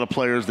ABA and a lot of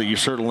players that you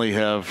certainly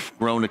have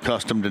grown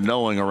accustomed to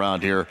knowing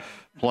around here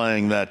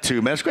playing that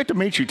too. Man, it's great to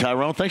meet you,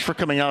 Tyrone. Thanks for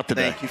coming out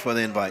today. Thank you for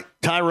the invite.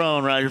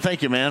 Tyrone, right here.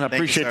 Thank you, man. I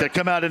appreciate that.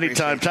 Come out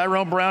anytime.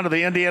 Tyrone Brown of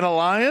the Indiana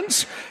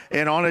Lions.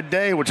 And on a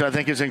day, which I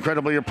think is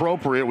incredibly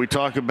appropriate, we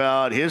talk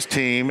about his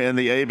team and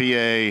the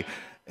ABA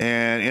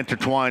and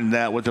intertwine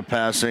that with the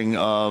passing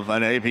of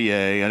an ABA,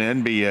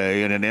 an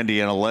NBA, and an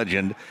Indiana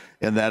legend,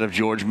 and that of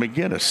George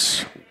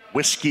McGinnis.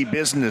 Whiskey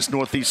Business,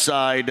 Northeast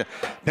Side,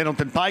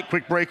 Pendleton Pike.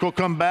 Quick break, we'll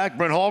come back.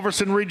 Brent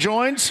Halverson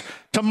rejoins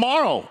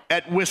tomorrow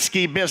at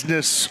Whiskey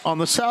Business on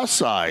the South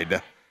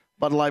Side.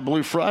 Bud Light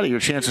Blue Friday, your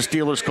chance to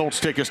Steelers Colts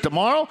tickets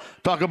tomorrow.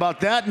 Talk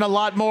about that and a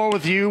lot more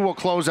with you. We'll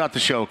close out the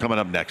show coming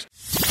up next.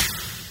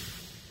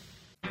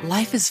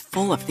 Life is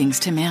full of things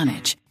to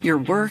manage. Your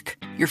work,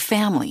 your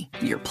family,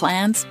 your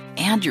plans,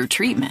 and your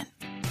treatment.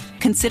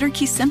 Consider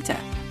Kesimpta,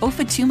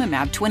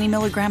 ofatumumab 20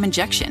 milligram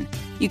injection.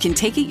 You can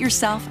take it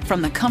yourself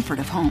from the comfort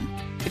of home.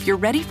 If you're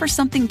ready for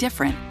something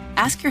different,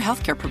 ask your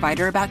healthcare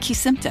provider about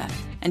Kesimpta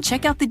and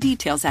check out the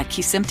details at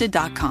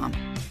kesimpta.com.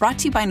 Brought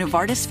to you by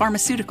Novartis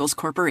Pharmaceuticals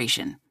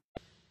Corporation.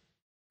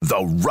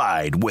 The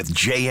Ride with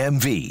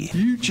JMV.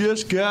 You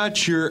just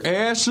got your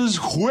asses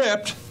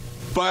whipped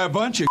by a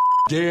bunch of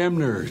damn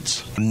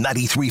nerds.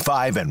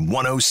 93.5 and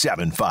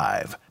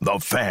 107.5. The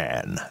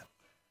Fan.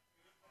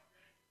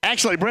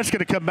 Actually, Brent's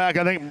going to come back.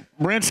 I think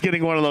Brent's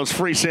getting one of those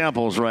free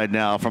samples right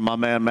now from my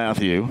man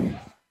Matthew.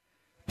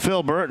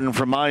 Phil Burton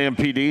from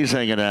IMPD's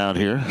hanging out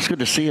here. It's good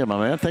to see you, my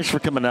man. Thanks for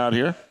coming out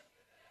here.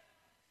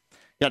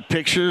 Got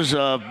pictures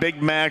of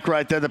Big Mac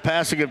right there. The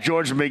passing of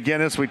George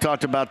McGinnis. We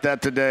talked about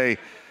that today.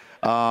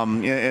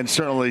 And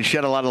certainly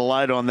shed a lot of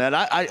light on that.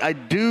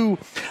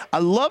 I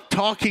love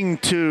talking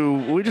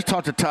to, we just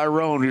talked to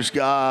Tyrone, who's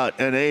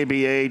got an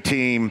ABA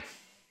team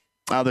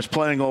that's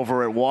playing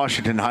over at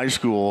Washington High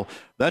School.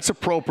 That's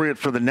appropriate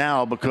for the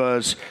now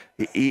because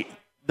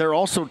they're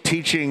also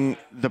teaching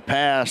the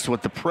past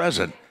with the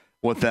present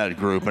with that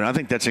group. And I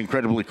think that's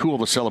incredibly cool,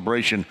 the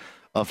celebration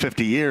of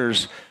 50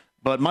 years.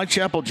 But Mike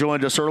Chappell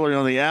joined us earlier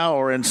in the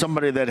hour, and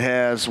somebody that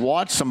has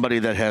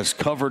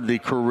covered the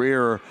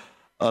career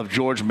of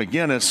George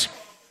McGinnis.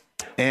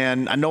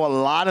 And I know a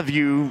lot of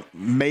you,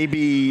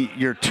 maybe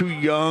you're too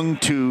young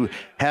to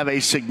have a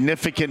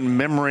significant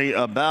memory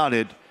about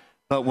it,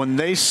 but when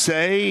they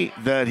say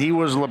that he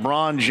was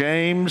LeBron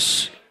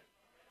James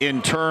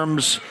in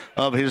terms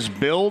of his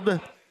build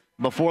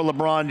before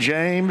LeBron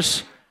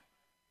James,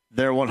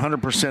 they're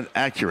 100%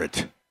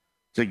 accurate.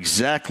 It's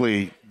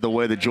exactly the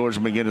way that George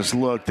McGinnis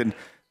looked. And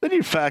then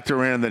you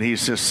factor in that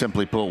he's just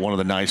simply put one of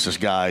the nicest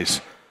guys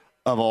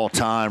of all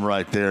time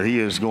right there. He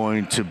is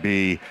going to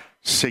be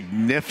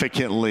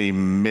significantly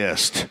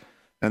missed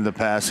in the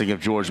passing of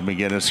George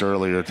McGinnis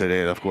earlier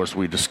today. And, of course,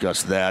 we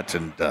discussed that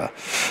and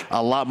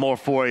a lot more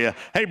for you.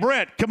 Hey,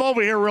 Brent, come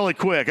over here really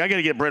quick. I got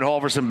to get Brent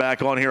Halverson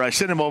back on here. I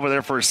sent him over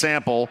there for a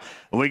sample,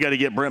 and we got to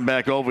get Brent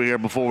back over here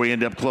before we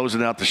end up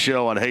closing out the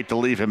show. I'd hate to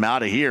leave him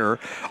out of here.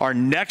 Our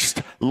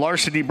next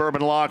Larceny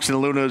Bourbon Locks and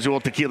Luna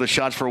Azul Tequila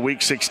shots for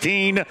Week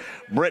 16,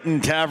 Britain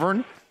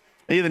Tavern.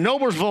 Either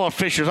Noblesville or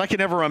Fishers. I can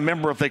never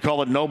remember if they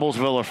call it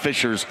Noblesville or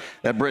Fishers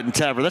at Britain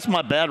Tavern. That's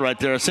my bad right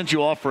there. I sent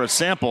you off for a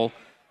sample,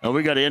 and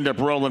we got to end up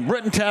rolling.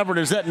 Britain Tavern,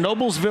 is that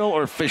Noblesville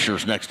or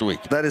Fishers next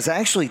week? That is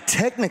actually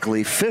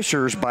technically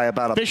Fishers by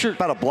about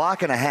a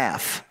block and a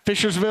half.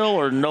 Fishersville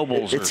or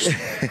Nobles?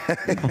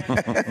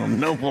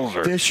 Nobles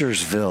or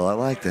Fishersville. I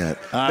like that.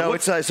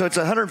 So it's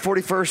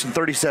 141st and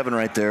 37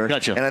 right there.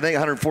 Gotcha. And I think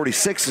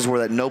 146 is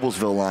where that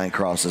Noblesville line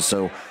crosses.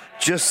 So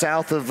just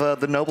south of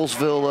the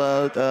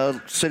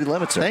Noblesville city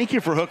limits there. Thank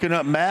you for hooking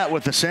up Matt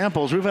with the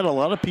samples. We've had a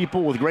lot of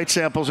people with great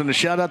samples, and a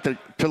shout out to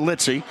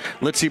Litzy.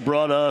 Litzy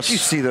brought us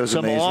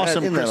some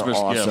awesome Christmas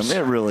gifts.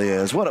 It really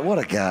is. What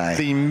a guy.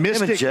 The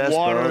Mystic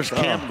Waters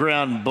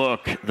Campground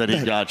book that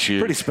he got you.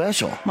 Pretty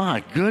special.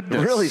 My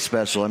goodness. Really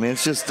special. I mean,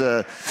 it's just,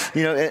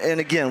 and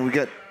again, we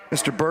got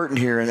Mr. Burton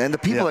here, and the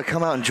people that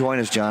come out and join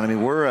us, John. I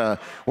mean, we're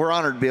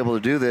honored to be able to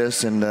do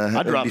this. And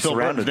I drop Phil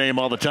Burton's name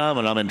all the time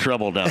when I'm in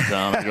trouble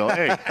downtown. I go,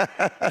 hey,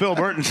 Phil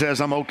Burton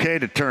says I'm okay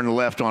to turn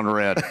left on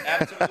red.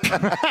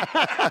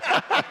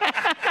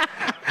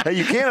 Hey,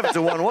 you can if it's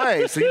a one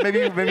way, so maybe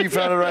you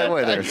found the right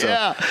way there. So.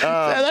 Yeah,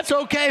 that's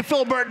okay.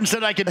 Phil Burton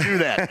said I can do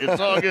that. It's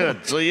all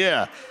good. So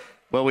yeah.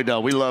 Well, we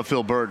know. We love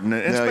Phil Burton.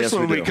 And especially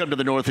when we come to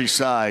the Northeast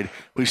Side,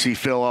 we see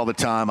Phil all the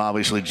time.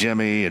 Obviously,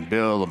 Jimmy and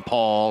Bill and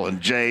Paul and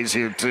Jay's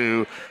here,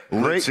 too.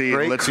 Great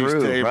crew,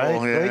 table. Right?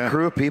 Yeah. Great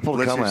crew of people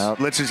to come out.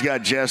 Litzy's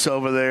got Jess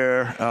over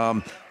there.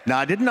 Now,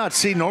 I did not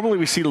see – normally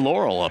we see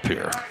Laurel up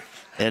here.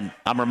 And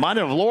I'm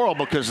reminded of Laurel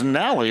because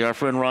Nally, our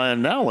friend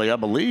Ryan Nally, I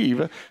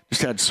believe,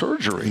 just had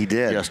surgery. He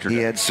did. Yesterday.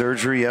 He had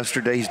surgery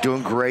yesterday. He's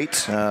doing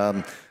great.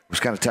 I was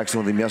kind of texting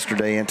with him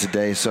yesterday and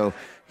today. So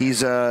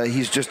he's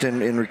just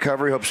in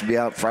recovery. Hopes to be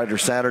out Friday or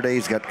Saturday.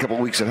 He's got a couple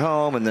of weeks at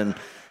home, and then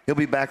he'll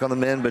be back on the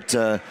mend. But,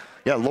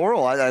 yeah,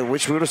 Laurel, I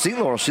wish we would have seen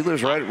Laurel. She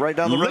lives right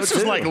down the road, This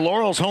is like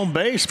Laurel's home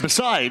base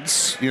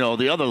besides,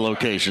 the other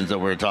locations that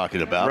we're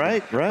talking about.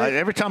 Right.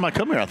 Every time I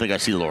come here, I think I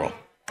see Laurel.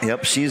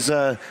 Yep, she's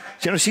a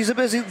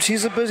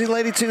busy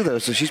lady too, though.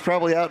 So she's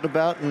probably out and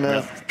about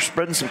and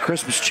spreading some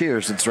Christmas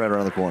cheer since it's right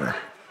around the corner.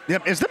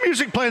 Yep. Is the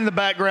music playing in the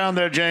background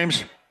there,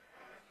 James?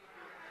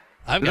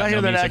 Did I hear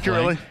that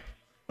accurately? Playing.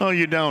 Oh,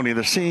 you don't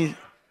either. See,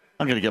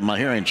 I'm going to get my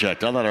hearing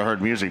checked. I thought I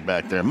heard music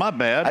back there. My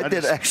bad. I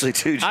did actually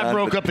too, John. I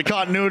broke up the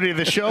continuity of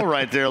the show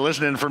right there,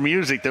 listening for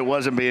music that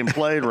wasn't being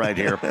played right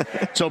here.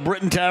 So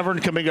Britain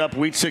Tavern coming up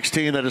week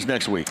 16. That is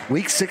next week.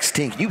 Week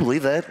 16. Can you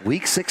believe that?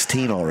 Week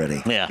 16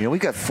 already. Yeah. We've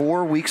got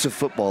 4 weeks of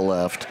football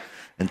left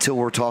until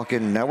we're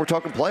talking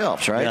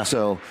playoffs, right? Yeah.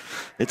 So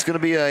it's going to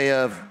be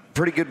a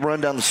pretty good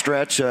run down the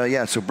stretch.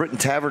 So Britain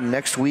Tavern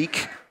next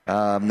week.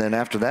 Then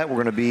after that,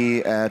 we're going to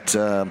be at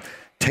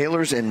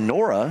Taylor's in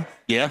Nora.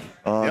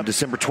 On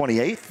December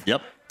 28th.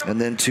 Yep.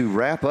 And then to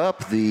wrap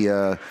up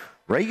the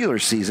regular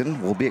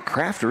season, we'll be at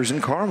Crafters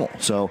in Carmel.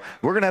 So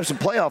we're going to have some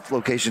playoff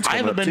locations coming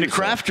up. I haven't been to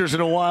Crafters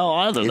in a while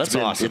either. That's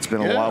awesome. It's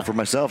been a while for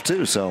myself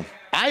too. So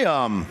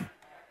I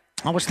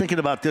was thinking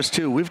about this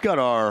too. We've got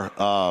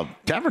our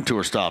tavern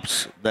tour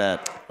stops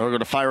that are going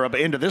to fire up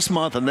into this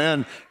month and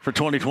then for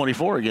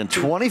 2024 again.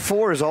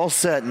 24 is all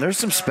set, and there's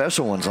some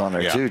special ones on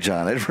there too,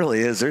 John. It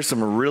really is. There's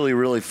some really,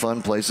 really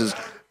fun places.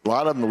 A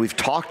lot of them that we've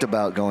talked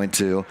about going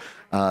to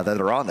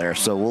that are on there.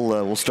 So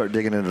we'll start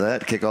digging into that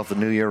to kick off the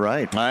new year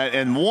right.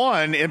 And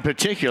one in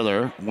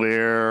particular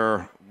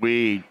where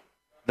the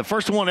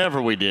first one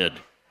ever we did,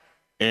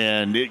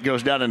 and it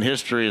goes down in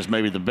history as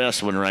maybe the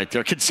best one right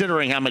there,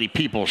 considering how many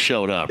people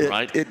showed up,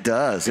 right? It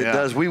does. It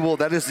does.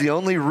 That is the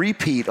only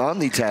repeat on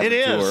the tavern tour.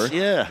 It is,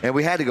 yeah. And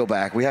we had to go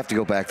back. We have to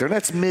go back there. And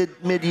that's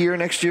mid-year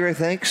next year, I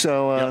think.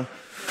 So,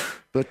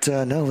 But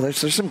no,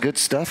 there's some good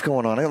stuff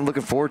going on. I'm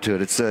looking forward to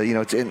it. It's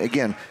and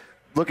again,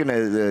 looking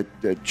to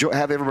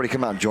have everybody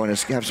come out and join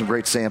us. Have some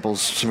great samples,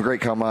 some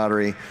great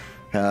camaraderie.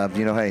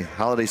 Hey,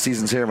 holiday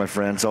season's here, my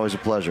friend. It's always a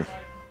pleasure.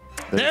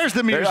 There's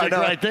the music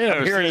right there.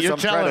 I'm hearing You're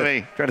telling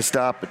me. Trying to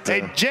stop it.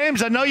 Hey,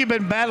 James, I know you've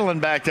been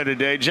battling back there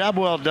today. Job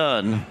well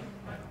done.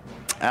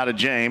 Out of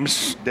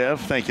James. Dev,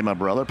 thank you, my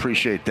brother.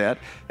 Appreciate that.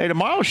 Hey,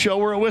 tomorrow's show,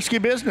 we're at Whiskey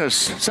Business,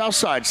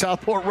 Southside,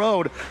 Southport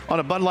Road on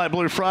a Bud Light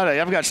Blue Friday.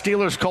 I've got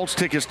Steelers-Colts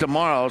tickets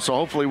tomorrow, so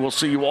hopefully we'll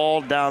see you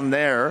all down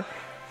there.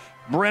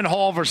 Brent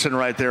Halverson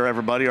right there,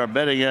 everybody, our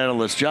betting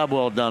analyst. Job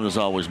well done as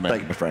always, man.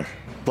 Thank you, my friend.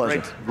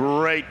 Pleasure.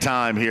 Great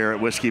time here at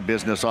Whiskey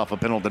Business off of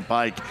Pendleton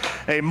Pike.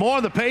 Hey, more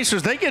of the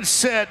Pacers. They get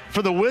set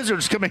for the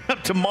Wizards coming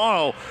up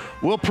tomorrow.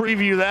 We'll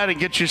preview that and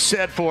get you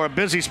set for a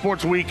busy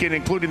sports weekend,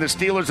 including the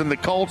Steelers and the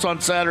Colts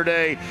on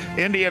Saturday,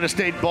 Indiana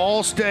State,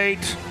 Ball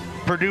State,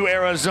 Purdue,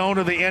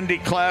 Arizona, the Indy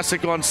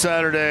Classic on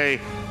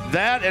Saturday.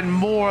 That and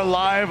more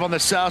live on the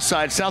South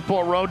Side,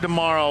 Southport Road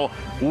tomorrow.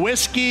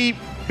 Whiskey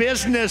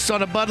Business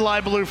on a Bud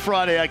Light Blue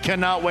Friday. I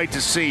cannot wait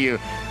to see you.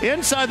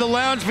 Inside the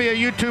Lounge via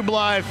YouTube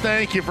Live,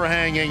 thank you for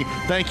hanging.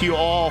 Thank you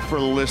all for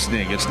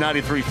listening. It's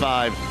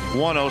 93.5,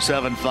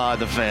 107.5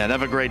 The Fan.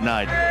 Have a great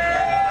night.